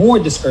more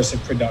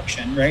discursive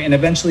production, right? And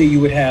eventually you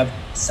would have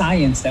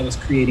science that was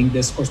creating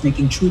discourse,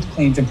 making truth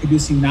claims and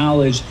producing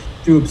knowledge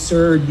through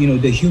absurd, you know,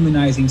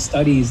 dehumanizing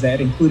studies that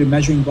included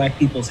measuring Black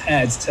people's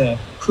heads to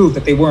prove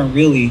that they weren't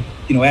really,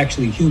 you know,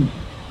 actually human.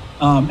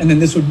 And then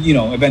this would, you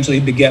know,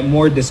 eventually beget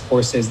more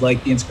discourses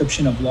like the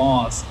inscription of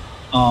laws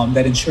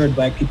that ensured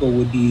Black people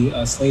would be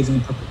slaves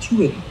in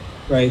perpetuity,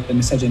 right? The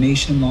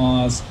miscegenation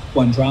laws,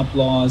 one-drop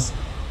laws,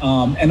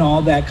 and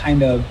all that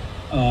kind of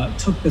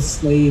took the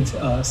slave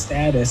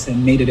status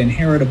and made it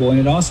inheritable. And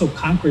it also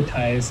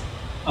concretized,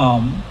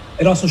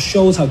 it also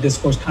shows how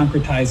discourse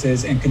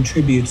concretizes and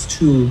contributes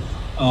to,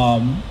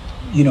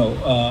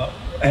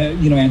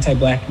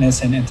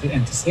 anti-Blackness and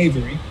to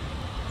slavery.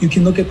 You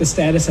can look at the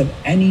status of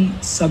any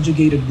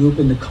subjugated group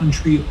in the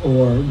country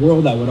or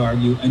world, I would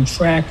argue, and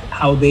track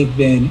how they've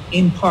been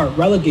in part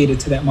relegated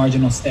to that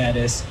marginal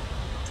status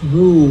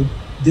through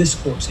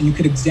discourse. And you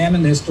could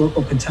examine the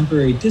historical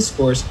contemporary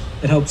discourse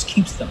that helps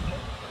keeps them there,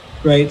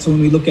 right? So when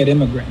we look at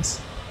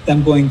immigrants,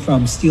 them going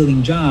from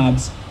stealing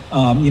jobs,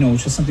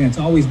 which is something that's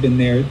always been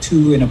there,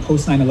 to in a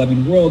post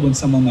 9/11 world when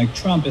someone like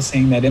Trump is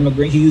saying that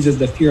he uses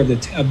the fear of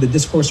the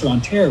discourse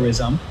around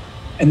terrorism,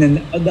 and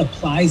then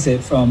applies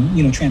it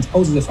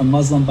transposes it from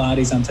Muslim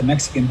bodies onto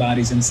Mexican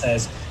bodies and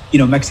says,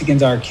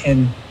 Mexicans are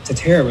akin to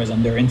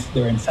terrorism. They're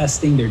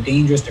infesting, they're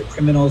dangerous, they're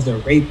criminals, they're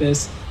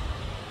rapists.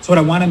 So what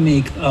I want to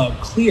make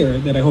clear,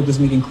 that I hope is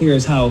making clear,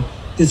 is how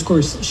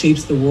discourse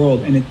shapes the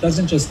world, and it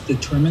doesn't just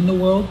determine the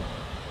world,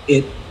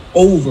 it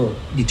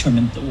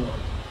over-determines the world.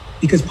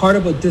 Because part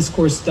of what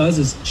discourse does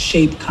is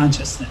shape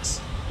consciousness.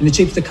 And it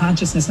shapes the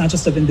consciousness not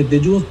just of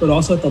individuals, but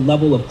also at the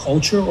level of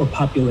culture or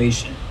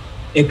population.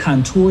 It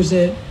contours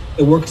it,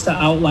 it works to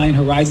outline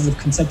horizons of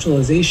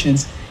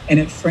conceptualizations, and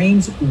it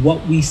frames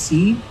what we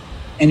see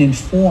and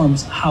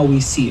informs how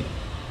we see it.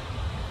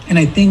 And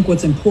I think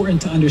what's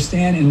important to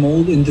understand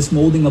in this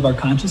molding of our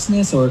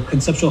consciousness or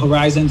conceptual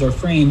horizons or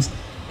frames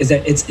is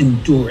that it's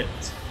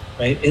endurance,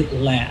 right? It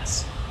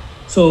lasts.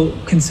 So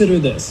consider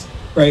this,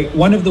 right?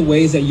 One of the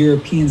ways that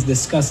Europeans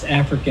discussed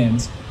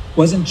Africans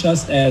wasn't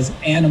just as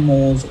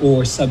animals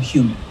or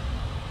subhuman,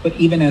 but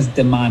even as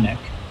demonic.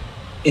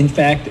 In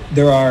fact,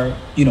 there are,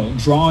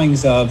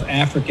 drawings of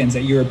Africans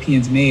that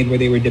Europeans made where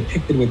they were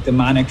depicted with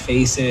demonic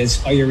faces,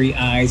 fiery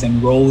eyes,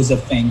 and rows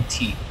of fanged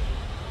teeth.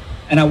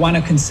 And I want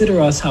to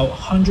consider us how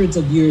hundreds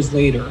of years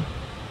later,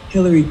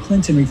 Hillary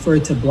Clinton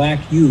referred to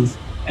Black youth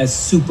as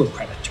super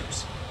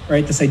predators,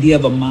 right? This idea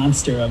of a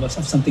monster, of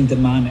something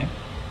demonic.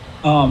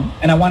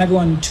 And I want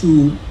everyone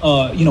to,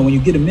 when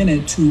you get a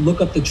minute, to look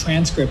up the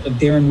transcript of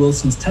Darren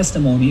Wilson's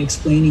testimony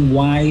explaining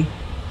why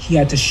he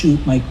had to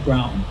shoot Mike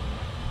Brown.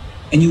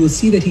 And you will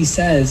see that he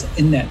says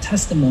in that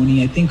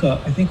testimony, I think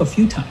a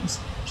few times,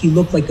 he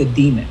looked like a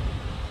demon.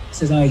 He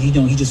says,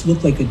 he just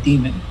looked like a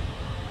demon,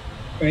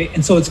 right?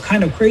 And so it's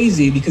kind of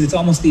crazy because it's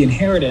almost the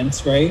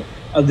inheritance, right,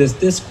 of this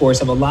discourse,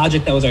 of a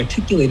logic that was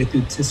articulated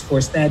through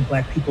discourse that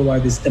Black people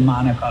are this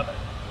demonic other.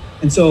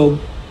 And so,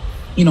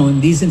 in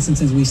these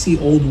instances, we see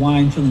old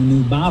wine filling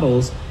new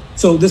bottles.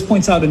 So this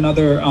points out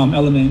another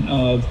element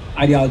of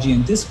ideology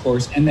and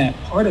discourse, and that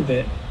part of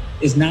it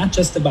is not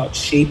just about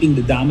shaping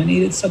the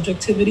dominated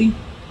subjectivity,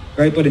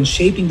 right? But in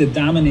shaping the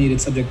dominated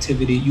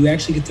subjectivity, you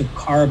actually get to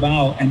carve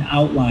out and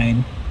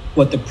outline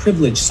what the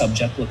privileged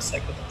subject looks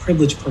like, what the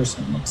privileged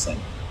person looks like.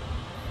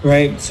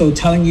 right? So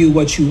telling you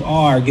what you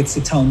are gets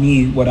to tell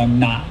me what I'm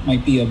not,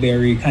 might be a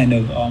very kind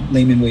of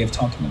layman way of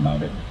talking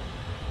about it.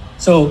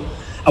 So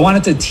I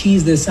wanted to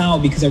tease this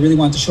out because I really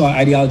wanted to show how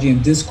ideology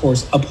and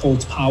discourse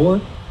upholds power.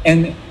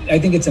 And I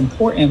think it's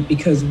important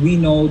because we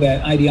know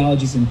that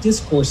ideologies and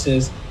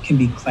discourses can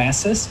be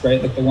classist,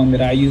 right? Like the one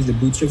that I use, the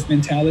bootstraps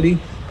mentality,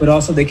 but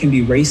also they can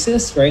be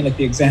racist, right? Like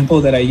the example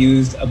that I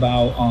used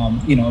about,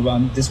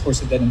 about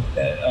discourses that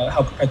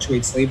help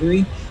perpetuate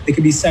slavery. They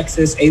could be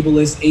sexist,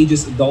 ableist,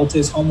 ageist,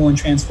 adultist, homo and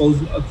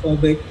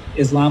transphobic,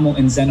 Islamo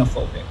and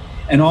xenophobic.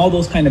 And all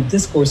those kind of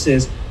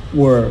discourses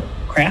were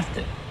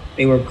crafted.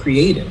 They were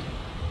created.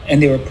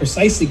 And they were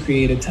precisely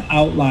created to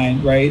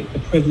outline, right, the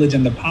privilege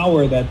and the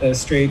power that the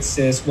straight,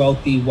 cis,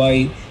 wealthy,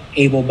 white,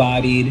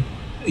 able-bodied,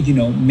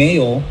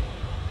 male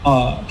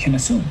can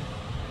assume.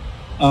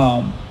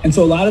 And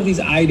so a lot of these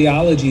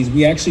ideologies,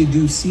 we actually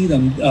do see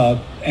them,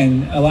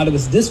 and a lot of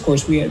this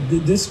discourse, we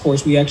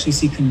actually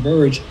see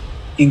converge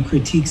in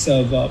critiques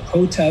of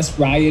protests,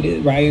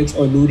 riots,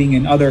 or looting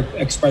and other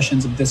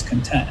expressions of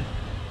discontent.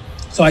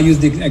 So I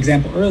used the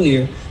example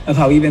earlier of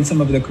how even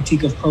some of the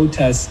critique of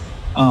protests,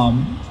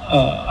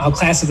 how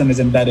classism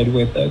is embedded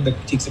with the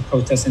critiques of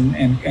protests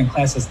and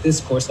classist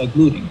discourse like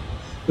looting.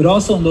 But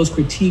also in those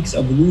critiques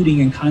of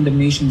looting and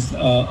condemnations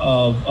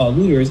of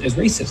looters is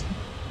racism,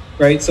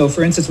 right? So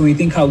for instance, when we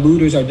think how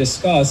looters are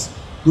discussed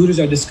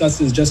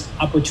as just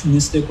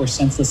opportunistic or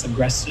senseless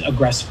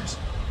aggressors.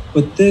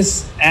 But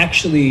this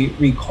actually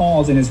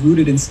recalls and is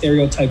rooted in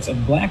stereotypes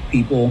of Black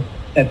people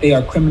that they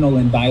are criminal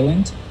and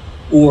violent,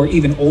 or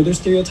even older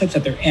stereotypes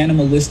that they're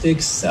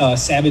animalistic,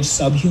 savage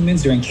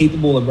subhumans, they're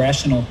incapable of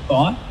rational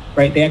thought,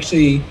 right? They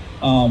actually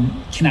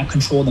cannot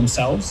control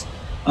themselves.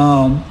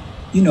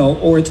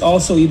 Or it's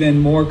also even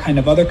more kind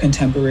of other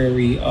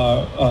contemporary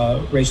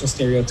racial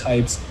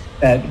stereotypes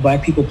that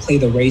Black people play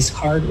the race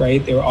card,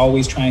 right? They're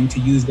always trying to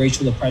use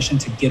racial oppression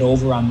to get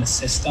over on the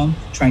system,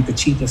 trying to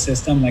cheat the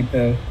system, like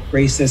the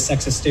racist,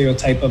 sexist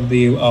stereotype of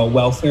the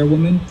welfare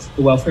woman,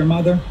 the welfare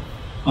mother.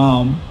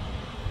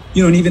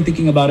 And even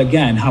thinking about,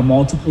 again, how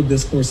multiple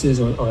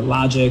discourses or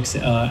logics,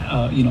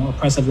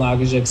 oppressive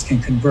logics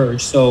can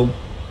converge. So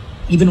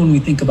even when we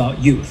think about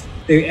youth,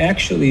 they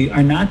actually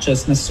are not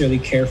just necessarily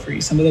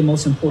carefree. Some of the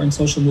most important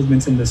social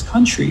movements in this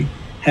country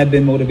have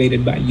been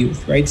motivated by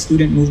youth, right?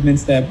 Student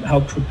movements that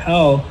help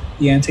propel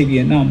the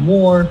anti-Vietnam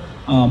War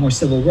or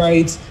civil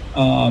rights,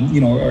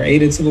 or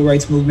aided civil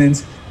rights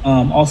movements.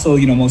 Also,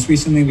 most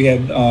recently we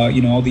had,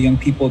 all the young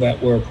people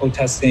that were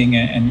protesting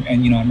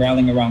and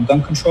rallying around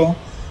gun control.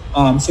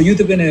 So youth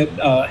have been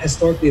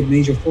historically a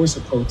major force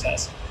of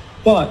protest,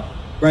 but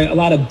right, a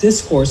lot of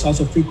discourse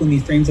also frequently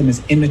frames them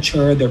as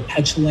immature, they're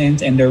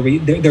petulant, and they're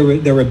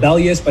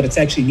rebellious, but it's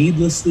actually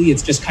needlessly.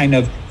 It's just kind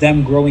of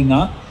them growing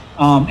up,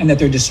 and that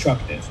they're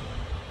destructive,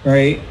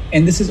 right?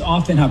 And this is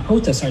often how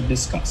protests are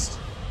discussed,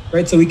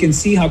 right? So we can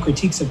see how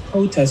critiques of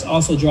protests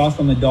also draw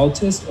from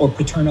adultist or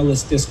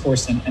paternalist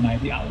discourse and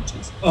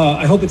ideologies.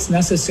 I hope it's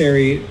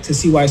necessary to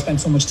see why I spent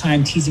so much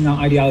time teasing out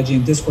ideology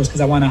and discourse,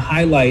 because I want to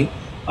highlight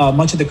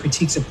much of the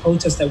critiques of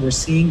protests that we're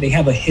seeing, they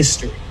have a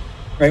history,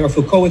 right? Or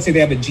Foucault would say they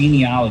have a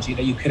genealogy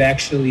that you could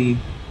actually,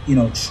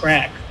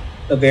 track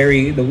the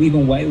way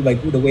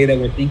that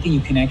we're thinking, you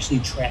can actually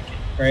track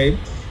it, right?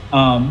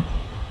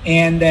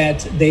 And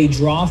that they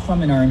draw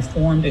from and are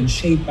informed and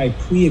shaped by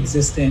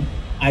pre-existent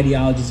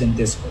ideologies and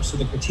discourse. So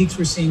the critiques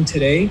we're seeing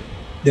today,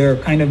 they're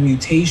kind of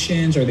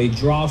mutations, or they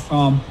draw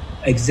from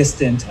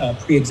pre-existent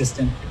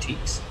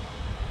critiques.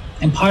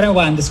 And part of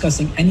why I'm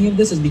discussing any of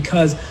this is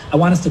because I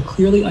want us to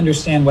clearly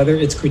understand whether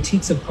it's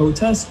critiques of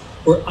protests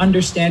or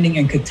understanding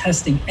and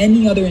contesting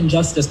any other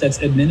injustice that's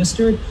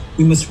administered,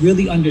 we must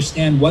really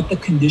understand what the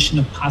condition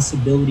of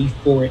possibility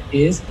for it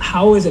is.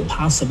 How is it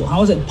possible?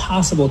 How is it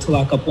possible to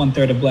lock up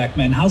 1/3 of Black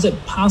men? How is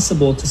it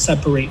possible to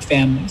separate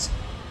families,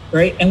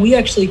 right? And we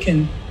actually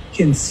can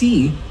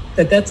see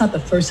that that's not the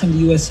first time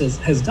the US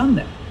has done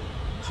that,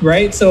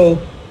 right? So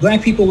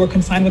Black people were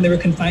confined when they were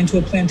confined to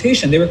a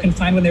plantation. They were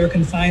confined when they were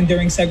confined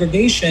during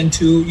segregation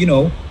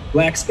to,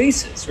 Black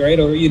spaces, right?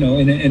 Or,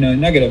 in a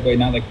negative way,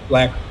 not like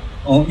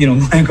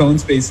Black-owned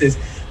spaces.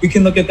 We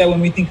can look at that when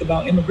we think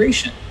about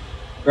immigration,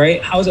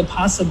 right? How is it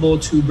possible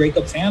to break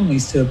up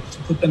families, to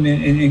put them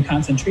in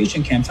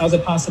concentration camps? How is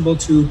it possible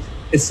to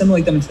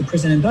assimilate them into the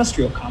prison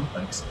industrial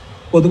complex?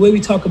 Well, the way we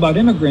talk about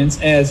immigrants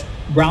as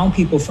brown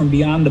people from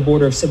beyond the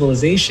border of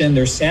civilization,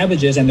 they're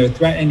savages and they're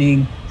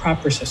threatening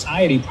proper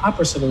society,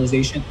 proper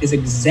civilization, is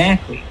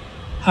exactly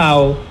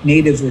how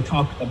natives were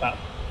talked about,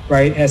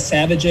 right? As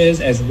savages,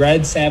 as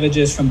red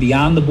savages from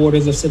beyond the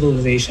borders of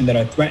civilization that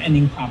are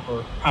threatening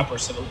proper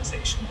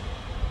civilization,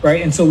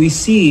 right? And so we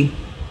see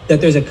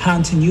that there's a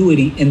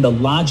continuity in the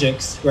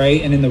logics,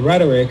 right? And in the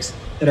rhetorics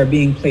that are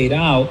being played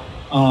out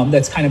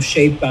that's kind of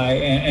shaped by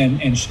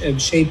and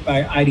shaped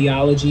by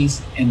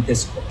ideologies and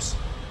discourse.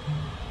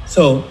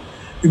 So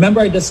remember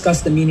I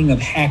discussed the meaning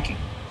of hacking,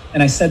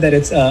 and I said that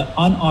it's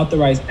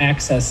unauthorized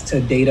access to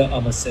data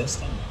of a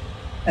system.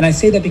 And I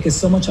say that because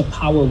so much of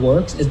power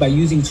works is by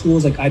using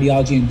tools like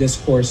ideology and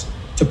discourse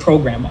to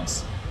program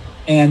us,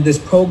 And this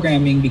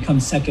programming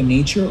becomes second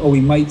nature, or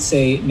we might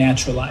say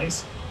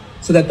naturalized,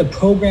 so that the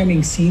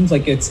programming seems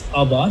like it's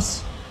of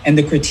us. And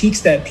the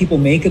critiques that people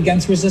make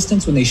against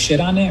resistance when they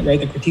shit on it, right?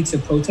 The critiques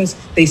of protest,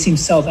 they seem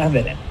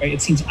self-evident, right?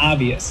 It seems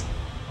obvious.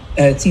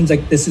 It seems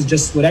like this is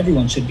just what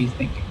everyone should be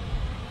thinking.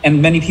 And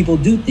many people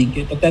do think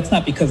it, but that's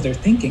not because they're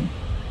thinking,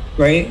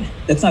 right?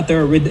 That's not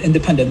their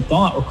independent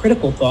thought or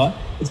critical thought.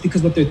 It's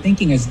because what they're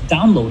thinking is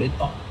downloaded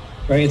thought,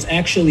 right? It's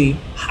actually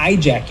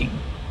hijacking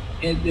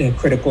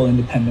critical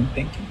independent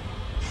thinking.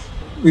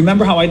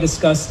 Remember how I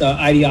discussed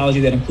ideology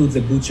that includes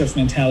the bootstraps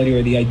mentality,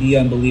 or the idea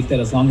and belief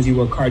that as long as you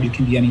work hard, you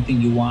can be anything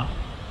you want?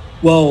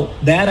 Well,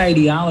 that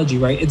ideology,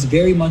 right, it's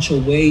very much a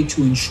way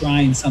to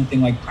enshrine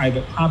something like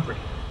private property,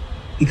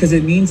 because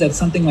it means that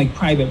something like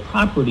private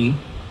property,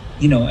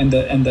 you know, and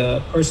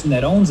the person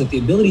that owns it, the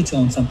ability to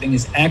own something,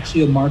 is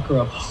actually a marker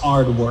of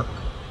hard work,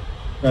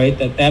 right?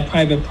 That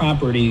private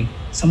property,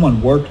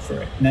 someone worked for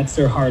it, and that's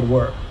their hard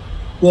work.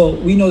 Well,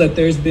 we know that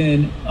there's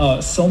been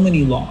so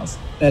many laws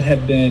that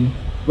have been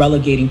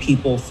relegating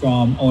people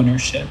from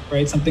ownership,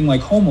 right? Something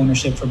like home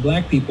ownership for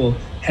Black people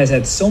has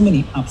had so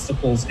many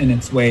obstacles in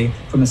its way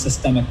from a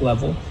systemic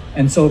level.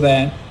 And so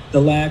that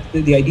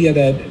the idea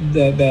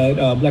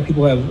that Black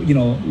people have, you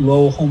know,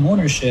 low home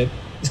ownership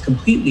is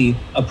completely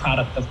a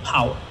product of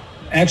power.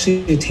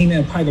 Actually, the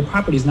attainment of private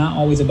property is not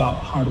always about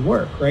hard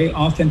work, right?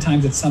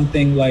 Oftentimes it's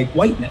something like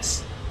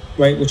whiteness,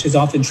 right, which is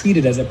often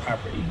treated as a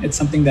property. It's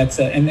something that's,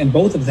 and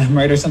both of them,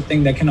 right, are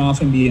something that can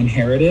often be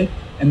inherited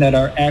and that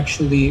are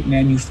actually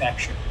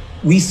manufactured.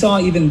 We saw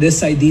even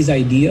these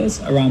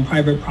ideas around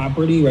private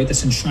property, right,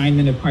 this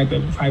enshrinement of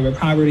private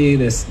property,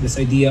 this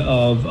idea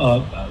of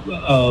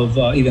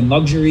even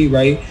luxury,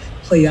 right,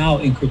 play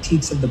out in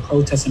critiques of the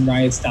protests and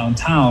riots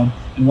downtown,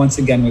 and once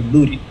again with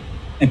looting.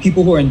 And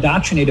people who are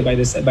indoctrinated by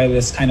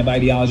this kind of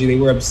ideology, they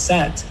were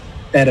upset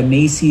that a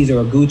Macy's or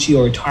a Gucci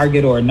or a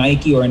Target or a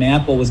Nike or an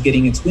Apple was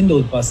getting its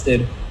windows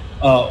busted,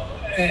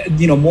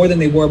 you know, more than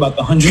they were about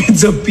the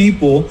hundreds of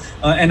people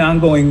and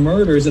ongoing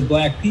murders of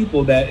Black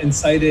people that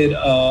incited,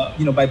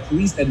 you know, by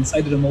police, that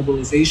incited a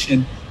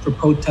mobilization for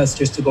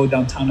protesters to go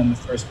downtown in the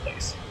first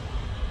place.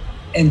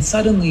 And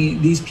suddenly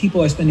these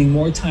people are spending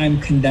more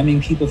time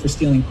condemning people for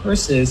stealing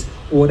purses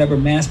or whatever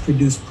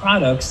mass-produced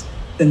products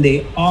than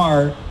they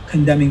are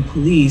condemning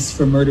police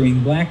for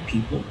murdering Black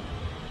people.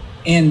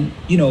 And,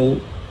 you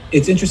know,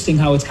 it's interesting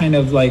how it's kind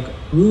of like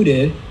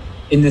rooted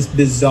in this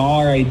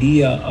bizarre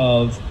idea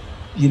of,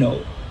 you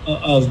know,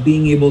 of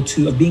being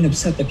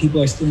upset that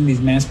people are stealing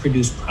these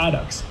mass-produced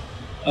products.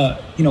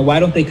 You know, why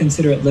don't they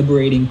consider it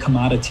liberating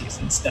commodities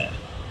instead,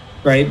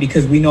 right?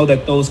 Because we know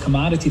that those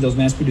commodities, those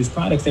mass-produced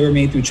products, they were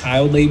made through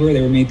child labor,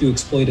 they were made through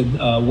exploited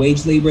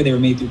wage labor, they were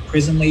made through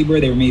prison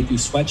labor, they were made through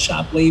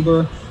sweatshop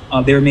labor,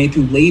 they were made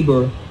through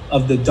labor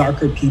of the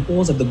darker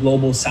peoples of the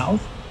global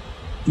South.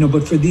 You know,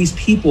 but for these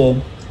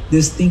people,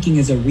 this thinking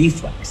is a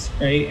reflex,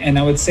 right? And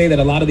I would say that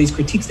a lot of these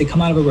critiques, they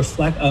come out of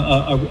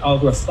a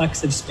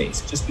reflexive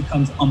space. It just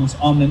becomes almost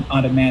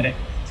automatic.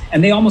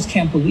 And they almost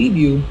can't believe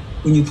you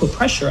when you put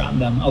pressure on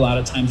them a lot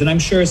of times. And I'm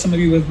sure some of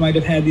you might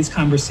have had these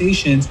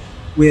conversations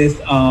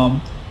with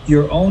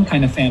your own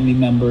kind of family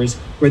members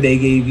where they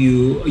gave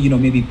you, you know,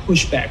 maybe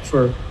pushback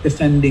for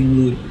defending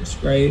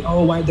looters, right?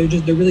 Oh, why they're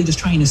really just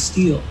trying to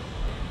steal.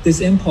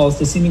 This impulse,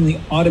 the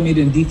seemingly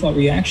automated and default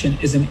reaction,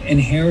 is an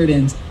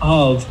inheritance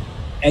of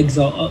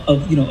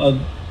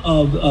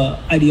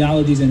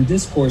ideologies and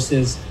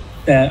discourses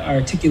that are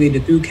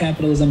articulated through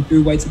capitalism,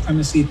 through white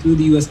supremacy, through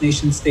the U.S.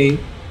 nation state,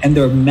 and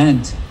they're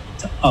meant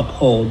to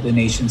uphold the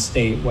nation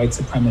state, white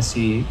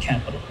supremacy,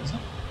 capitalism.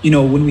 You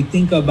know, when we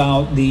think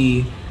about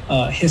the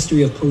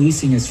history of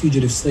policing as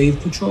fugitive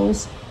slave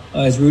patrols,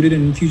 as rooted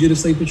in fugitive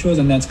slave patrols,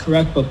 and that's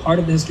correct, but part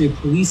of the history of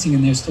policing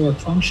and their historic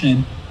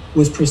function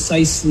was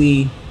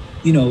precisely,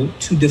 you know,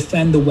 to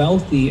defend the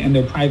wealthy and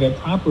their private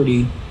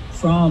property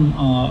from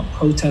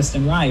protests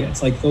and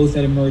riots, like those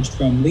that emerged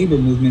from labor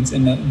movements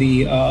in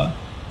the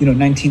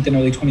 19th and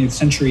early 20th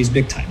centuries,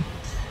 big time.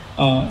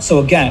 So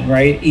again,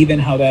 right, even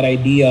how that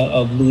idea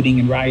of looting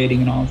and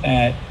rioting and all of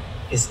that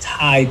is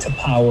tied to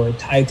power,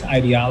 tied to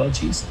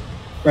ideologies,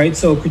 right?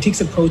 So critiques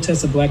of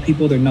protests of Black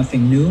people, they're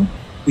nothing new.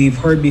 We've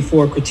heard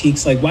before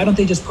critiques like, why don't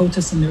they just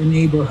protest in their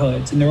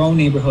neighborhoods, in their own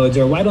neighborhoods,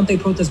 or why don't they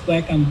protest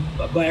Black on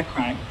Black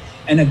crime?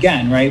 And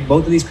again, right,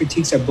 both of these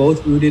critiques are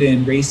both rooted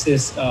in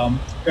racist,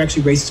 they're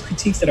actually racist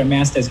critiques that are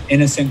masked as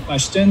innocent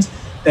questions,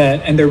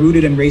 and they're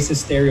rooted in racist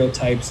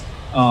stereotypes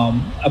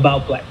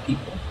about Black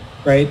people,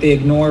 right? They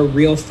ignore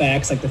real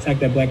facts, like the fact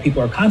that Black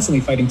people are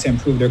constantly fighting to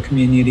improve their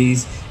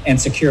communities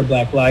and secure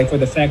Black life, or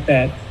the fact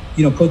that,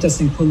 you know,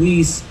 protesting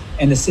police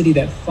and the city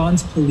that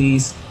funds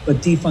police but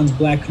defunds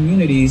Black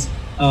communities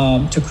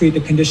to create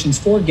the conditions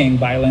for gang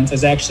violence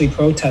is actually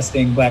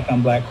protesting Black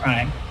on Black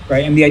crime.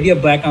 Right? And the idea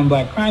of Black on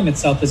Black crime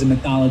itself is a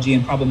mythology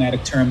and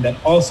problematic term that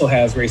also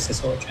has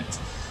racist origins.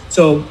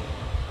 So,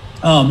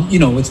 you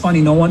know, it's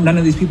funny, none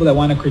of these people that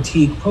want to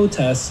critique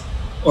protests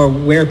or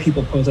where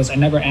people protest are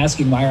never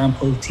asking why aren't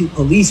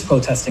police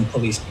protesting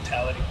police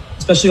brutality,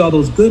 especially all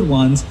those good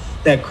ones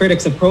that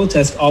critics of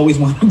protest always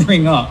want to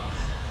bring up.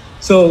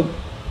 So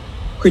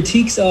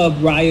critiques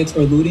of riots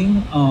or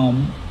looting.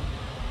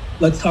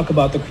 Let's talk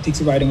about the critiques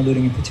of rioting and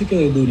looting, in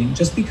particular looting.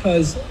 Just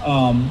because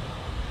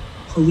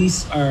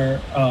police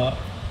are,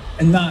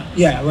 and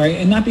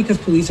not because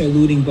police are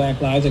looting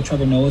Black lives, like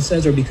Trevor Noah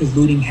says, or because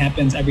looting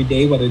happens every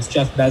day, whether it's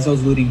Jeff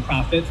Bezos looting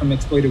profit from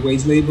exploited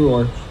wage labor,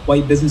 or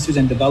white businesses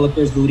and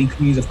developers looting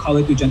communities of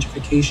color through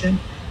gentrification,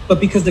 but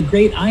because the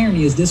great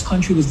irony is this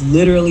country was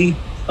literally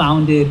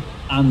founded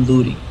on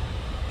looting.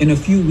 In a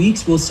few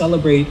weeks, we'll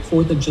celebrate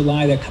 4th of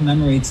July that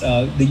commemorates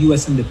the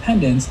U.S.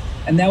 independence,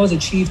 and that was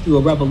achieved through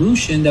a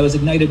revolution that was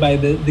ignited by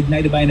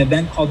an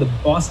event called the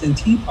Boston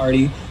Tea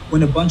Party,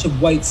 when a bunch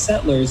of white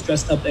settlers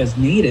dressed up as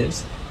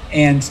natives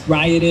and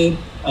rioted,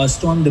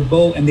 stormed the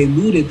boat, and they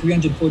looted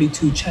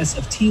 342 chests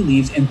of tea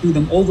leaves and threw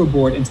them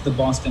overboard into the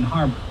Boston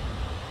Harbor,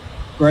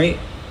 right?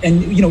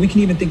 And we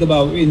can even think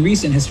about in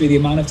recent history the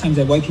amount of times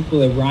that white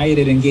people have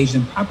rioted, engaged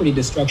in property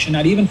destruction,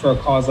 not even for a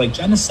cause like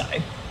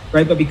genocide,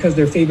 right? But because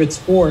their favorite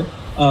sport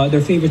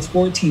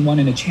team won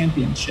in a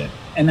championship.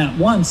 And not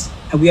once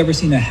have we ever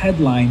seen a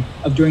headline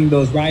of during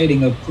those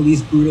rioting of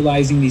police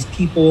brutalizing these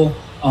people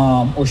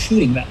or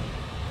shooting them.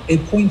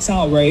 It points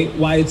out, right,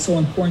 why it's so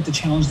important to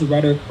challenge the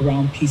rhetoric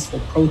around peaceful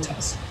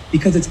protests,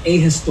 because it's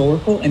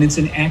ahistorical and it's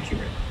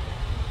inaccurate,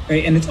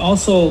 right? And it's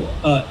also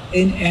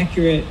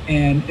inaccurate,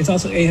 and it's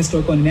also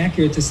ahistorical and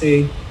inaccurate to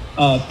say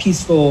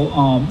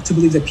to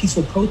believe that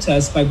peaceful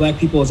protests by Black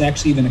people is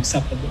actually even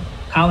acceptable.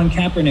 Colin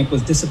Kaepernick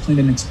was disciplined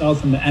and expelled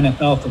from the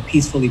NFL for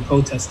peacefully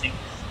protesting.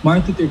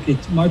 Martin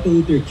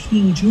Luther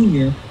King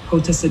Jr.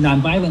 protested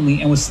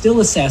nonviolently and was still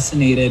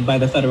assassinated by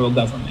the federal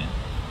government.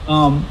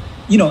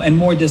 And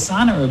more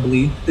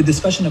dishonorably, the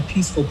discussion of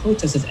peaceful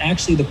protest is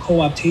actually the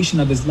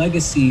co-optation of his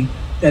legacy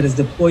that is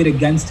deployed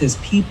against his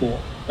people,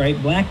 right,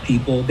 Black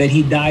people, that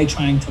he died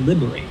trying to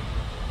liberate.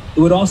 It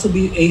would also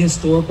be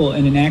ahistorical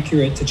and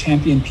inaccurate to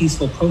champion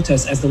peaceful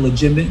protests as the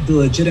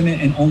legitimate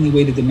and only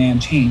way to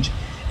demand change.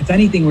 If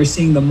anything, we're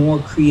seeing the more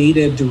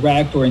creative,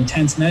 direct, or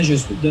intense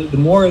measures, the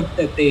more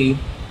that they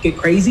get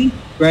crazy,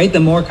 right? The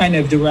more kind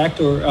of direct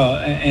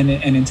and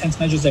intense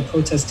measures that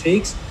protest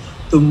takes,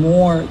 the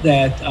more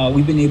that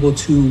we've been able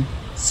to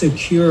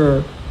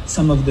secure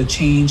some of the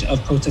change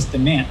of protest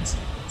demands.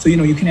 So,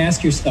 you can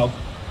ask yourself,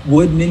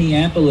 would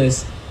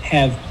Minneapolis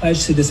have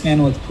pledged to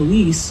dismantle its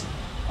police,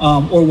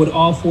 or would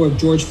all 4 of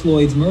George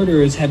Floyd's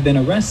murderers have been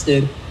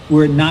arrested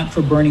were it not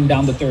for burning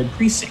down the 3rd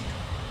precinct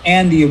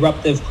and the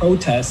eruptive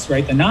protests,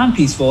 right, the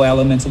non-peaceful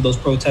elements of those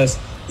protests,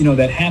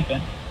 that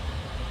happened?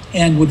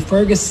 And would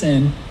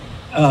Ferguson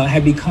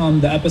have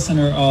become the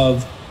epicenter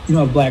of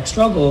Black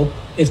struggle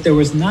if there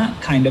was not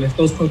if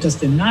those protests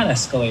did not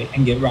escalate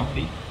and get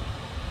rowdy?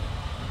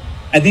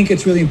 I think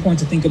it's really important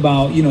to think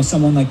about,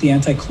 someone like the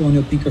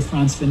anti-colonial thinker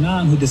Frantz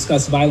Fanon, who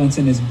discussed violence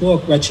in his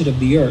book, Wretched of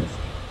the Earth.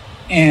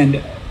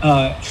 And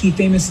he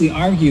famously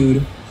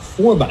argued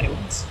for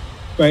violence,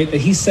 right?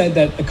 That he said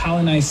that the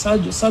colonized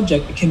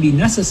subject can be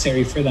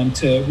necessary for them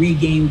to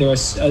regain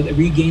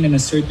and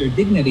assert their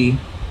dignity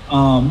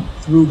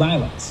through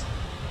violence.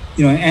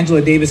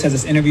 Angela Davis has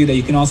this interview that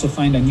you can also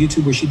find on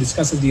YouTube where she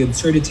discusses the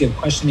absurdity of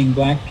questioning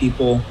Black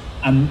people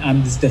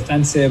on this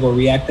defensive or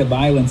reactive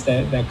violence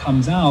that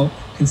comes out,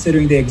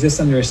 considering they exist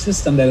under a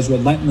system that is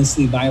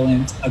relentlessly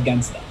violent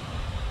against them.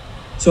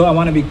 So I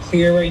want to be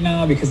clear right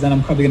now, because then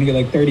I'm probably going to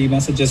get like 30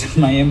 messages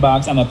in my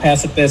inbox. I'm a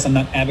pacifist. I'm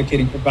not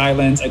advocating for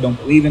violence. I don't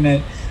believe in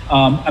it.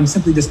 I'm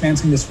simply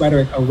dismantling this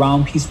rhetoric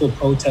around peaceful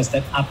protest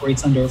that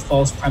operates under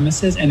false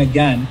premises, and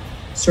again,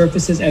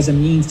 surfaces as a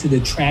means to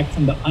detract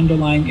from the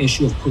underlying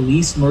issue of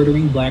police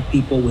murdering Black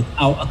people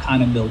without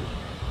accountability.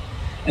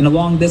 And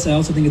along this, I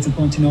also think it's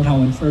important to note how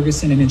in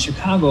Ferguson and in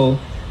Chicago,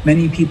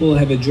 many people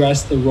have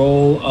addressed the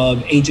role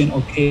of agent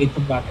or paid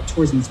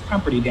provocateurs in this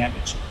property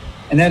damage.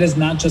 And that is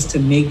not just to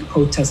make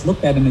protests look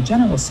bad in a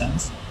general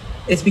sense.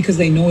 It's because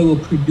they know it will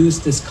produce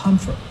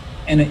discomfort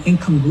and an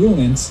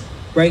incongruence,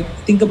 right?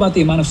 Think about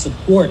the amount of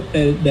support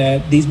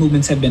that these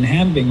movements have been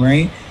having,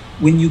 right?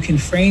 When you can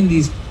frame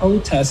these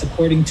protests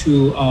according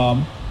to,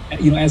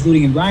 as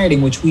looting and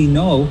rioting, which we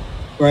know,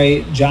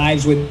 right,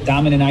 jives with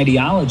dominant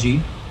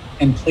ideology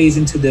and plays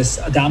into this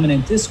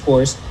dominant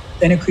discourse,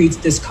 then it creates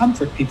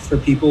discomfort for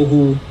people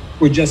who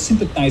were just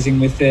sympathizing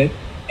with it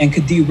and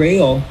could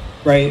derail,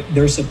 right,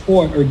 their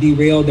support or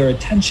derail their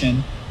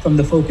attention from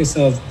the focus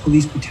of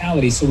police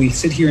brutality. So we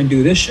sit here and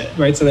do this shit,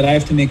 right? So that I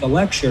have to make a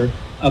lecture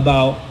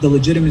about the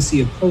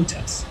legitimacy of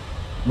protests.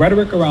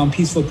 Rhetoric around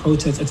peaceful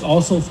protests, it's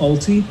also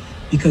faulty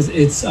because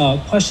it's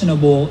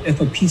questionable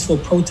if a peaceful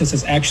protest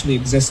has actually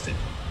existed,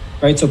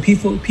 right? So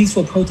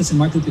peaceful protests in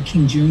Martin Luther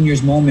King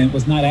Jr.'s moment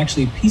was not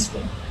actually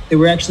peaceful. They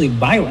were actually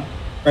violent,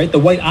 right? The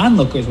white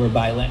onlookers were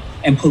violent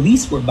and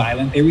police were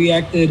violent. They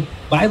reacted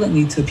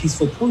violently to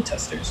peaceful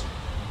protesters.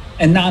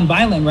 And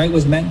nonviolent, right,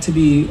 was meant to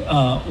be,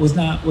 was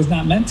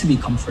not meant to be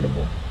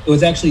comfortable. It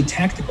was actually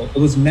tactical. It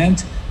was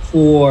meant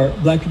for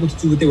Black people to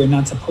do what they were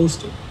not supposed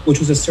to, which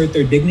was assert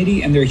their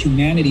dignity and their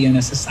humanity in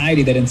a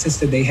society that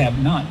insisted they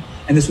have none.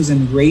 And this was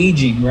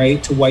enraging,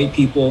 right, to white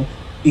people,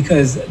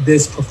 because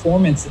this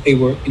performance that they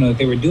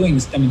were doing,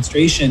 this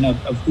demonstration of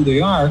who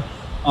they are,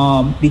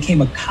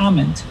 became a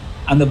comment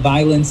on the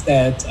violence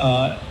that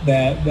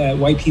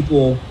white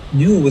people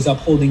knew was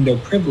upholding their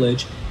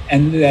privilege,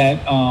 and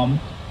that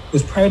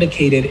was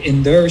predicated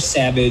in their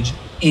savage,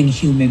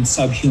 inhuman,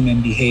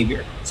 subhuman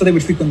behavior. So they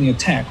would frequently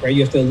attack, right?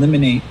 You have to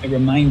eliminate the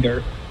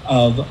reminder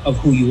of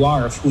who you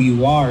are. If who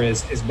you are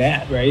is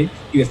bad, right?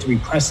 You have to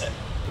repress it.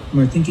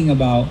 When we're thinking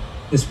about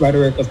this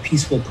rhetoric of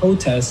peaceful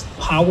protest,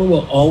 power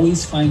will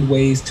always find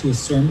ways to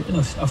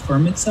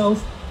affirm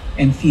itself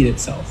and feed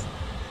itself.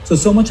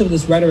 So much of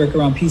this rhetoric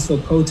around peaceful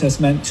protest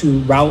means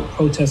to route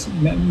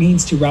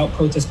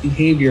protest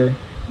behavior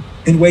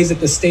in ways that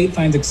the state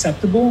finds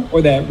acceptable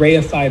or that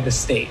reify the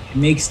state. It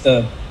makes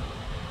the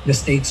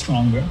state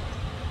stronger.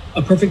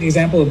 A perfect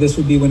example of this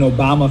would be when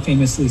Obama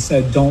famously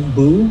said, "Don't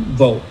boo,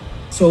 vote."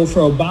 So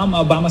for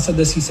Obama said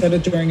this, he said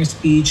it during a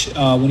speech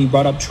when he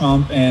brought up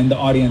Trump and the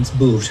audience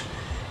booed.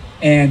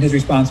 And his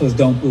response was,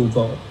 "Don't boo,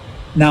 vote."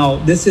 Now,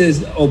 this is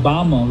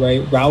Obama,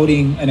 right,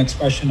 routing an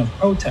expression of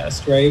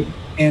protest, right?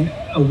 And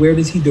where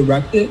does he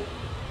direct it?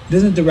 He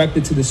doesn't direct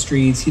it to the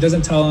streets. He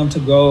doesn't tell them to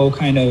go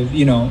kind of,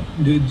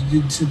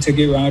 to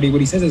get rowdy. What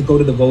he says is go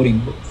to the voting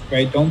booth,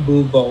 right? Don't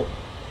boo, vote.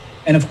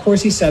 And of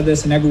course he said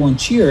this and everyone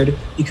cheered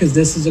because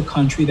this is a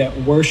country that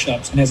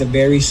worships and has a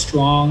very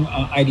strong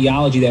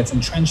ideology that's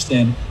entrenched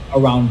in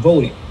around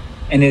voting.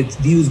 And it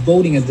views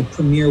voting as the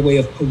premier way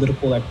of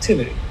political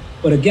activity.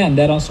 But again,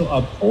 that also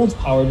upholds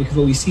power because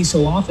what we see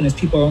so often is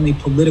people are only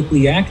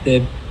politically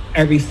active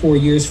every 4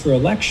 years for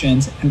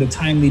elections and the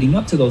time leading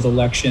up to those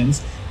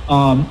elections.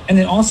 And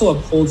it also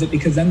upholds it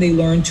because then they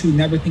learn to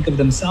never think of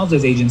themselves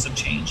as agents of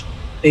change.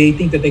 They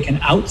think that they can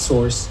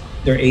outsource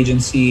their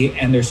agency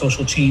and their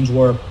social change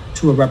work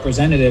to a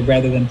representative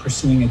rather than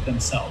pursuing it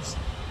themselves.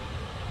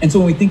 And so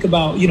when we think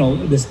about,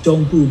 this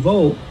don't boo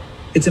vote,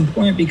 it's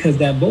important because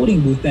that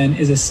voting booth then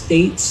is a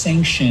state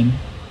sanctioned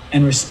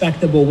and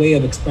respectable way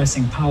of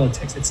expressing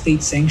politics. It's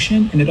state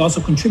sanctioned and it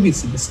also contributes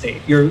to the state.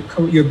 You're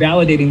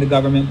validating the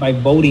government by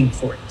voting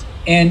for it.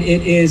 And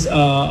it is,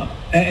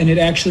 and it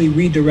actually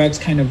redirects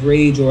kind of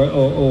rage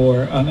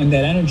and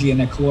that energy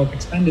and that caloric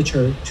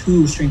expenditure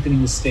to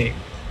strengthening the state.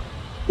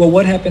 Well,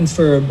 what happens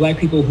for Black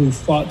people who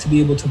fought to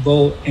be able to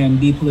vote and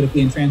be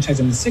politically enfranchised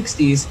in the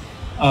 60s?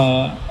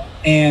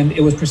 And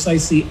it was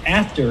precisely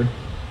after,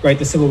 right,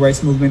 the civil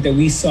rights movement that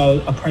we saw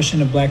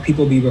oppression of Black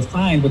people be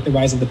refined with the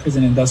rise of the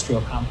prison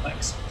industrial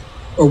complex.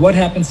 Or what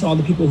happens to all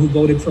the people who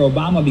voted for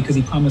Obama because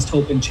he promised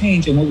hope and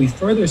change? And what we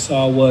further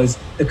saw was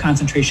the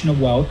concentration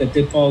of wealth that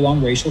did fall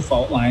along racial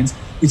fault lines.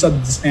 We saw the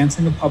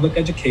dismantling of public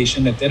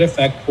education that did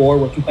affect poor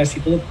working class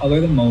people of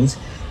color the most.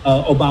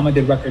 Obama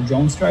did record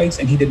drone strikes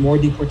and he did more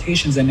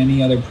deportations than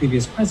any other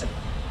previous president,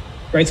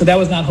 right? So that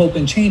was not hope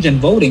and change, and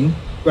voting,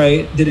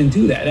 right, didn't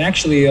do that.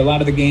 Actually, a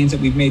lot of the gains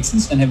that we've made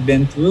since then have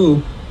been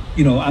through,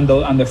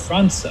 on the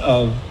fronts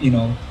of,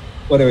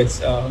 whether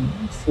it's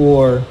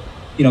for,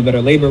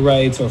 better labor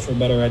rights or for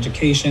better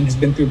education, has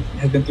been through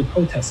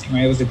protesting,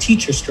 right? It was the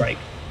teacher strike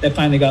that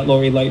finally got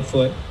Lori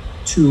Lightfoot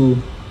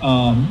to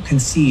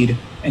concede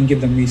and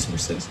give them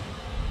resources.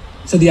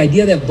 So the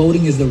idea that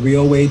voting is the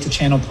real way to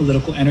channel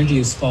political energy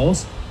is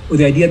false, or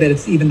the idea that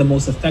it's even the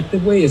most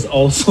effective way is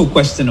also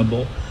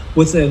questionable.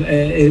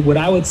 What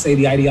I would say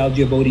the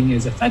ideology of voting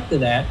is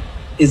effective at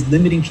is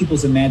limiting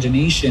people's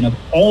imagination of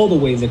all the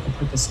ways they can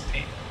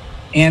participate,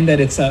 and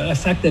that it's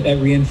effective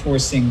at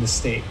reinforcing the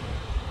state.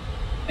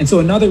 And so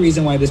another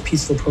reason why this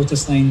peaceful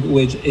protest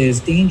language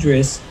is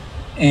dangerous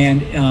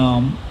and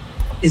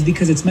is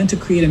because it's meant to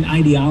create an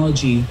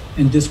ideology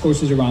and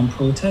discourses around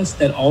protest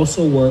that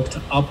also work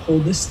to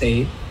uphold the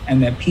state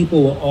and that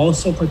people will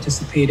also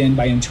participate in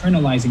by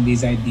internalizing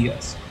these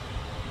ideas.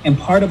 And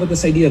part of what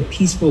this idea of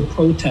peaceful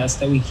protest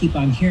that we keep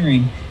on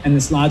hearing and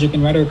this logic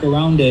and rhetoric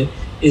around it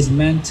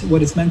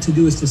what it's meant to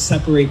do is to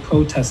separate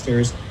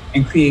protesters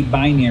and create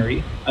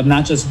binary of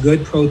not just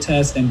good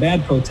protest and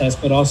bad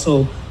protest, but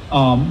also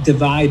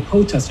divide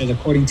protesters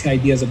according to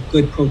ideas of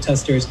good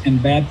protesters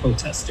and bad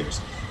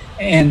protesters.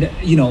 And,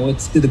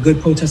 it's the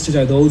good protesters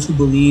are those who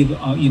believe,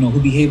 who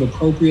behave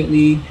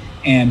appropriately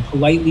and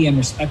politely and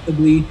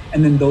respectably,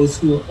 and then those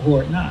who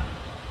are not.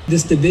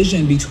 This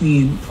division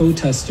between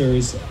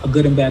protesters,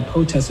 good and bad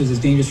protesters, is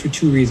dangerous for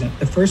two reasons.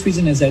 The first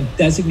reason is that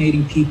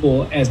designating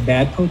people as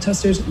bad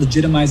protesters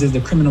legitimizes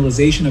the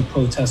criminalization of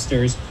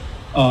protesters,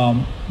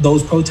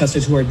 those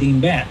protesters who are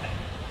deemed bad,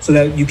 so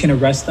that you can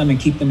arrest them and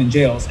keep them in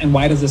jails. And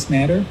why does this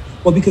matter?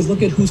 Well, because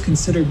look at who's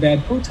considered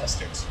bad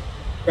protesters,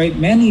 right?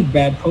 Many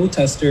bad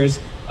protesters,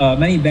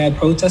 right,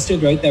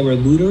 that were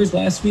looters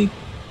last week,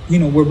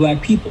 were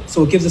Black people.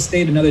 So it gives the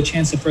state another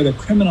chance to further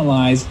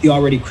criminalize the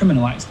already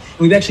criminalized. And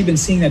we've actually been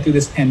seeing that through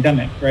this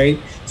pandemic, right?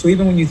 So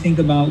even when you think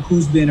about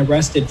who's been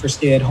arrested for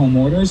stay-at-home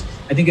orders,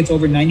 I think it's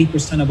over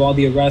 90% of all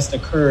the arrests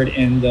occurred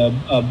in the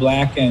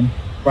Black and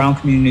brown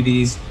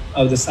communities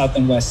of the South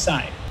and West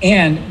Side.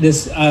 And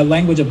this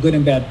language of good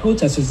and bad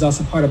protesters is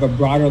also part of a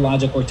broader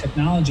logic or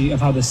technology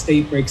of how the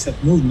state breaks up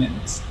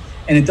movements.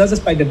 And it does this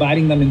by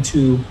dividing them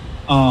into,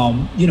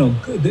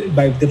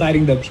 by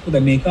dividing the people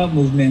that make up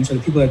movements or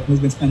the people that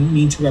movements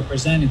mean to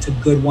represent into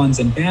good ones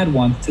and bad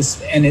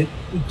ones.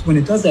 When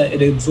it does that,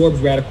 it absorbs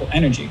radical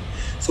energy.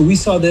 So we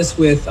saw this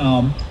with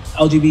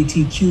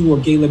LGBTQ or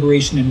gay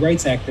liberation and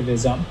rights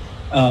activism,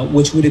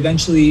 which would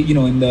eventually,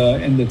 in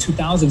the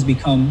 2000s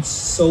become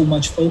so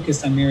much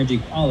focused on marriage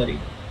equality.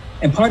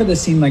 And part of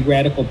this seemed like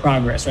radical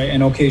progress, right?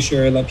 And okay,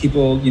 sure, let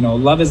people,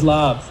 love is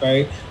love,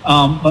 right?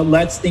 But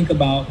let's think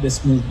about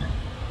this movement.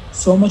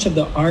 So much of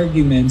the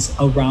arguments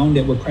around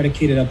it were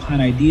predicated upon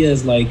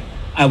ideas like,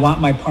 I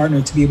want my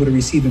partner to be able to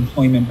receive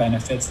employment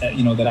benefits that,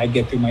 that I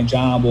get through my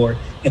job, or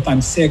if I'm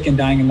sick and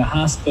dying in the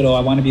hospital, I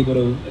want to be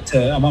able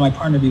I want my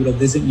partner to be able to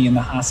visit me in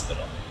the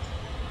hospital.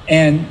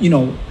 And,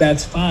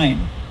 that's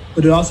fine,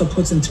 but it also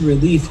puts into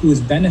relief who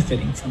is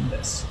benefiting from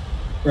this,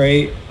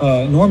 right?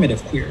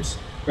 Normative queers,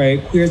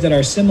 right? Queers that are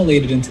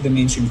assimilated into the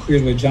mainstream,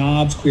 queers with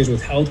jobs, queers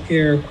with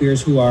healthcare,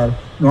 queers who are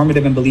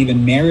normative and believe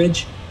in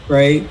marriage,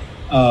 right?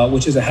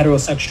 Which is a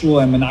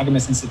heterosexual and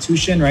monogamous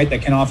institution, right?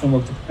 That can often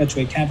work to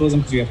perpetuate capitalism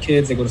because you have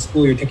kids, they go to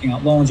school, you're taking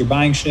out loans, you're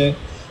buying shit.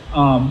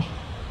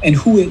 And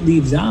who this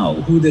leaves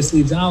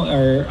out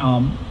are,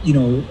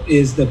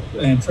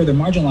 and further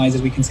marginalized,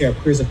 as we can say, are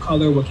queers of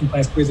color, working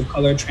class queers of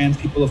color, trans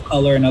people of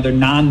color, and other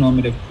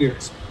non-normative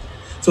queers.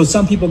 So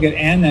some people get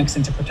annexed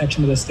into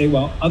protection of the state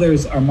while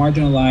others are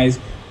marginalized,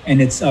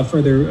 and it's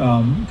further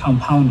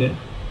compounded.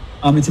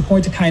 It's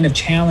important to kind of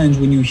challenge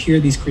when you hear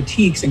these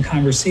critiques and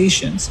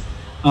conversations.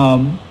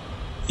 And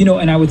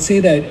I would say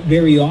that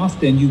very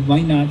often you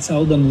might not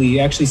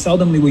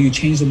seldomly will you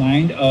change the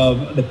mind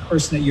of the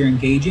person that you're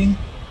engaging,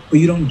 but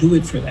you don't do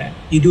it for that.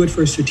 You do it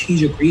for a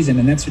strategic reason.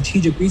 And that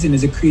strategic reason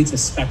is it creates a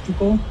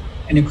spectacle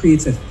and it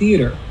creates a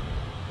theater,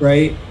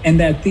 right? And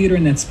that theater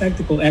and that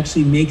spectacle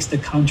actually makes the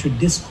counter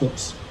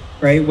discourse,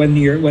 right?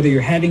 Whether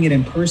you're having it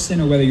in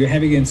person or whether you're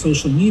having it in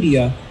social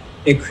media,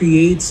 it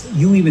creates,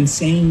 you even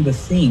saying the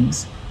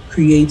things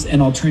creates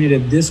an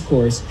alternative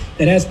discourse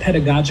that has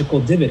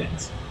pedagogical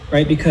dividends,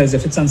 right? Because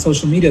if it's on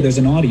social media, there's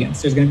an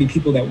audience. There's going to be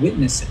people that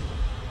witness it,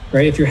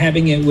 right? If you're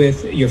having it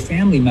with your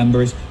family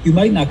members, you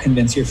might not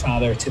convince your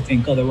father to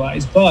think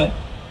otherwise, but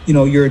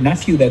your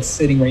nephew that's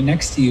sitting right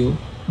next to you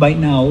might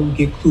now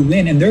get clued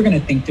in, and they're going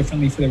to think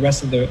differently for the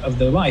rest of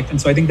their life.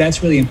 And so I think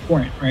that's really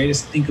important, right?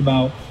 Is to think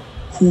about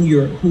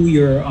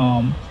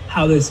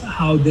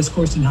how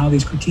discourse and how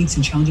these critiques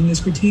and challenging these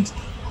critiques,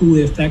 who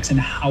it affects and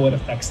how it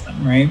affects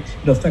them, right?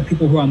 It'll affect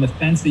people who are on the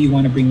fence that you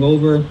want to bring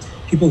over,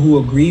 people who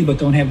agree but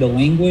don't have the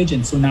language,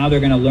 and so now they're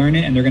going to learn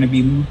it and they're going to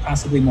be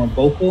possibly more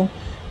vocal,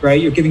 right?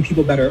 You're giving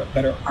people better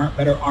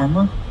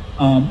armor,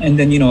 and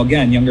then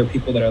again, younger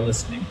people that are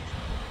listening.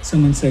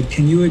 Someone said,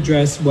 "Can you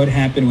address what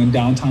happened when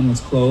downtown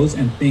was closed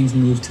and things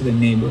moved to the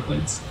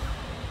neighborhoods?"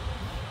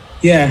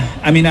 Yeah,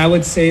 I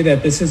would say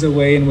that this is a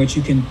way in which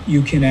you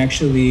can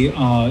actually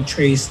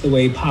trace the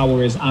way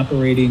power is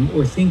operating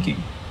or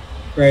thinking.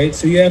 Right,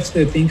 so you have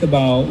to think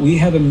about. We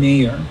have a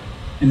mayor,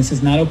 and this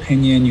is not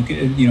opinion.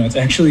 It's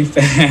actually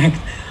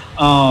fact.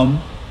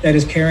 That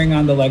is carrying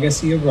on the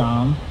legacy of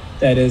Ram,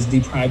 that is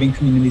depriving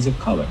communities of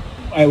color.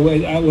 I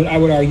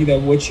would argue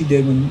that what she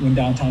did when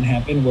downtown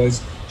happened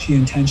was she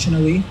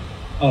intentionally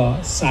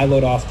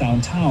siloed off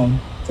downtown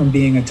from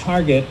being a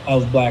target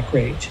of Black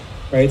rage.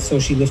 Right, so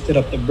she lifted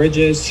up the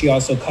bridges. She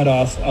also cut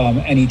off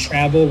any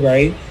travel.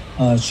 Right,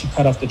 she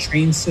cut off the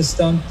train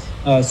system.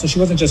 So she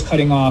wasn't just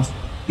cutting off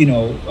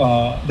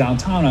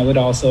downtown. I would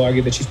also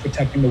argue that she's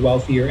protecting the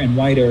wealthier and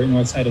whiter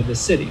north side of the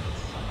city.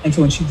 And so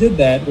when she did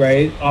that,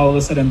 right, all of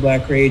a sudden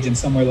Black rage and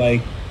somewhere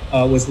like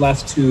was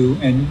left to,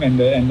 and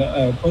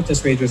the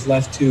protest rage was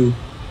left to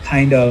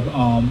kind of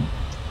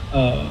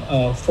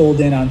fold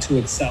in onto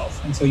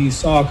itself. And so you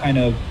saw kind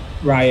of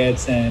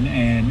riots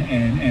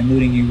and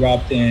looting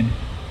erupt in,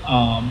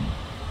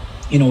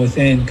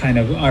 within kind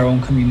of our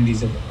own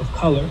communities of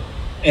color.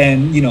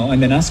 And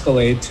then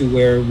escalate to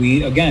where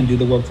we again do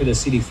the work for the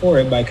city for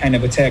it by kind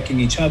of attacking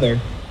each other,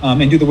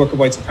 and do the work of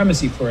white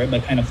supremacy for it by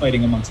kind of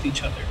fighting amongst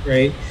each other,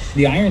 right?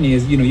 The irony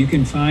is, you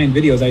can find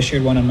videos. I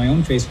shared one on my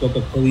own Facebook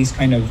of police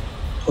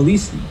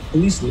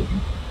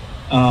looting,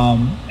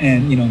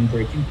 and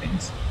breaking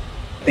things.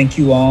 Thank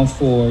you all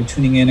for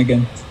tuning in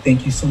again.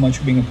 Thank you so much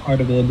for being a part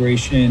of the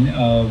Liberation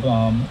of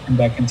in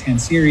Black and Tan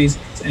series,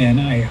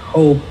 and I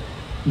hope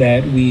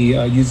that we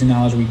use the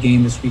knowledge we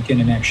gained this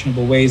weekend in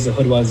actionable ways. The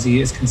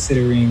Hoodoisie is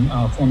considering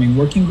forming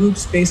working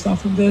groups based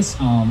off of this.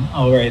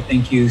 All right,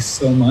 thank you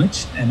so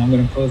much. And I'm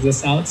gonna close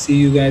this out. See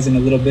you guys in a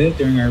little bit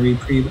during our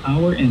reprieve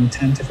hour in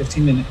 10 to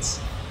 15 minutes.